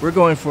for it. We're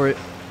going for it.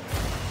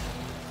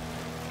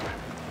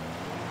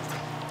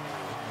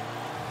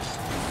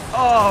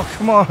 Oh,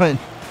 come on.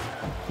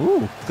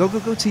 Ooh, go, go,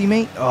 go,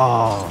 teammate.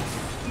 Oh,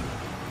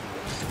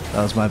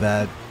 that was my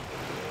bad.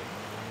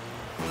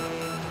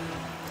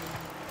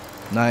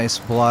 Nice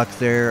block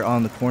there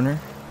on the corner.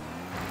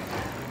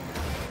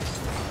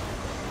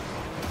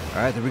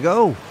 All right, there we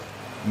go.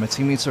 My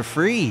teammates are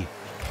free.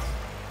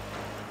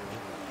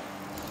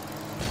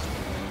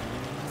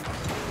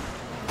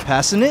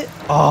 Passing it.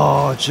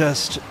 Oh,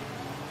 just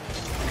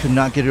could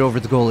not get it over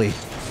the goalie.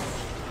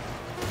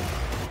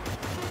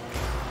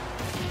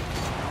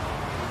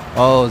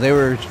 Oh, they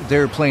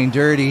were playing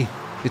dirty.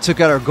 They took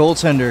out our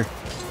goaltender.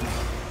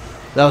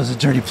 That was a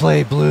dirty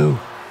play, Blue.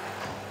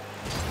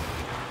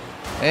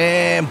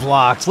 And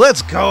blocked.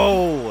 Let's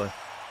go.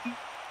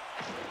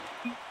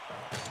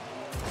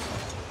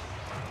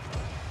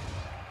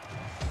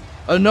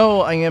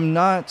 No, I am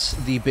not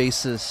the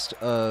bassist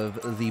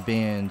of the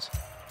band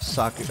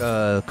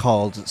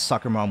called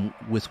Soccer Mom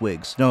with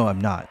Wigs. No,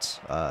 I'm not.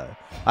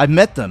 I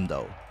met them,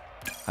 though.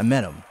 I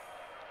met him.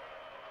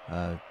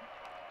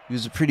 He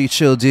was a pretty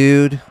chill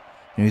dude. You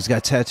know, he's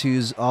got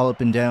tattoos all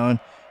up and down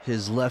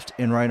his left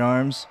and right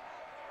arms.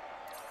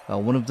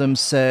 One of them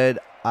said,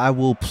 "I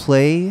will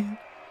play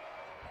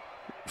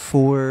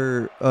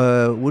for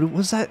what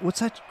was that?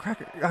 What's that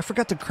cracker? I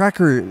forgot the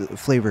cracker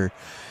flavor.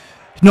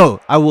 No,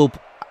 I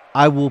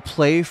will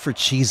play for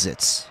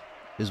Cheez-Its,"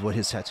 is what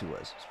his tattoo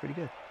was. It's pretty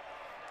good.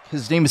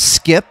 His name is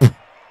Skip.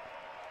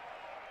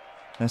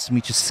 Nice to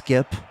meet you,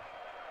 Skip.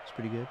 It's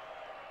pretty good.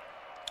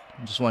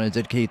 I just want to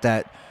dedicate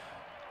that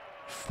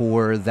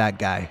for that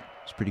guy.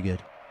 It's pretty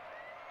good.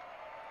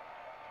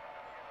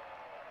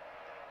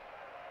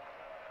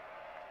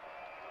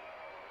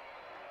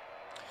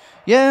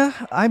 Yeah,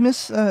 I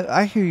miss.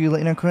 I hear you,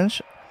 Late Night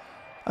Crunch.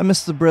 I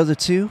miss the brother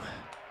too.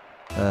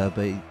 But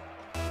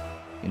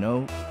you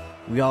know,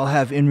 we all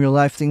have in real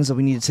life things that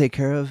we need to take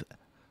care of.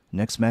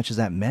 Next match is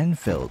at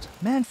Manfield.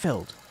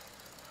 Manfield.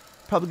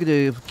 Probably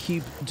gonna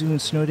keep doing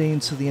Snow Day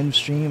until the end of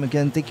stream.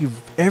 Again, thank you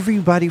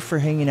everybody for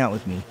hanging out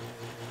with me.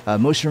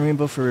 Motion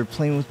Rainbow for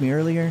playing with me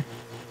earlier.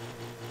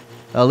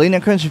 Late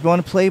Night Crunch, if you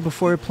want to play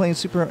before playing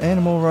Super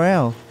Animal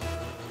Royale,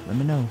 let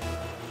me know.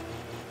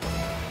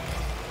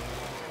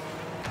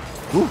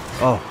 Ooh,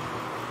 oh.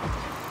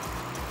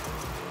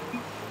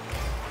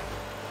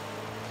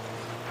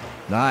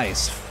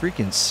 Nice.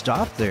 Freaking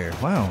stop there.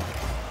 Wow.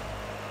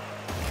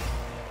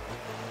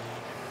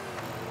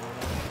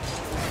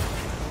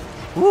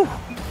 Woo.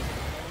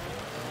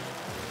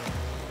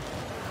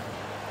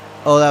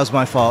 Oh, that was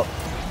my fault.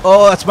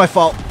 Oh, that's my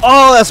fault.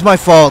 Oh, that's my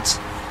fault.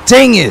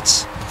 Dang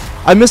it.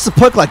 I missed the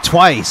puck like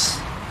twice.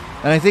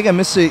 And I think I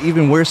missed it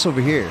even worse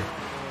over here.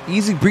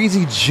 Easy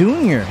Breezy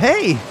Jr.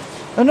 Hey,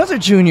 another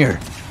junior.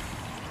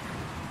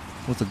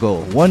 With a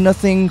goal.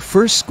 1-0.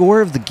 First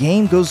score of the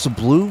game goes to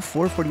Blue.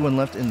 4:41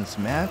 left in this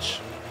match.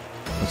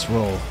 Let's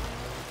roll.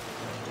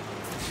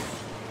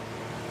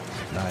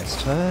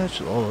 Nice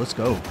touch. Oh, let's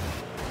go.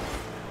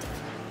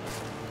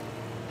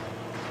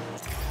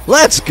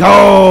 Let's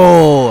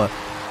go!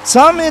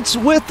 Summits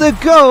with the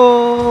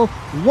goal.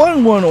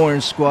 1-1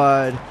 Orange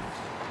Squad.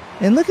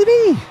 And look at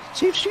me.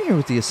 Chiefs Jr.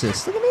 with the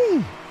assist. Look at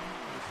me.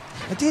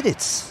 I did it.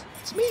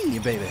 It's me,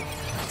 baby.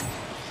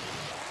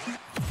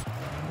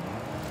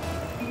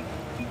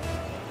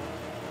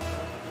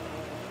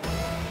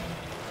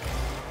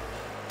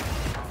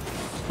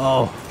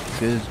 Oh,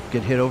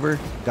 good hit over.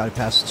 Got it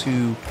past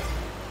two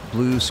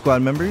Blue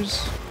squad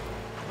members.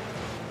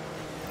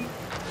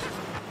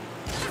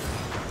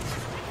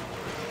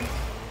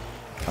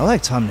 I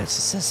like Tom Nitz. It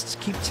says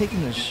keep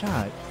taking the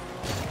shot.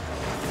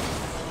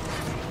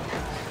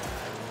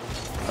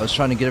 I was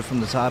trying to get it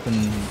from the top,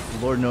 and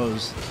Lord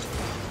knows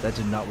that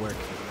did not work.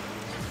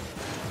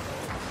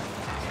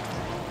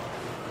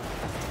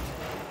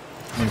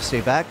 I'm going to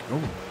stay back.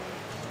 Oh,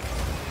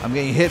 I'm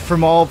getting hit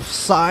from all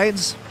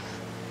sides.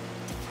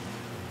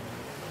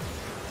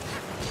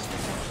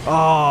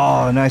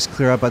 Oh, nice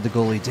clear up by the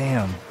goalie.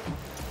 Damn.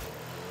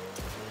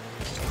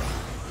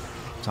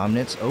 Tom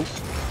Nitz. Oh,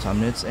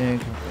 Tom Nitz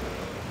and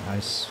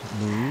nice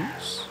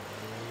moves.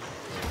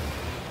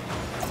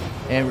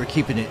 And we're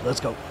keeping it.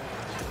 Let's go.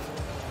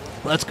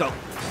 Let's go.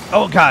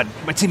 Oh, God.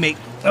 My teammate.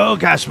 Oh,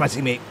 gosh, my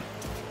teammate.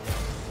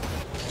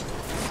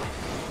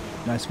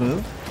 Nice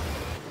move.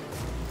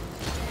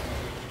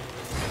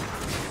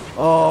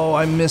 Oh,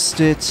 I missed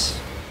it.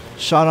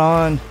 Shot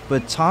on,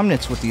 but Tom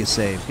Nitz with the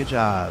save. Good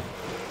job.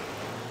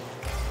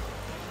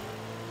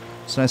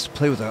 It's nice to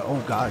play with that.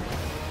 Oh, God.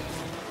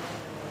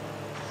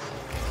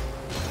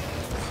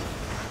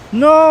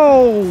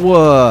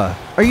 No!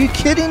 Are you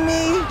kidding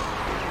me?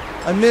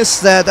 I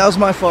missed that. That was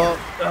my fault.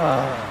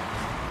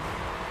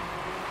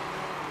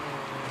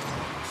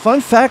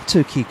 Fun fact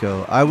to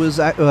Kiko. I was,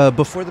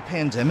 before the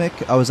pandemic,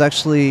 I was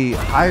actually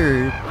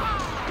hired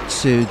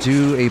to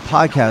do a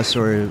podcast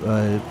or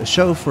a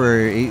show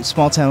for a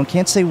small town.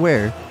 Can't say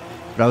where,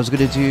 but I was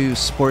going to do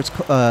sports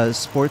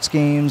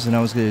games, and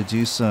I was going to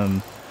do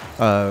some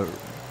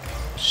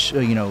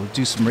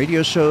do some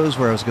radio shows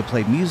where I was gonna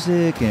play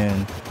music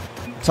and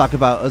talk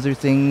about other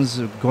things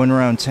going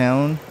around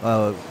town,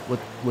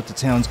 what the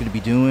town's gonna be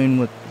doing,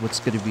 what's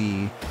gonna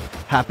be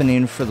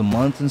happening for the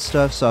month and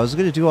stuff. So I was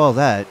gonna do all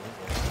that.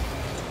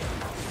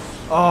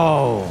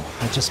 Oh,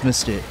 I just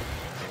missed it.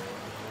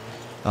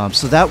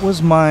 So that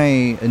was my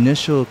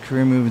initial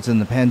career moves,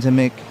 and the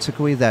pandemic took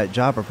away that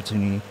job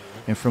opportunity.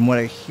 And from what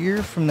I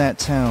hear from that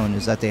town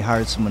is that they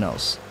hired someone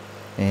else,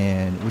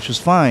 and which was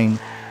fine.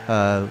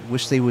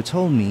 Wish they would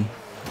told me,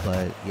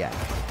 but yeah.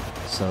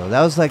 So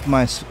that was like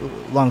my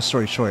long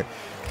story short.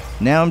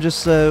 Now I'm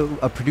just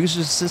a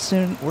producer's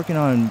assistant working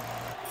on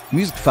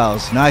music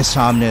files. Nice,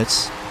 Tom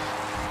Nitz.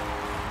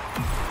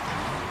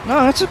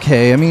 No, that's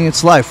okay. I mean,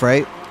 it's life,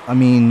 right? I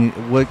mean,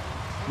 what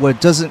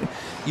doesn't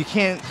you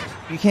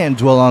can't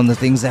dwell on the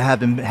things that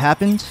haven't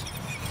happened.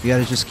 You got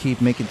to just keep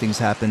making things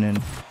happen,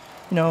 and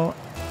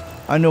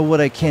I know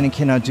what I can and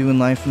cannot do in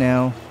life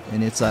now,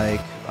 and it's like,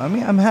 I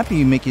mean, I'm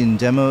happy making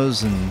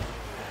demos, and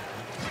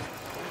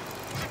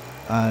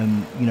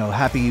I'm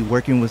happy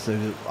working with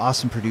an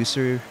awesome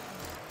producer.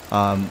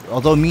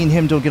 Although me and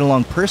him don't get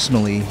along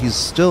personally, he's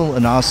still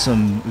an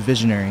awesome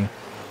visionary,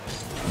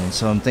 and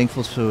so I'm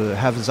thankful to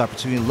have this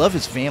opportunity. Love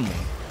his family.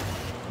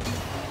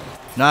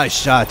 Nice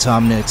shot,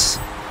 Tom Nitz.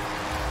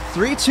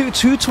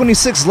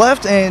 3-2-2-26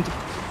 left, and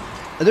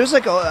there's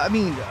like, I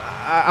mean,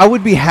 I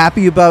would be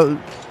happy about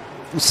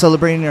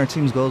celebrating our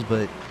team's goals,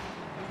 but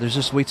there's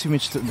just way too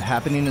much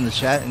happening in the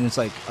chat, and it's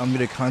like I'm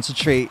gonna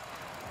concentrate.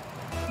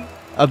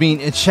 I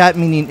mean, in chat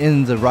meaning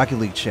in the Rocket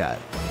League chat,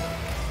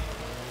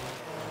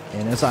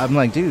 and it's, I'm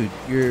like, dude,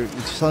 you're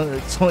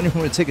telling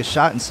everyone to take a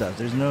shot and stuff.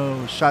 There's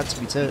no shot to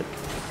be took.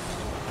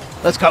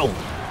 Let's go.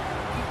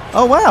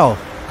 Oh wow,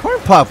 Corn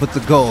Pop with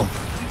the goal,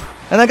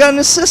 and I got an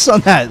assist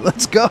on that.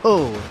 Let's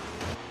go.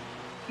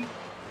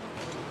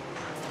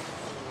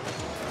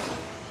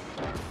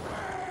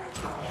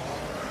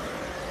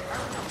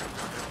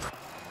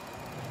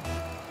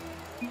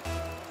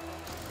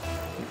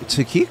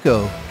 To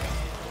Kiko.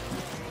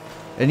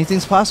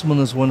 Anything's possible in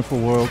this wonderful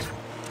world.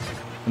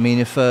 I mean,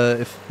 if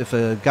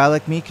a guy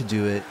like me could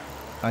do it,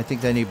 I think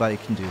that anybody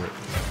can do it,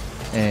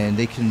 and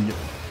they can.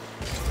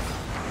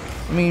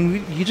 I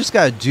mean, you just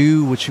gotta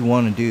do what you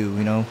want to do.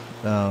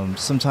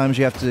 Sometimes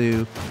you have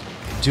to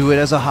do it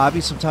as a hobby.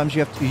 Sometimes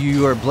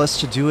you are blessed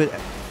to do it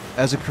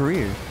as a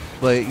career,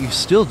 but you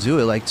still do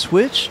it. Like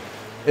Twitch.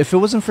 If it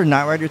wasn't for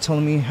Knight Rider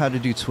telling me how to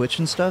do Twitch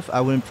and stuff,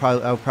 I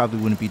probably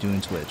wouldn't be doing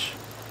Twitch.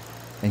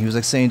 And he was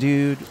like saying,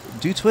 dude,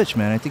 do Twitch,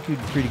 man. I think you'd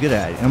be pretty good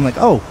at it. And I'm like,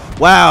 oh,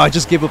 wow, I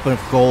just gave up a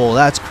goal.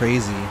 That's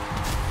crazy.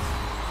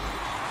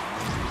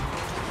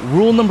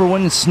 Rule number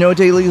 1 in Snow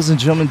Day, ladies and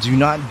gentlemen, do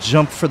not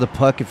jump for the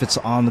puck if it's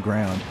on the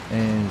ground.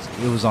 And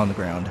it was on the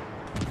ground.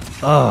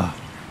 Ugh.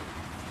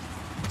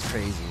 It's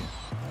crazy.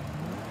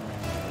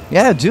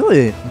 Yeah, do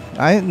it.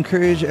 I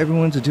encourage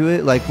everyone to do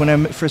it. Like, when I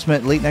first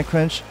met Late Night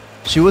Crunch,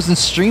 she wasn't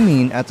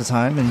streaming at the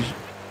time. And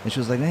she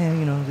was like,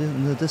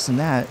 man, this and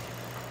that.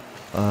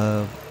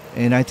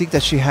 And I think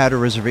that she had her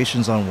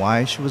reservations on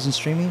why she wasn't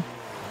streaming.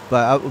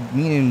 But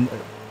me and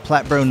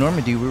Platbro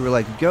Normandy, we were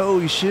like, go,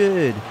 you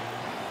should.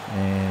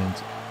 And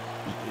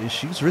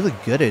she was really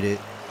good at it.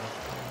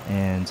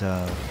 And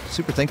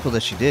super thankful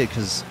that she did,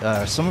 because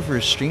some of her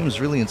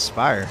streams really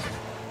inspire.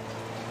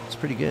 It's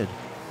pretty good.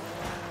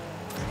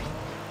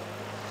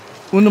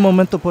 Un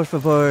momento, por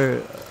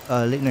favor,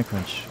 Late Night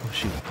Crunch. Oh,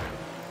 shoot.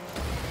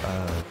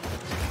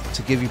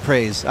 To give you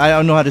praise. I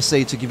don't know how to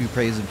say to give you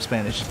praise in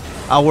Spanish.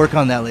 I'll work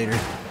on that later.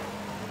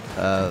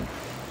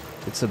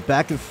 It's a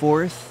back and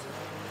forth.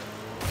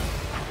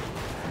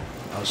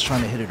 I was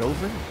trying to hit it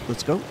over.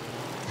 Let's go.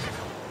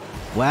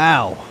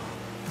 Wow.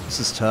 This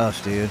is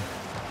tough, dude.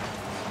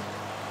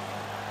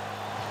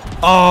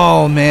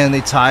 Oh, man,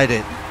 they tied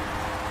it.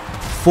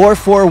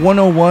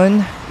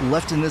 4-4-101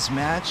 left in this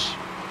match.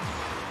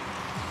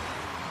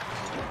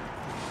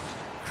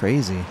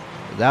 Crazy.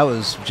 That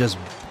was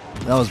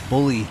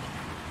bully.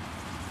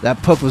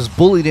 That puck was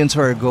bullied into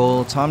our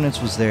goal. Tom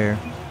Nitz was there.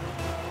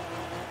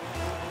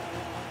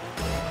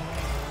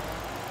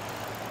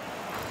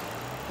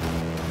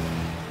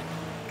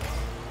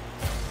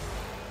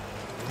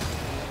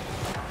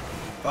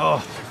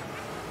 Oh.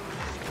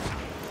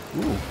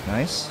 Ooh,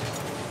 nice.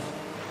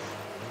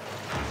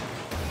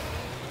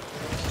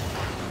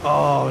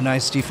 Oh,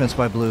 nice defense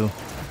by Blue.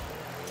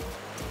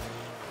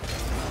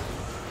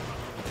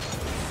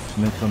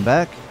 I'm gonna come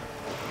back.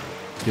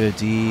 Good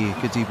D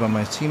by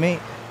my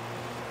teammate.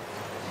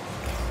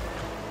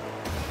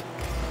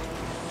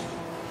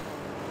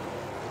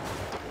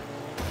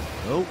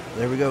 Oh,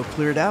 there we go,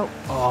 cleared out.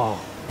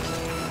 Oh,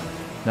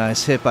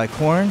 nice hit by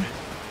Corn.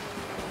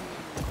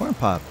 Corn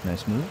Pop,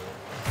 nice move.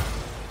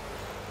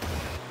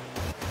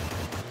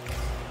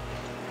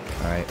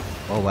 All right.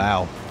 Oh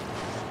wow.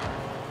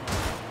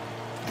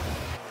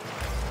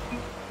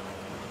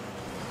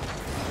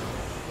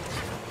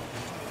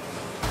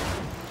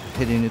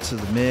 Hitting it to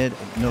the mid.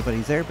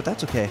 Nobody's there, but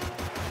that's okay.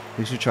 At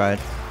least you tried.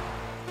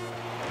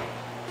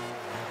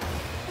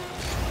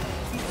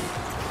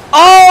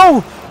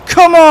 Oh!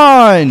 Come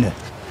on!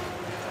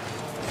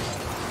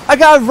 I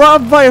got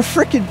robbed by a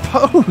freaking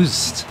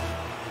post.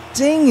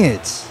 Dang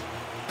it.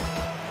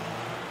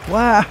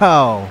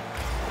 Wow.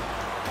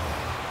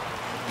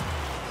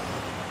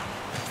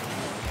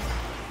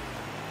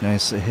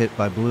 Nice hit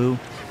by blue.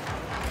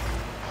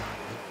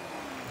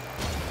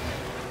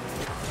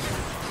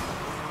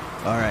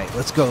 All right,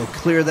 let's go.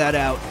 Clear that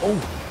out.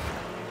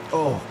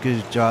 Oh,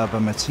 good job by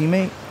my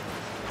teammate.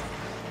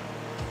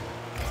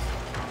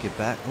 Get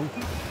back.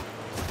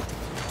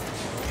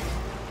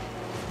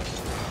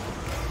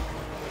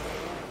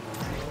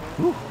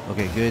 Ooh.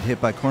 Okay, good hit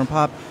by Corn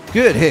Pop.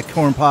 Good hit,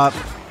 Corn Pop.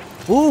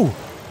 Ooh.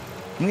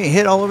 I'm getting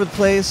hit all over the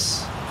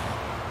place.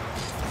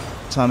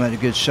 Tom had a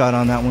good shot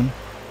on that one.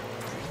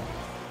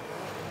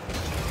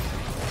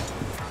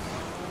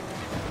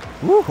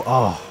 Ooh.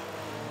 Oh.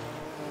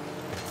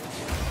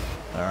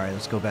 Alright,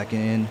 let's go back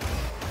in.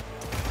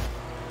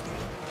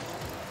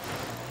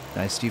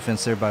 Nice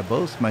defense there by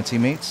both my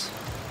teammates.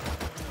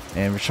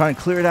 And we're trying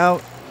to clear it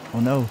out.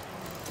 Oh no.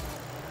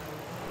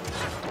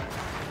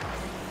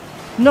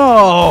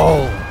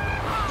 No!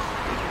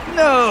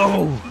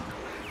 No!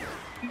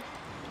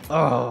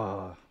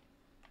 Oh.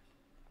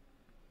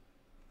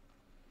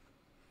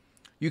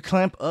 You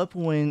clamp up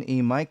when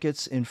a mic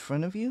gets in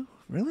front of you?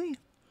 Really?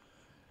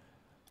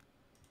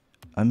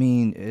 I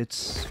mean,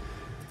 it's...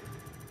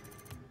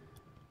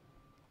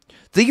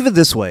 Think of it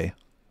this way.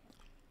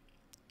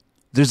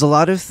 There's a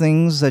lot of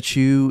things that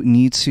you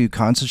need to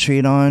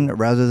concentrate on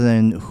rather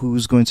than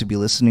who's going to be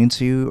listening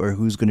to you or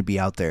who's going to be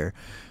out there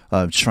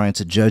trying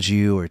to judge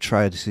you or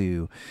try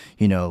to,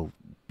 you know,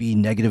 be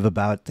negative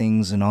about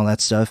things and all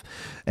that stuff.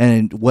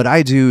 And what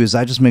I do is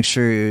I just make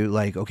sure,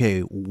 like,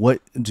 okay,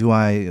 what do?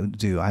 I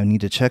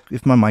need to check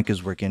if my mic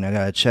is working. I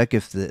gotta check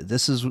if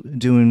this is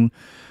doing,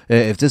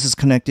 if this is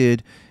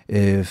connected,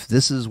 if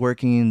this is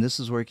working.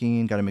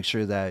 Got to make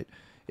sure that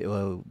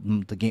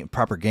the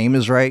proper game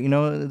is right. You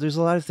know, there's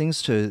a lot of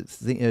things to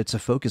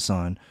focus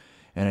on,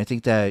 and I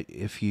think that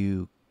if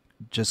you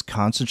just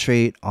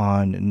concentrate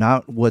on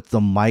not what the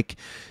mic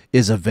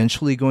is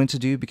eventually going to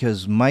do,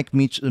 because mic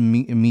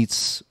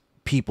meets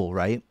people,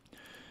 right?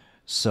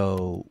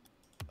 So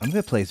I'm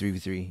gonna play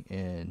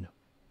 3v3,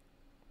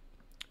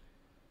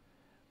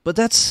 but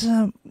that's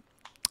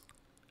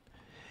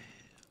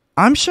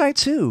I'm shy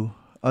too.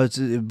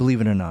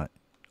 Believe it or not,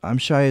 I'm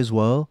shy as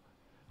well.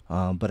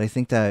 But I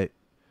think that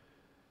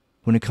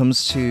when it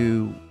comes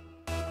to,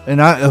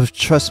 and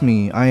trust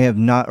me, I have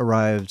not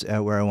arrived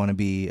at where I want to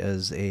be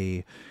as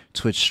a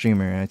Twitch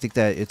streamer. And I think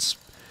that it's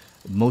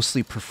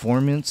mostly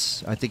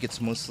performance. I think it's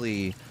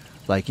mostly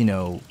like, you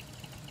know,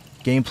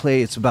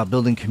 gameplay. It's about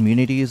building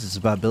communities. It's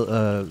about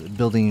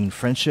building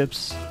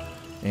friendships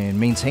and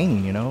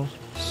maintaining, you know.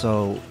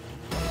 So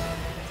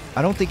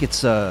I don't think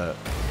it's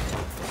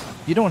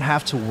you don't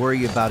have to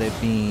worry about it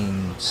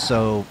being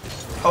so.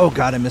 Oh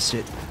God, I missed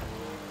it.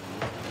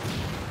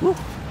 Woo.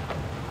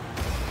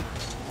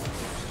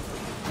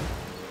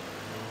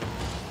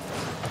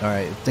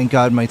 Alright, thank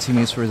God my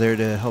teammates were there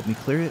to help me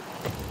clear it.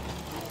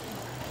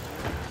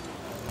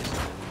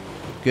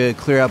 Good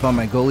clear up on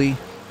my goalie.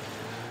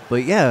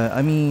 But yeah,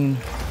 I mean,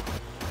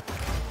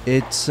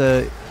 it's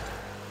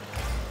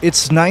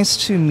nice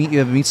to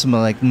meet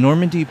someone like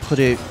Normandy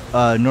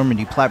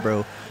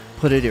Platbro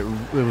put it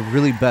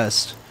really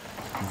best,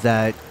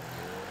 that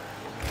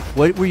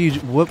what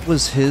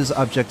was his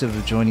objective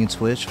of joining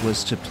Twitch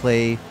was to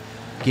play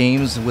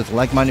games with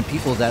like-minded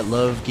people that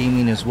love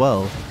gaming as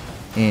well.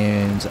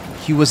 And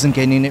he wasn't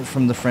getting it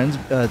from the friends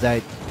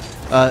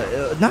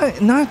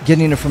not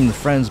getting it from the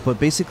friends,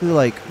 but basically,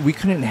 like, we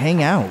couldn't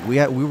hang out.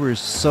 We were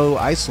so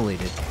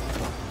isolated,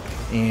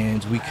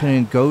 and we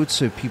couldn't go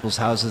to people's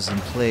houses and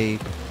play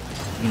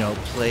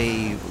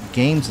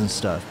games and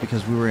stuff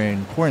because we were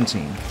in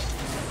quarantine.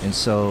 And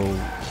so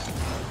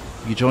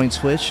you join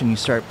Twitch and you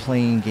start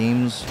playing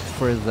games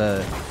for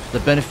the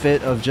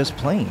benefit of just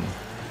playing.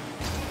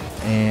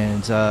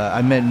 And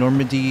I met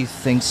Normandy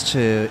thanks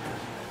to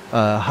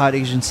Hot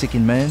Asian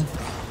Seeking Men,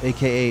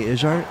 aka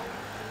Ijart,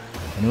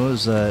 and it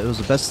was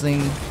the best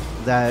thing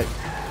that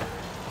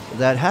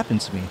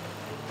happened to me.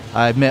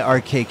 I met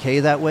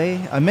RKK that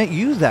way. I met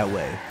you that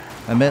way.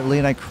 I met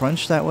Late Night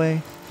Crunch that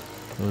way.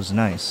 It was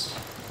nice.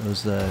 It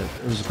was a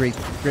great.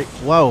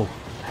 Whoa,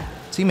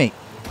 teammate.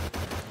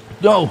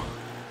 No.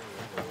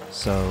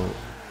 So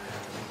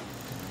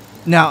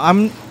now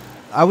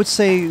I would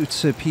say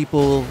to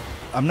people,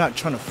 I'm not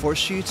trying to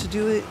force you to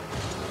do it,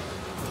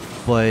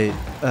 but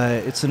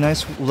it's a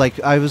nice, like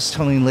I was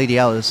telling Lady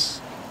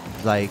Alice,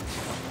 like,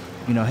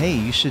 you know, hey,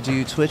 you should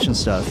do Twitch and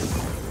stuff,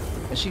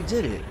 and she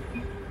did it,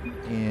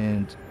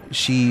 and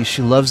she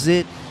loves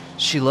it.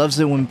 She loves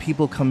it when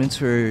people come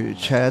into her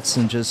chats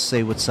and just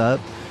say what's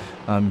up.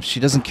 She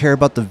doesn't care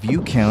about the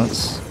view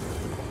counts,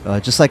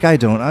 just like I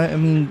don't. I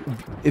mean,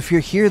 if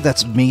you're here,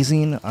 that's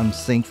amazing. I'm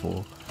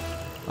thankful.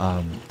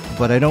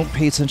 But I don't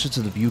pay attention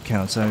to the view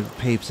counts. I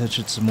pay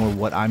attention to more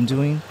what I'm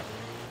doing,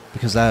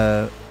 because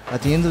at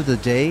the end of the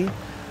day,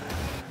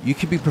 you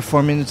could be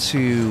performing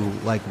to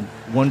like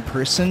one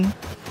person,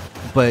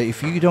 but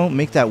if you don't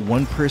make that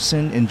one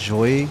person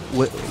enjoy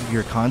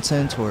your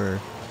content or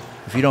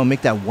if you don't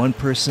make that one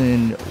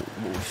person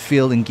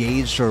feel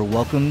engaged or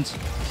welcomed,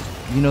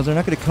 you know, they're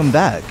not going to come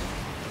back.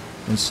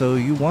 And so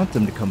you want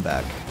them to come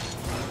back.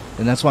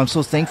 And that's why I'm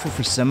so thankful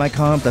for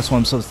Semicomp. That's why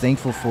I'm so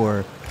thankful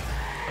for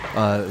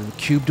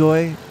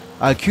Cubedoy.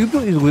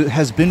 Cubedoy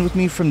has been with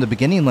me from the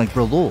beginning, like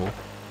Bralul.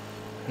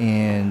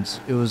 And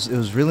it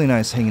was really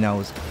nice hanging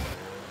out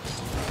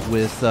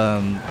with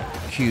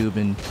Cube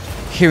and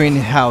hearing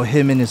how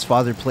him and his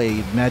father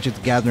played Magic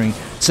the Gathering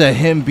to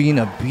him being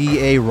a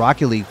BA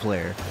Rocket League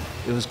player.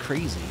 It was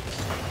crazy.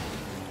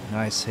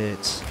 Nice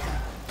hits.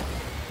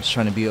 Just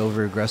trying to be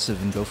over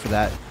aggressive and go for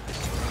that.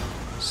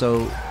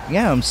 So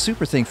yeah, I'm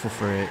super thankful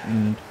for it.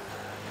 And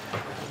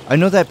I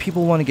know that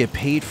people want to get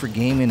paid for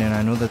gaming, and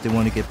I know that they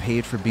want to get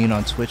paid for being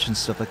on Twitch and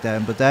stuff like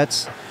that. But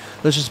let's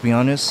just be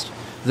honest.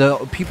 The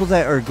people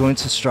that are going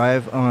to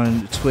strive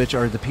on Twitch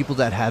are the people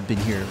that have been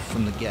here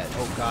from the get.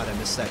 Oh God, I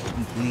missed that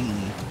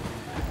completely.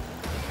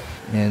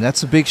 And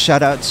that's a big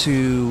shout out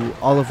to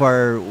all of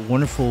our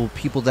wonderful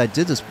people that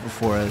did this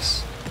before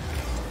us.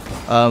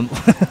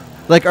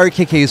 Like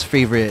RKK's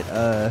favorite,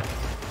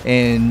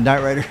 and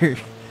Knight Rider.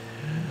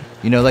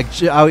 You know,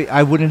 like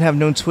I wouldn't have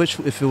known Twitch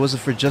if it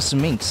wasn't for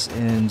Justin Minks,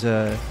 and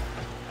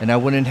I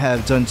wouldn't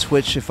have done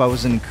Twitch if I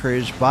wasn't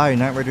encouraged by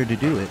Knight Rider to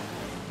do it.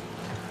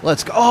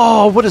 Let's go!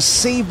 Oh, what a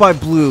save by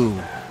Blue!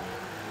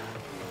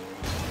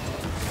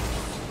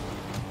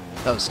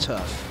 That was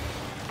tough.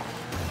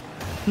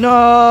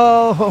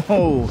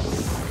 No!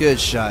 Good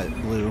shot,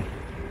 Blue.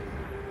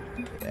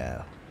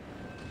 Yeah.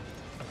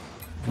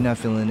 If you're not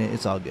feeling it,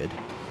 it's all good.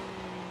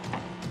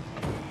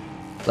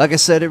 Like I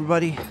said,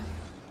 everybody,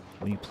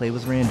 when you play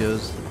with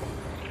randos,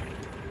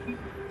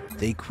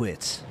 they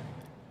quit.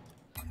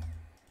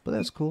 But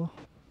that's cool.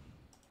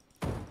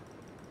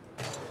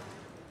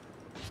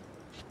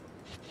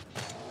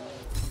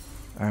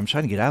 Alright, I'm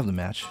trying to get out of the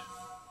match.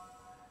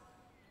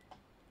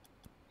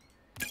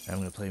 I'm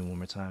going to play one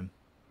more time.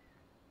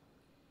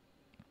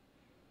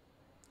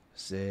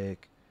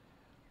 Sick.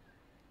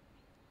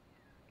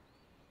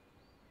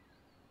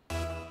 Oh,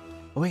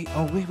 wait.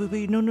 Oh,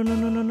 wait.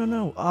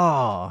 No.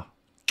 Ah.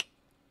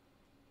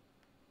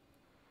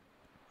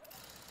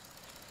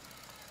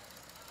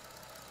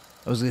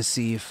 I was going to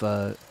see if,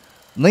 Late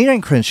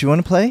Night Crunch, you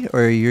want to play?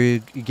 Or you're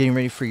getting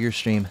ready for your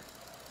stream?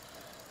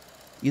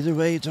 Either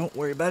way, don't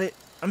worry about it.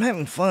 I'm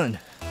having fun.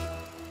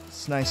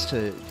 It's nice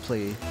to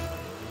play.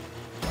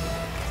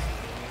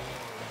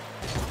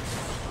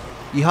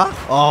 Yeehaw?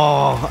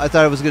 Oh, I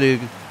thought I was going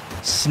to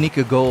sneak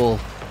a goal.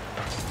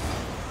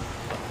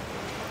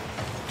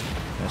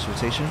 Nice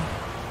rotation.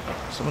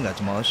 Someone got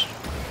demolished.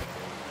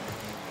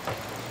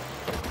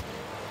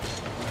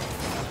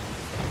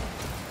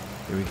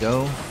 Here we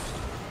go.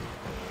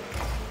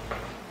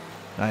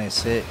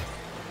 Nice hit.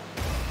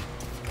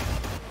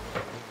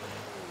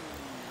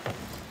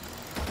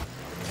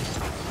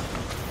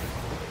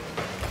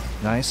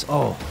 Nice.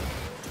 Oh.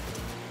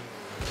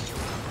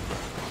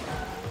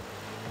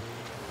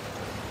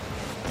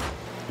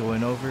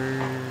 Going over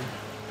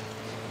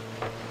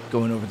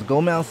the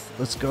goal mouth.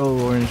 Let's go,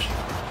 Orange.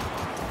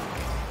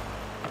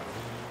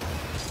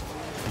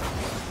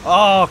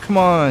 Oh, come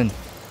on.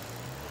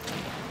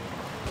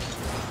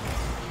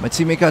 My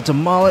teammate got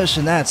demolished,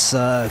 and that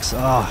sucks.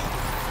 Oh.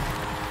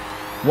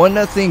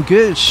 1-0.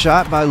 Good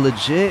shot by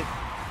Legit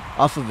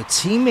off of a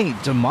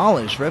teammate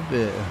demolished.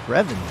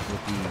 Revan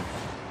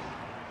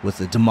with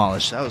the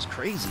demolish. That was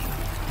crazy.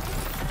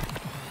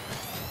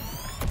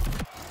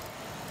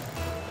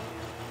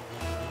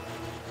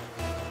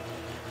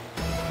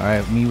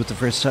 Alright, me with the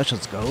first touch.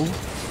 Let's go.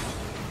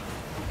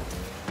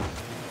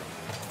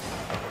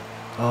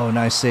 Oh,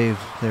 nice save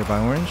there by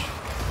Orange.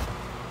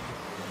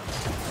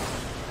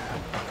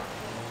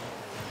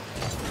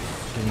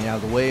 Getting out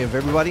of the way of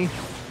everybody.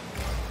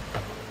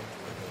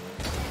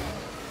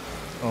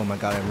 Oh my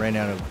god, I ran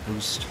out of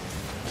boost.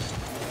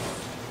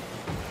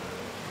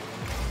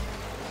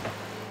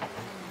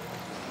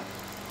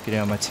 Getting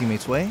out of my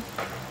teammate's way.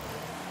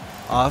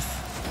 Off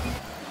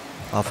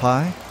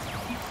high.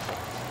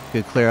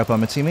 Good clear up on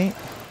my teammate.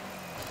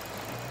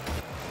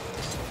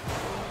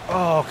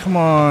 Oh, come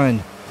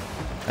on.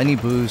 I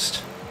need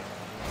boost.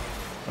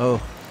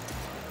 Oh.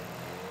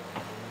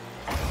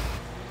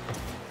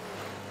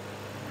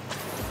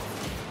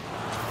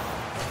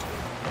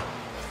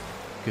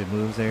 Good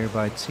move there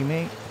by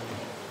teammate.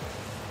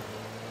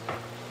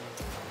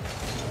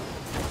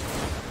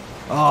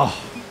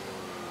 Oh.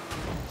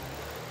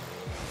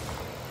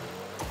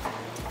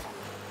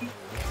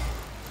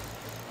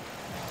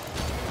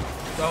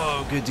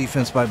 Oh, good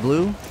defense by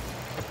Blue.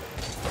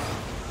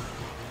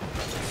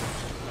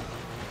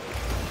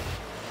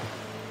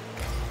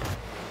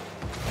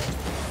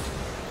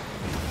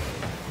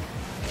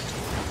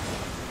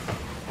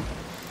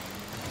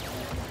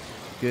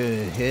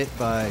 Good hit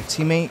by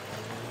teammate.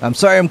 I'm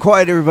sorry I'm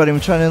quiet, everybody. I'm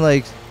trying to,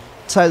 like,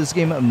 tie this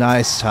game up.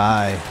 Nice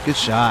tie. Good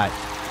shot.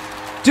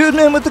 Dude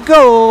Man with the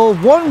goal.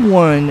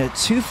 1-1,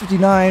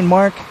 2:59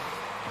 mark.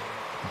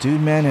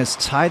 Dude Man has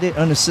tied it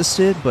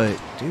unassisted, but,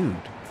 dude,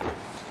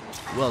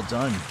 well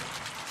done.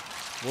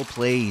 Well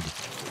played.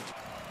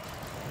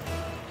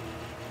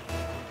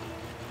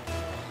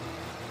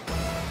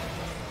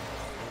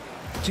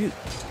 Dude,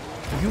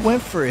 you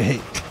went for it.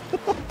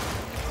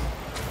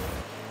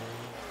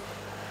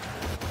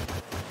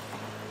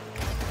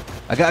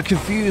 I got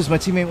confused. My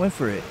teammate went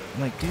for it.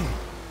 I'm like, dude,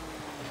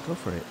 go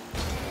for it.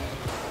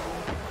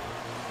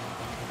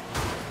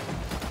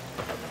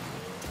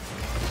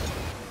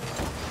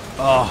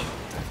 Oh.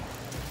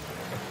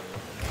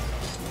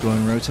 Go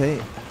and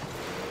rotate.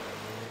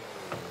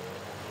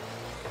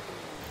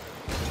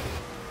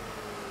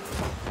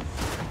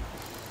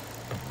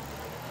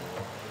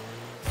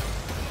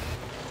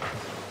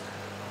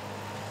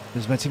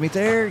 Is my teammate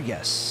there?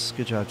 Yes.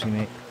 Good job,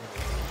 teammate.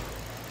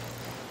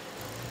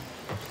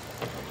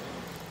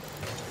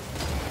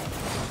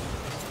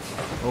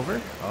 Over?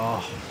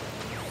 Oh.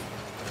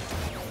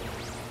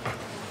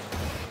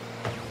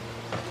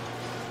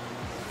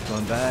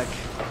 Going back.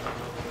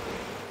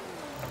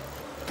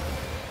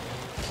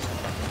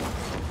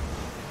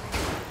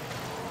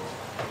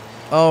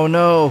 Oh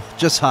no,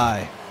 just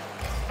high.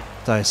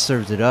 Thought I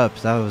served it up.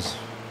 That was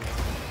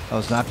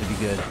not gonna be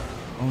good.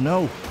 Oh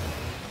no.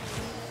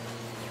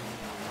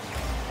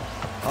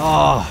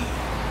 Oh,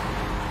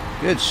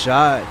 good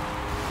shot.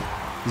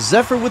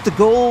 Zephyr with the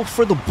goal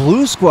for the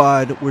blue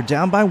squad. We're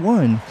down by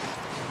 1.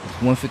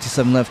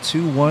 1:57 left,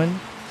 2-1.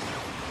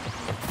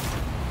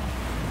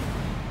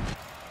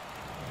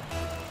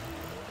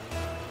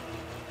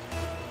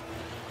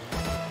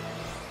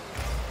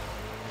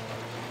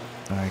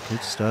 Alright,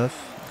 good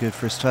stuff. Good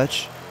first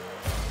touch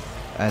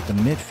at the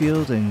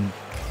midfield, and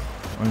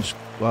orange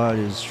squad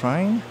is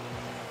trying.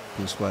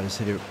 Blue squad has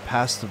hit it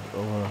past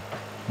the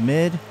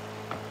mid,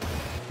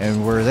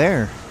 and we're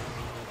there.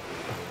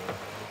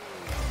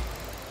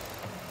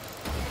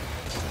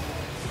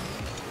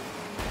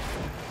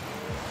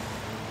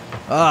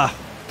 Ah.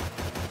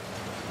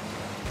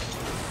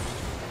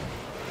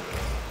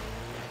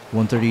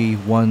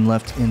 1:31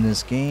 left in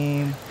this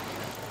game.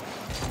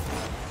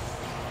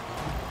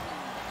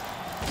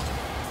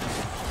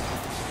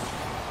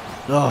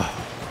 Oh,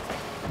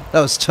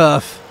 that was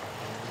tough.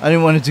 I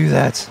didn't want to do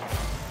that.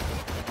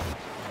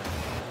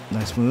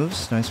 Nice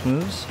moves, nice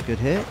moves. Good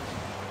hit.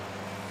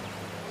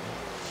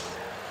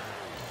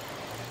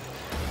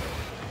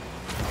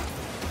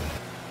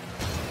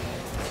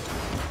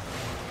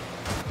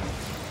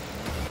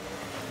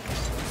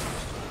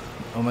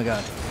 Oh my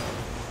god.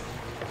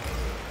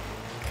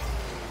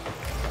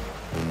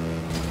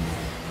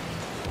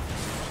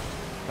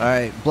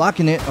 Alright,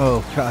 blocking it.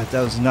 Oh god,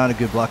 that was not a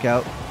good block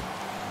out.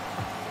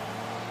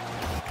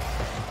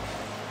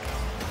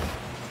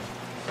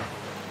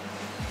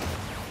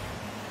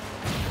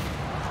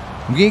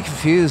 I'm getting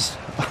confused.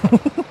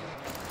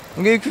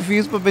 I'm getting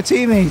confused with my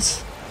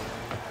teammates.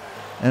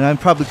 And I'm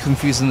probably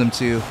confusing them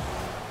too.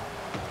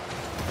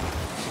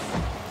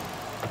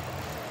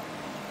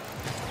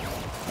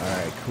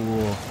 Alright,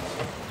 cool.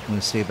 I'm going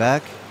to stay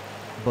back.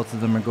 Both of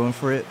them are going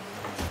for it.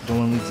 Don't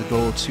want to leave the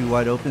goal too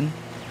wide open.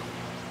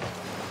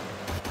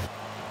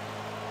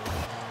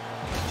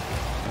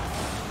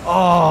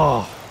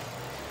 Oh!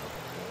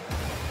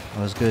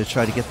 I was going to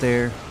try to get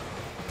there.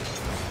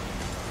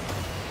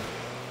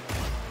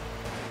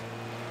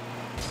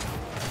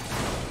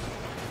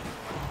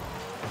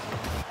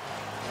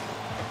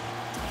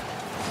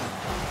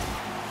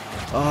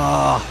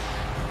 Oh,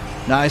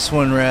 nice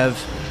one, Rev.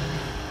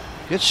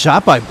 Good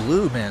shot by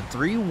Blue, man.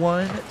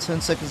 3-1,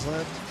 10 seconds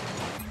left.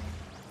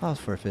 That was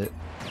forfeit.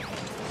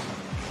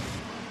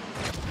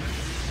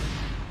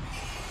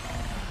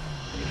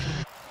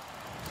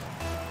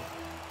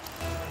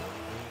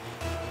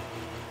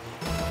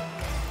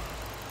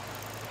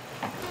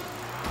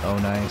 Oh,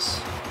 nice.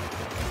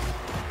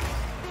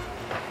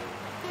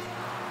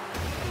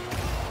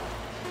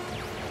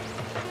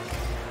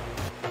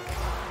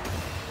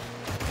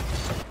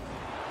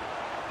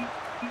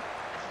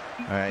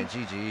 All right,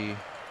 GG.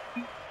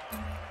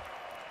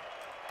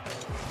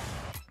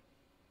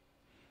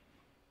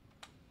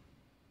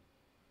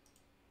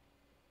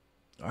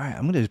 All right,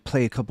 I'm going to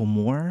play a couple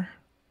more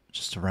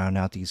just to round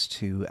out these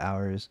 2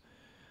 hours.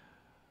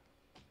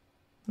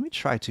 Let me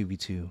try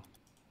 2v2. I'm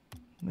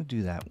going to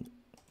do that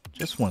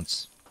just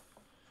once.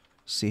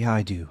 See how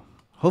I do.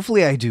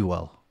 Hopefully I do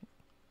well.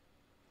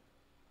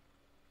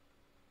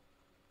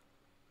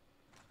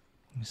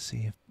 Let me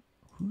see if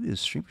who is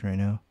streaming right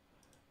now.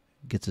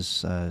 Get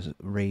this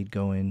raid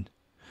going.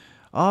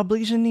 Oh,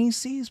 Blasian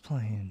EC is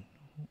playing.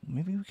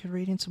 Maybe we could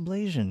raid into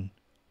Blasian.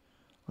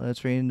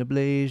 Let's raid into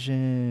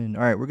Blasian.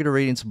 Alright, we're going to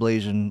raid into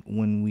Blasian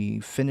when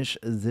we finish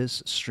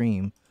this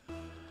stream.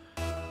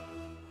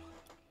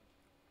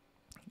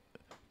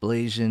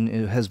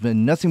 Blasian has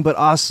been nothing but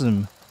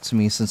awesome to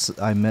me since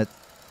I met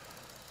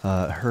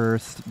her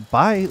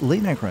by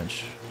Late Night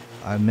Crunch.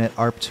 I met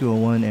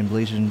ARP201 and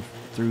Blasian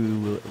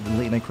through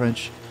Late Night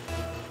Crunch.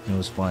 It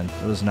was fun.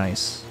 It was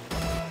nice.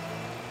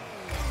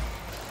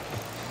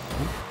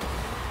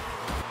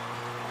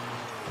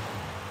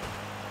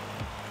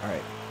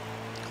 Alright.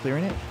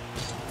 Clearing it.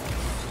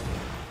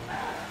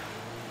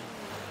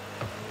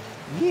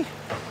 Yee.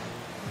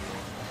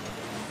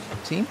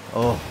 Team?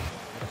 Oh.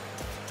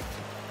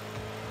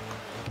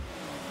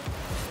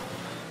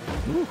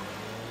 Ooh.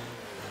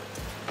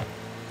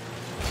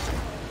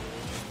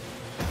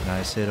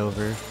 Nice hit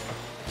over.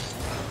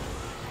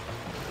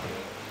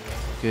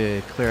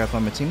 Good clear up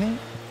on my teammate.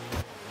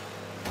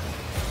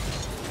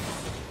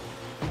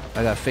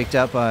 I got faked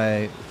out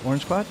by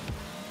Orange Squad.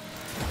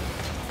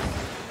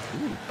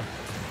 Ooh.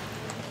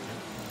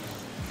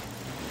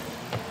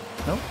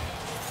 Nope.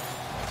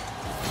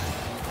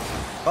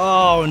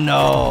 Oh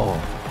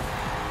no!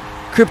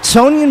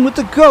 Kryptonian with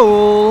the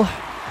goal!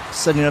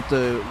 Setting up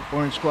the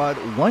Orange Squad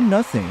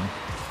 1-0.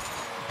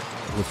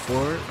 With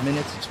 4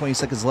 minutes and 20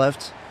 seconds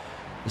left.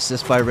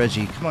 Assist by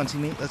Reggie. Come on,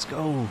 teammate, let's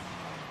go.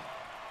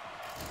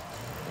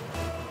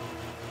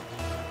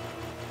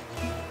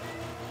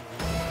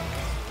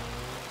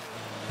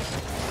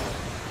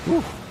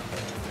 Ooh.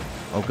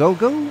 Oh, go,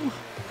 go.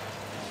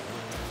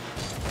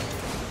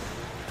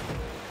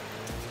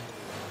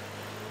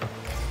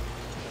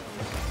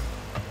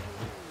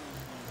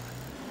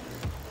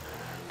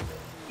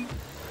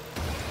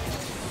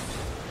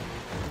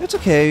 It's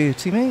okay,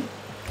 teammate.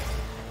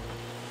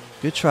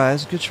 Good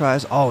tries, good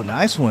tries. Oh,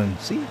 nice one.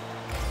 See?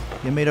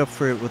 You made up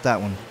for it with that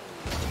one.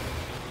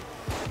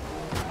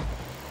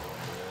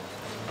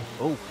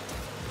 Oh.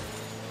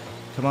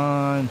 Come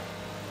on.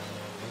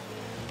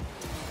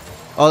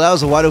 Oh, that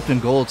was a wide open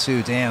goal,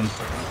 too. Damn.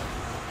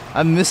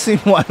 I'm missing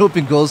wide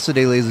open goals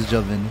today, ladies and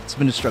gentlemen. It's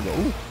been a struggle.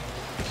 Ooh.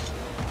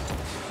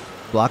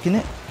 Blocking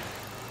it.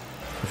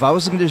 If I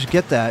was going to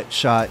get that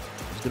shot,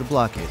 I was going to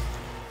block it.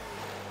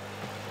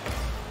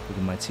 Look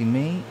at my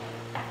teammate.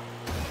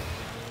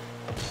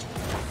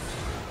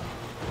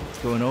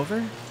 Going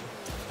over.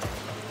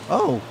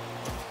 Oh.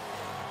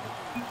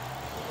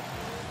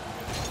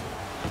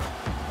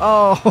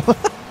 Oh.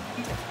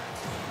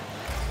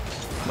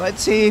 My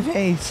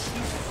teammates.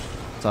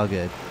 It's all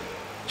good.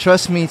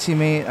 Trust me,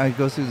 teammate. I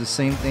go through the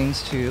same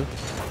things too.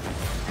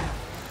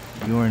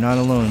 You are not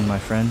alone, my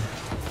friend.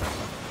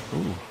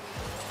 Ooh.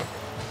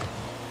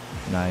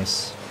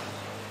 Nice.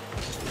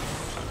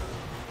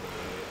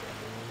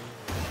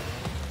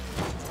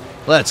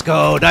 Let's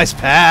go. Nice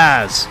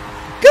pass.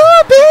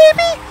 Go,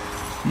 baby.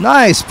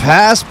 Nice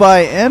pass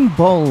by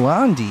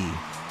Mbolandi.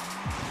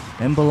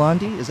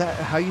 Mbolandi? Is that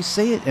how you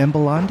say it?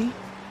 Mbolandi?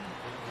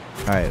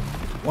 Alright,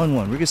 1-1.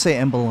 We're going to say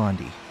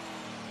Mbolandi.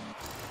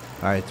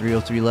 Alright,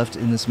 3:03 left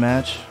in this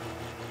match.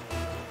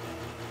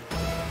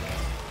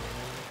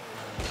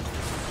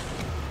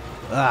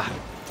 Ah.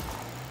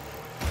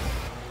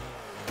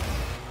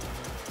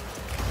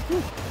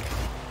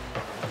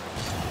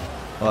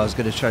 Oh, I was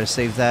going to try to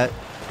save that.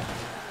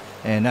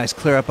 And nice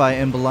clear up by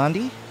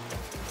Mbolandi.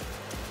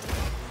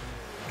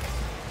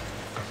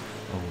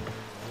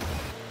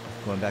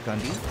 Going back on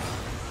D.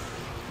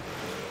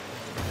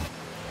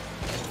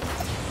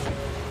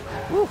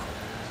 Woo.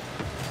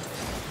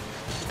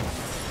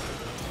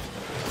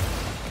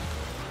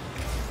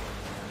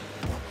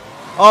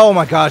 Oh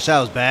my gosh, that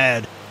was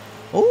bad.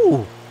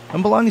 Oh,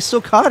 Mbolani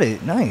still caught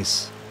it.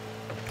 Nice.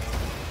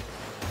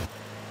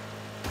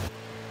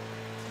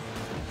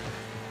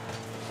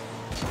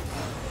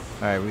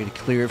 Alright, we're going to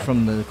clear it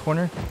from the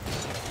corner.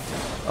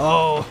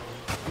 Oh.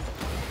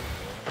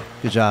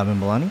 Good job,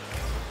 Mbolani.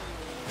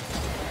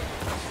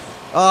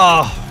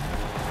 Oh.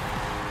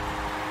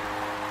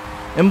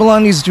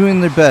 Mbolani's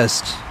doing their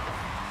best.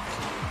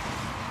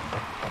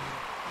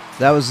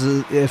 That was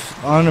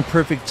if on a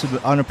perfect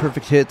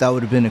hit, that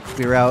would have been a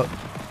clear out.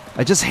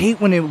 I just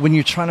hate when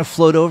you're trying to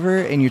float over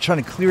and you're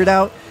trying to clear it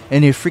out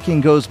and it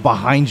freaking goes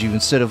behind you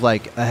instead of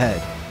like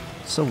ahead.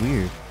 It's so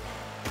weird.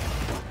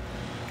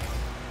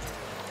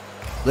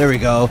 There we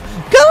go.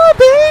 Go,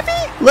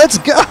 baby! Let's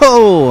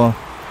go!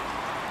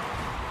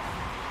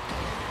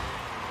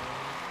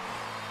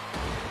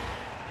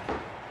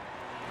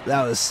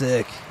 That was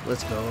sick.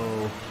 Let's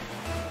go.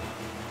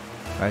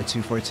 Alright,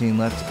 2:14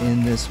 left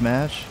in this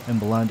match.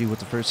 And Mbolandi with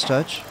the first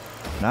touch.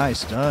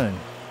 Nice, done.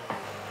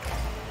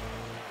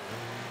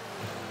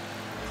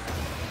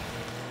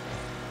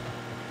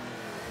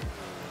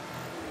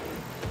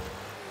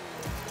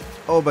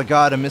 Oh my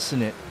god, I'm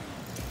missing it.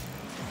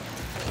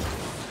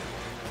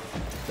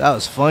 That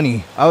was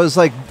funny. I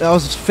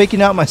was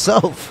faking out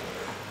myself.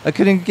 I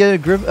couldn't get a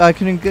grip. I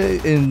couldn't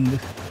get in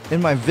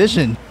my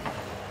vision.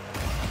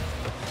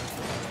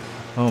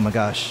 Oh my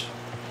gosh.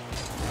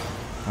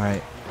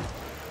 Alright.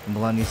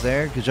 Mbolandi's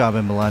there. Good job,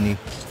 Mbolandi.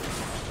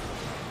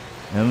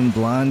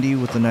 Mbolandi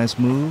with a nice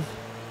move.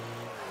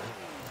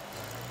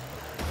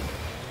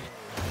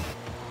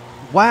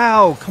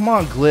 Wow, come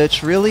on,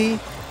 glitch, really?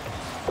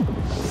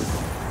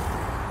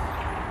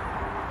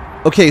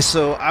 Okay,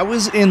 so I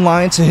was in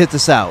line to hit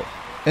this out,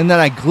 and then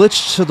I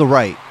glitched to the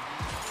right.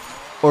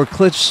 Or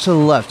glitched to the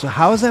left.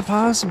 How is that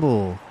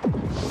possible?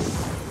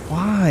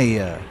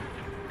 Why?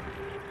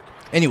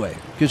 Anyway,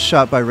 good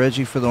shot by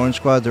Reggie for the Orange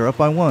Squad. They're up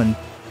by 1.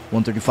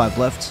 1:35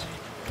 left.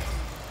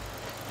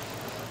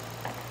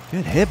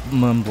 Good hit,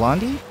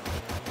 Blondie.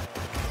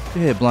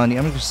 Good hit, Blondie.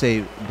 I'm going to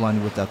say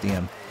Blondie without the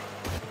M.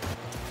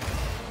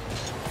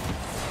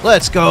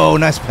 Let's go.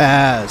 Nice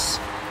pass.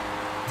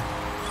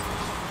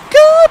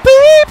 Go,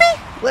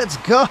 baby. Let's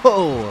go.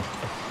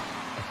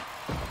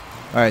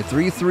 All right,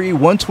 3-3,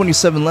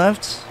 1:27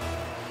 left.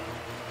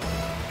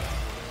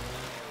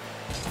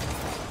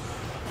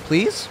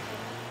 Please?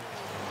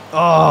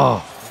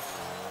 Oh!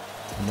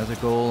 Another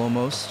goal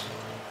almost.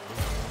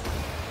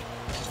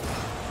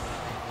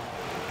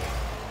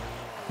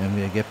 And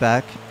we get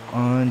back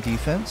on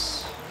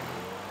defense.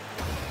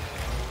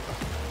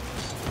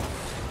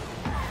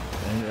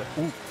 And,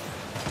 ooh.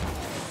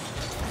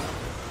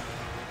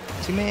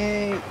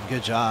 Teammate!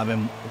 Good job,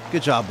 and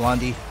good job,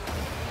 Blondie.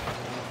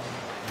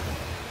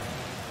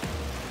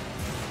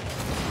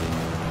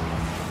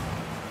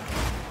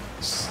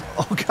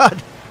 Oh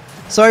god!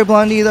 Sorry,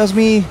 Blondie, that was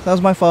me. That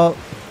was my fault.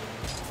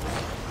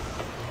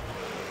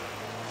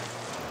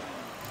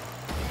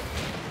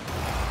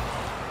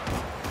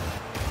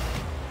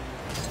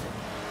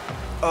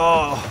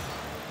 Oh!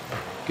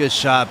 Good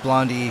shot,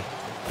 Blondie.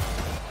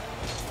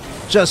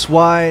 Just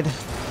wide.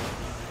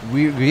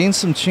 We gained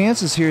some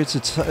chances here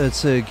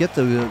to get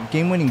the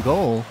game-winning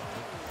goal.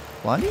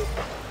 Blondie?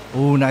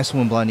 Oh, nice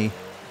one, Blondie.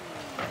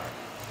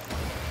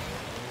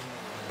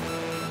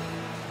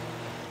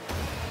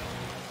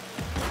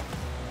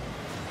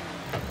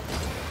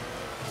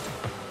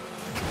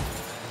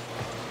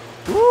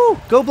 Woo!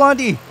 Go,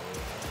 Blondie!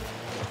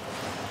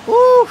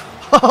 Woo!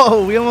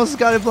 Oh, we almost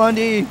got it,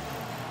 Blondie.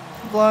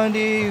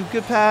 Blondie,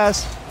 good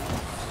pass.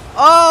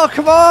 Oh,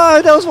 come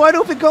on! That was wide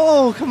open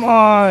goal. Come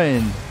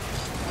on.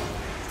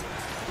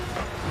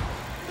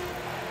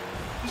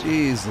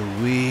 Jeez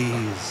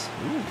Louise.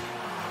 Ooh,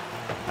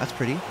 that's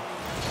pretty.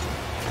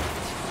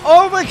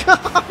 Oh my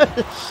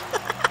gosh!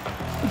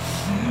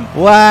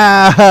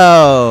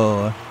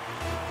 Wow!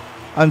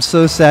 I'm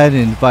so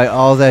saddened by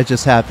all that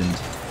just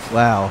happened.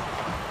 Wow.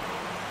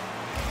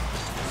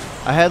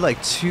 I had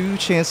like 2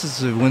 chances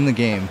to win the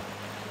game,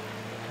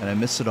 and I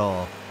missed it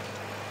all.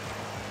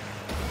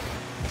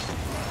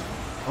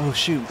 Oh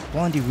shoot,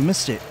 Blondie, we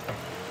missed it.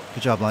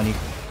 Good job, Blondie.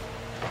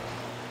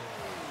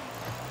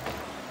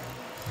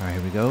 Alright,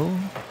 here we go.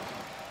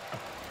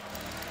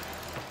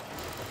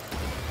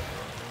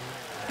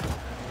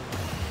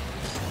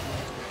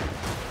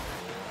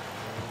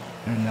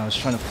 And now it's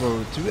trying to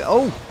flow through.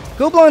 Oh!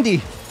 Go,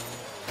 Blondie!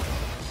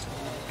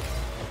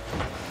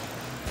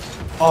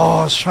 Oh,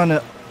 I was trying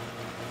to...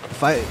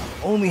 If I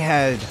only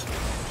had...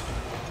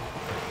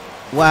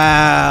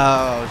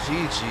 Wow!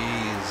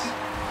 GG's.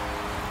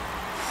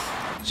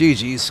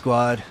 GG's,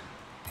 squad.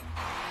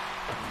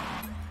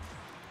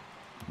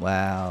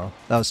 Wow.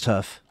 That was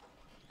tough.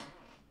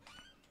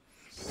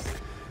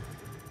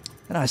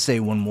 And I say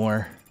one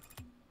more.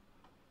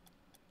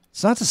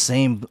 It's not the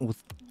same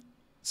with...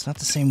 It's not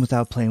the same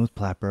without playing with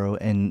Platbro,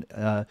 and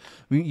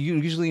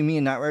usually me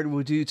and Nightrider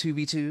would do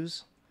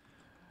 2v2s.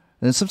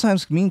 And then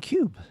sometimes me and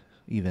Cube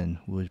even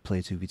would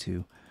play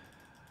 2v2.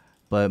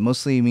 But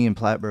mostly me and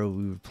Platbro,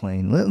 we were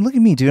playing. Look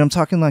at me, dude. I'm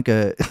talking like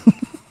a...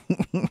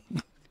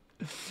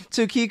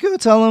 To Kiko,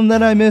 tell him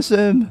that I miss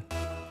him.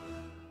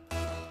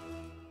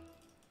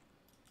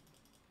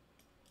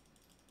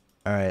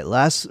 Alright,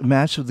 last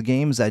match of the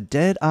game is at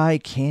Dead Eye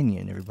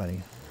Canyon,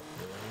 everybody.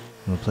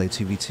 We'll play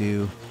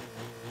 2v2.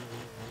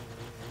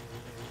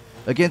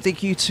 Again,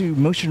 thank you to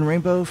Motion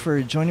Rainbow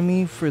for joining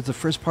me for the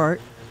first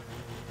part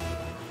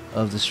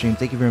of the stream.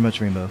 Thank you very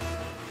much, Rainbow.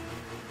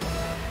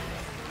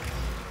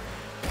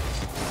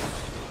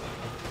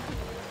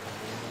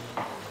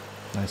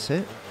 Nice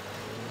hit.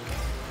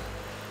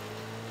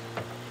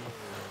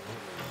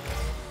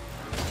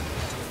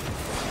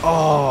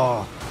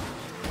 Oh!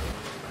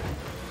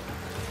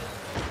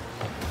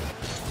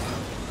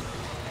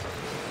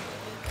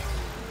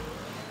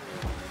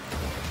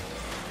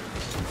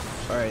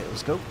 Alright,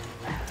 let's go.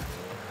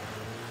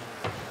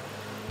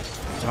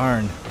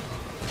 Darn.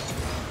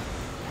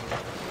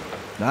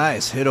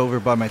 Nice hit over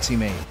by my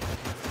teammate.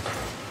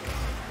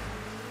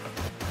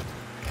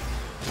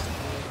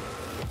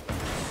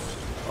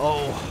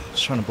 Oh, I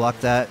was trying to block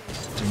that.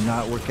 Did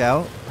not work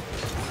out.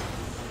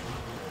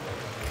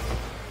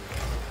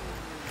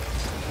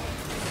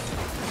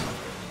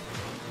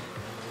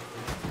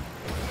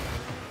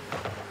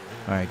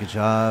 Alright, good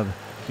job.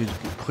 Good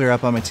clear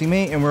up on my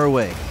teammate, and we're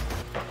away.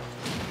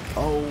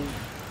 Oh.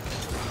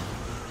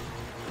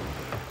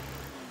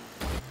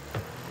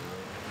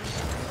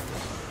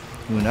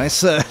 Ooh,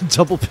 nice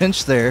double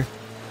pinch there.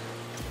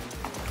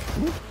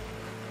 Ooh.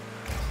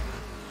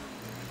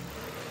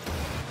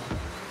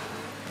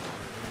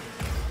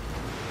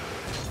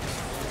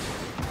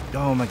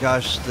 Oh my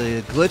gosh,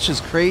 the glitch is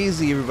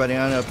crazy, everybody.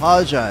 I want to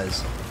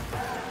apologize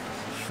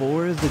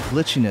for the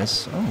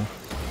glitchiness. Oh.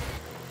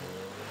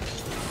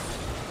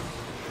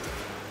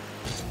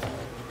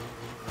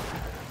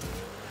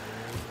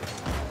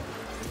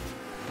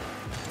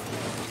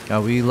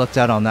 God, we lucked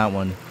out on that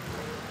one.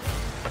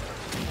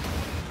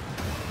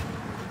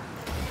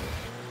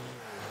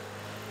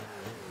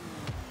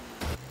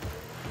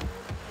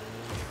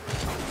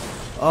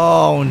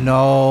 Oh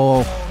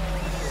no.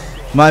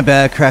 My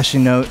bad,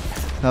 crashing note.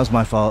 That was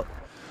my fault.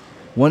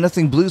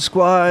 1-0 Blue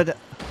Squad.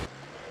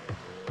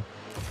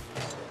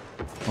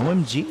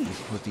 OMG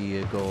with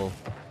the goal.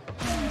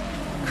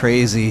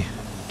 Crazy.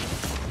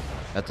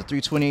 At the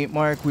 3:28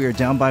 mark, we are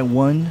down by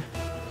 1.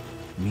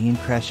 Me and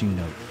crashing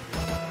note.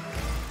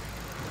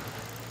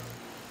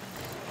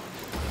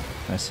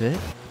 Nice hit.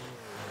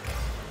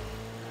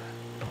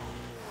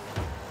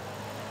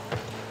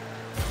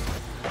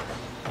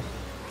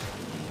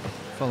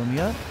 Follow me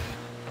up.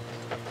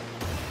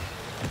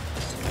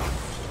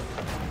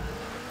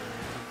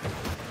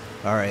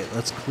 All right,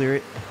 let's clear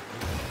it.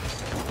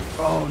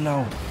 Oh,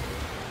 no.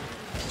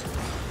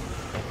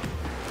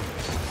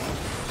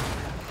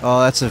 Oh,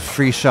 that's a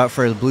free shot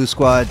for the blue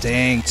squad.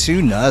 Dang,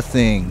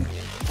 2-0.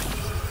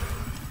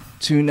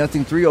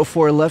 2-0,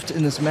 3:04 left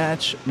in this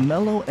match.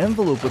 Mellow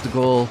Envelope with the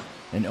goal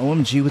and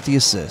OMG with the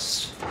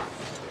assist.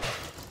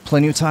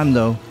 Plenty of time,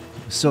 though.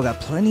 We still got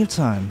plenty of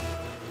time.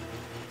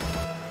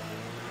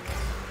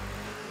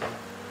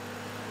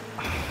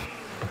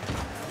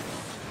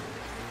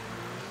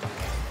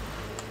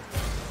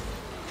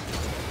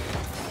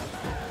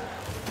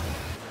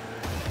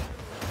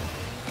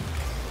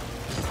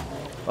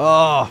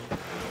 Oh,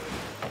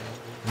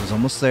 it was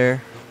almost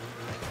there.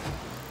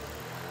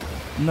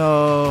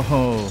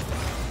 No.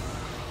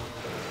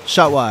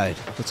 Shot wide.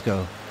 Let's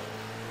go.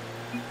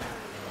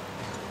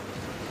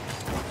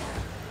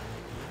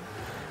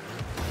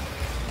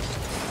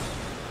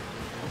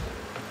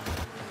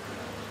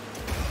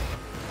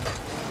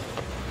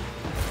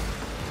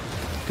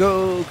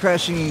 Go,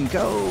 crashing,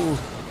 go.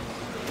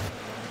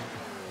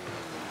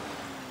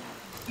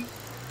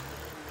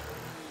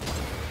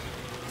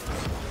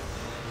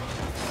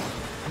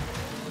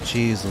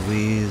 Jeez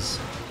Louise.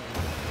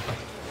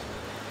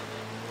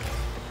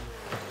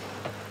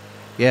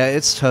 Yeah,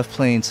 it's tough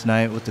playing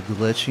tonight with the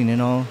glitching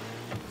and all.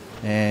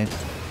 And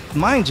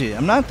mind you,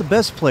 I'm not the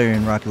best player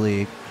in Rocket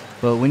League,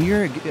 but when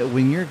you're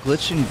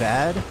glitching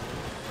bad,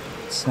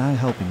 it's not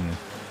helping you.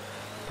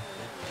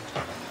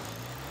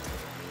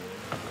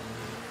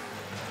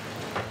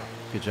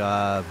 Good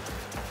job.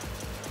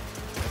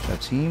 Good job,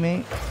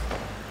 teammate.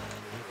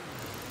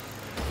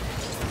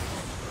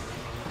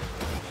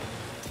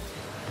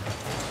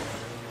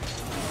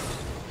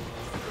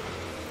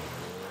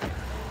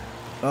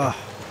 Ugh.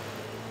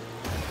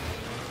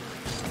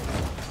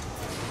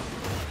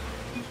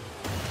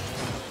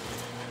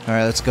 All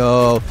right, let's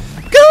go.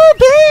 Go,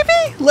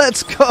 baby!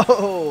 Let's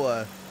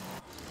go!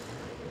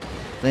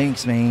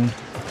 Thanks, man.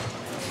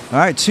 All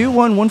right, 2-1,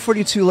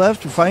 142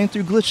 left. We're fighting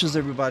through glitches,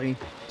 everybody,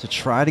 to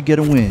try to get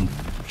a win.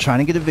 We're trying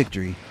to get a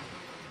victory.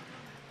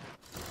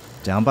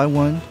 Down by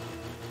 1.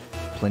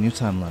 Plenty of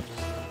time left.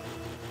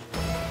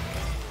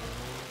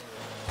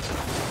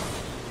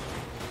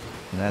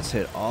 And that's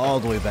hit all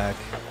the way back.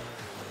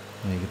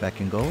 Let me get back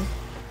in goal.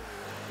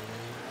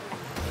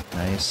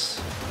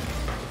 Nice.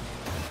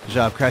 Good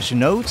job, crashing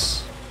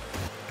notes.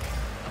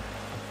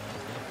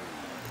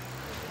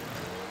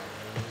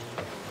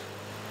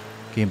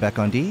 Getting back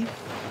on D.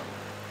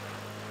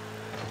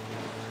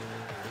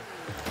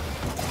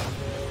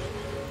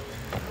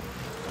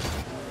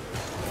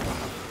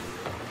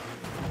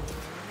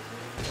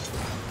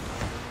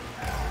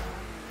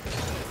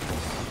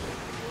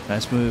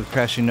 Nice move,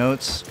 crashing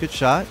notes. Good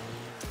shot.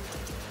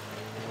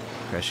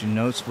 Crashing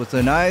notes with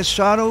a nice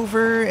shot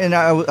over, and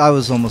I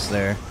was almost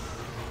there.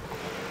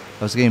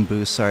 I was getting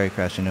boost. Sorry,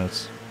 crashing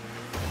notes.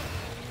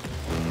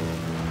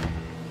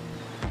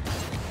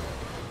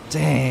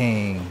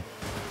 Dang.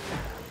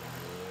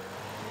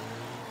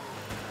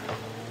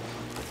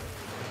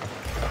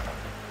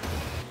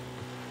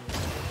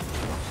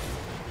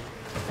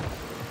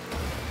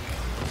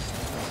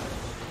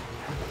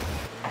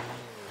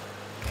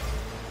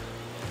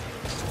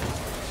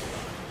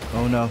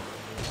 Oh no.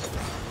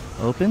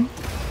 Open.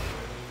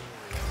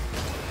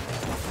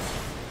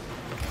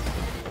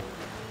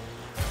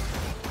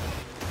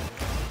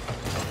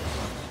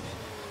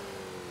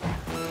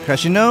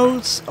 Crashing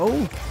notes.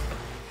 Oh.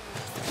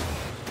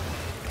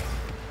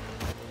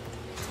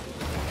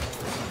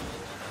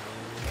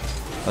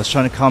 I was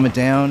trying to calm it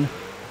down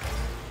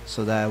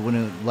so that I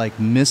wouldn't like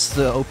miss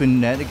the open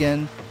net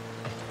again.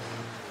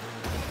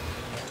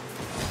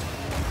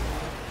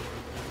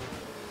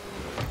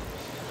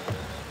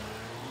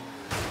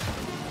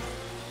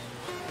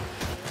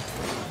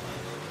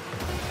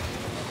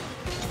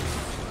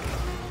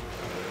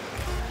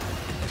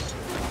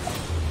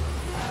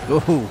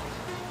 Oh,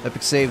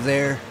 epic save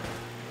there.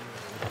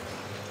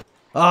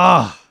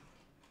 Ah,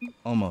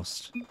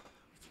 almost.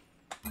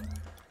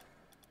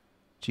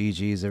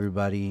 GG's,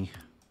 everybody.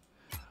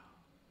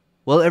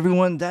 Well,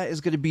 everyone, that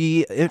is going to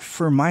be it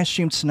for my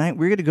stream tonight.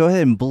 We're going to go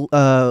ahead and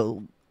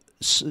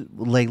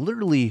like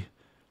literally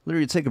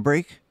take a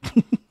break,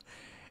 and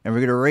we're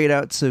going to raid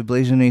out to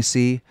Blasian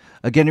AC.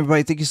 Again,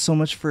 everybody, thank you so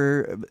much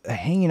for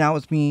hanging out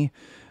with me.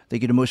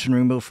 Thank you to Motion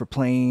Rainbow for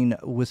playing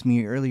with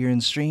me earlier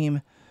in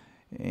stream.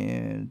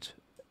 And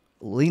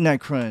Late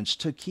Night Crunch,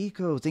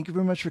 Takiko, thank you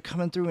very much for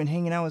coming through and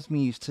hanging out with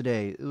me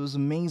today. It was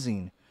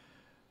amazing.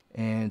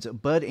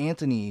 And Bud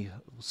Anthony,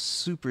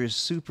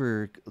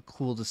 super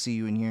cool to see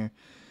you in here.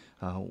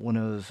 One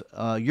of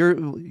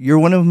you're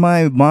one of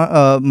my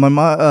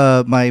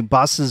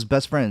boss's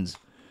best friends.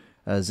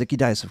 Zicky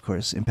Dice, of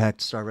course,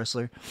 Impact Star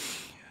Wrestler.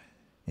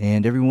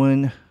 And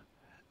everyone,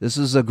 this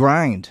is a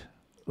grind.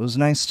 It was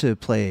nice to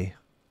play,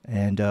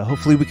 and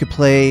hopefully we could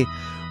play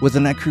with the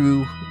Night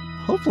Crew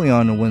hopefully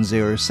on a Wednesday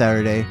or a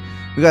Saturday.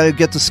 We got to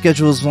get the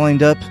schedules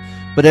lined up.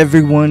 But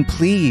everyone,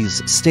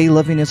 please stay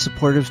loving and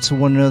supportive to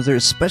one another,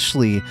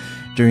 especially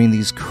during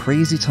these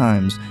crazy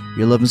times.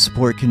 Your love and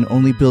support can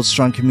only build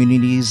strong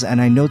communities, and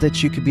I know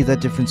that you could be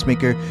that difference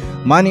maker.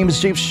 My name is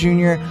Japes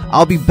Jr.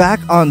 I'll be back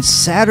on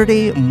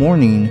Saturday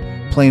morning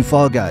playing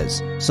Fall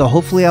Guys. So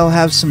hopefully I'll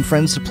have some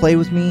friends to play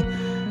with me,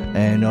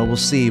 and we'll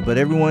see. But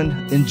everyone,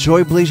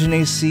 enjoy Blasian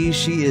AC.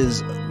 She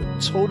is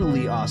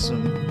totally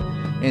awesome.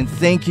 And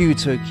thank you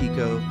to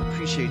Akiko.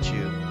 Appreciate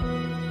you.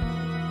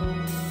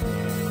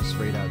 And let's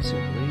raid out to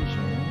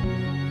Blasian.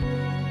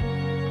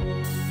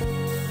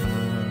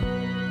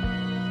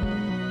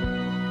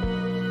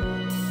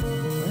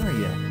 Where are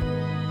you?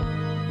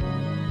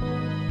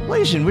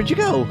 Blasian, where'd you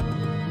go?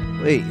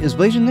 Wait, is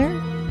Blasian there?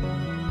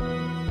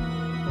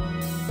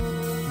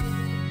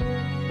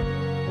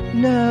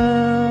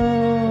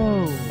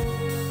 No!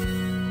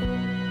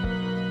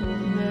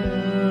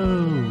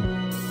 No!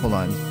 Hold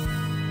on.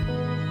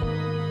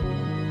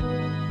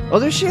 Oh,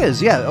 there she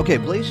is. Yeah, okay,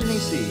 Blasian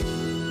AC.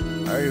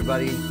 Alright,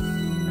 everybody.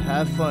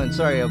 Have fun.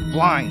 Sorry, I'm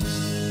blind.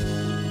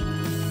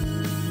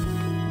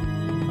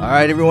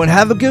 Alright, everyone.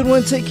 Have a good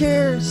one. Take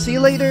care. See you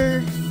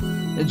later.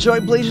 Enjoy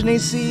Blasian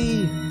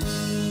AC.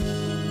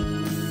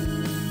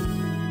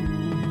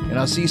 And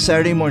I'll see you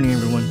Saturday morning,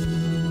 everyone.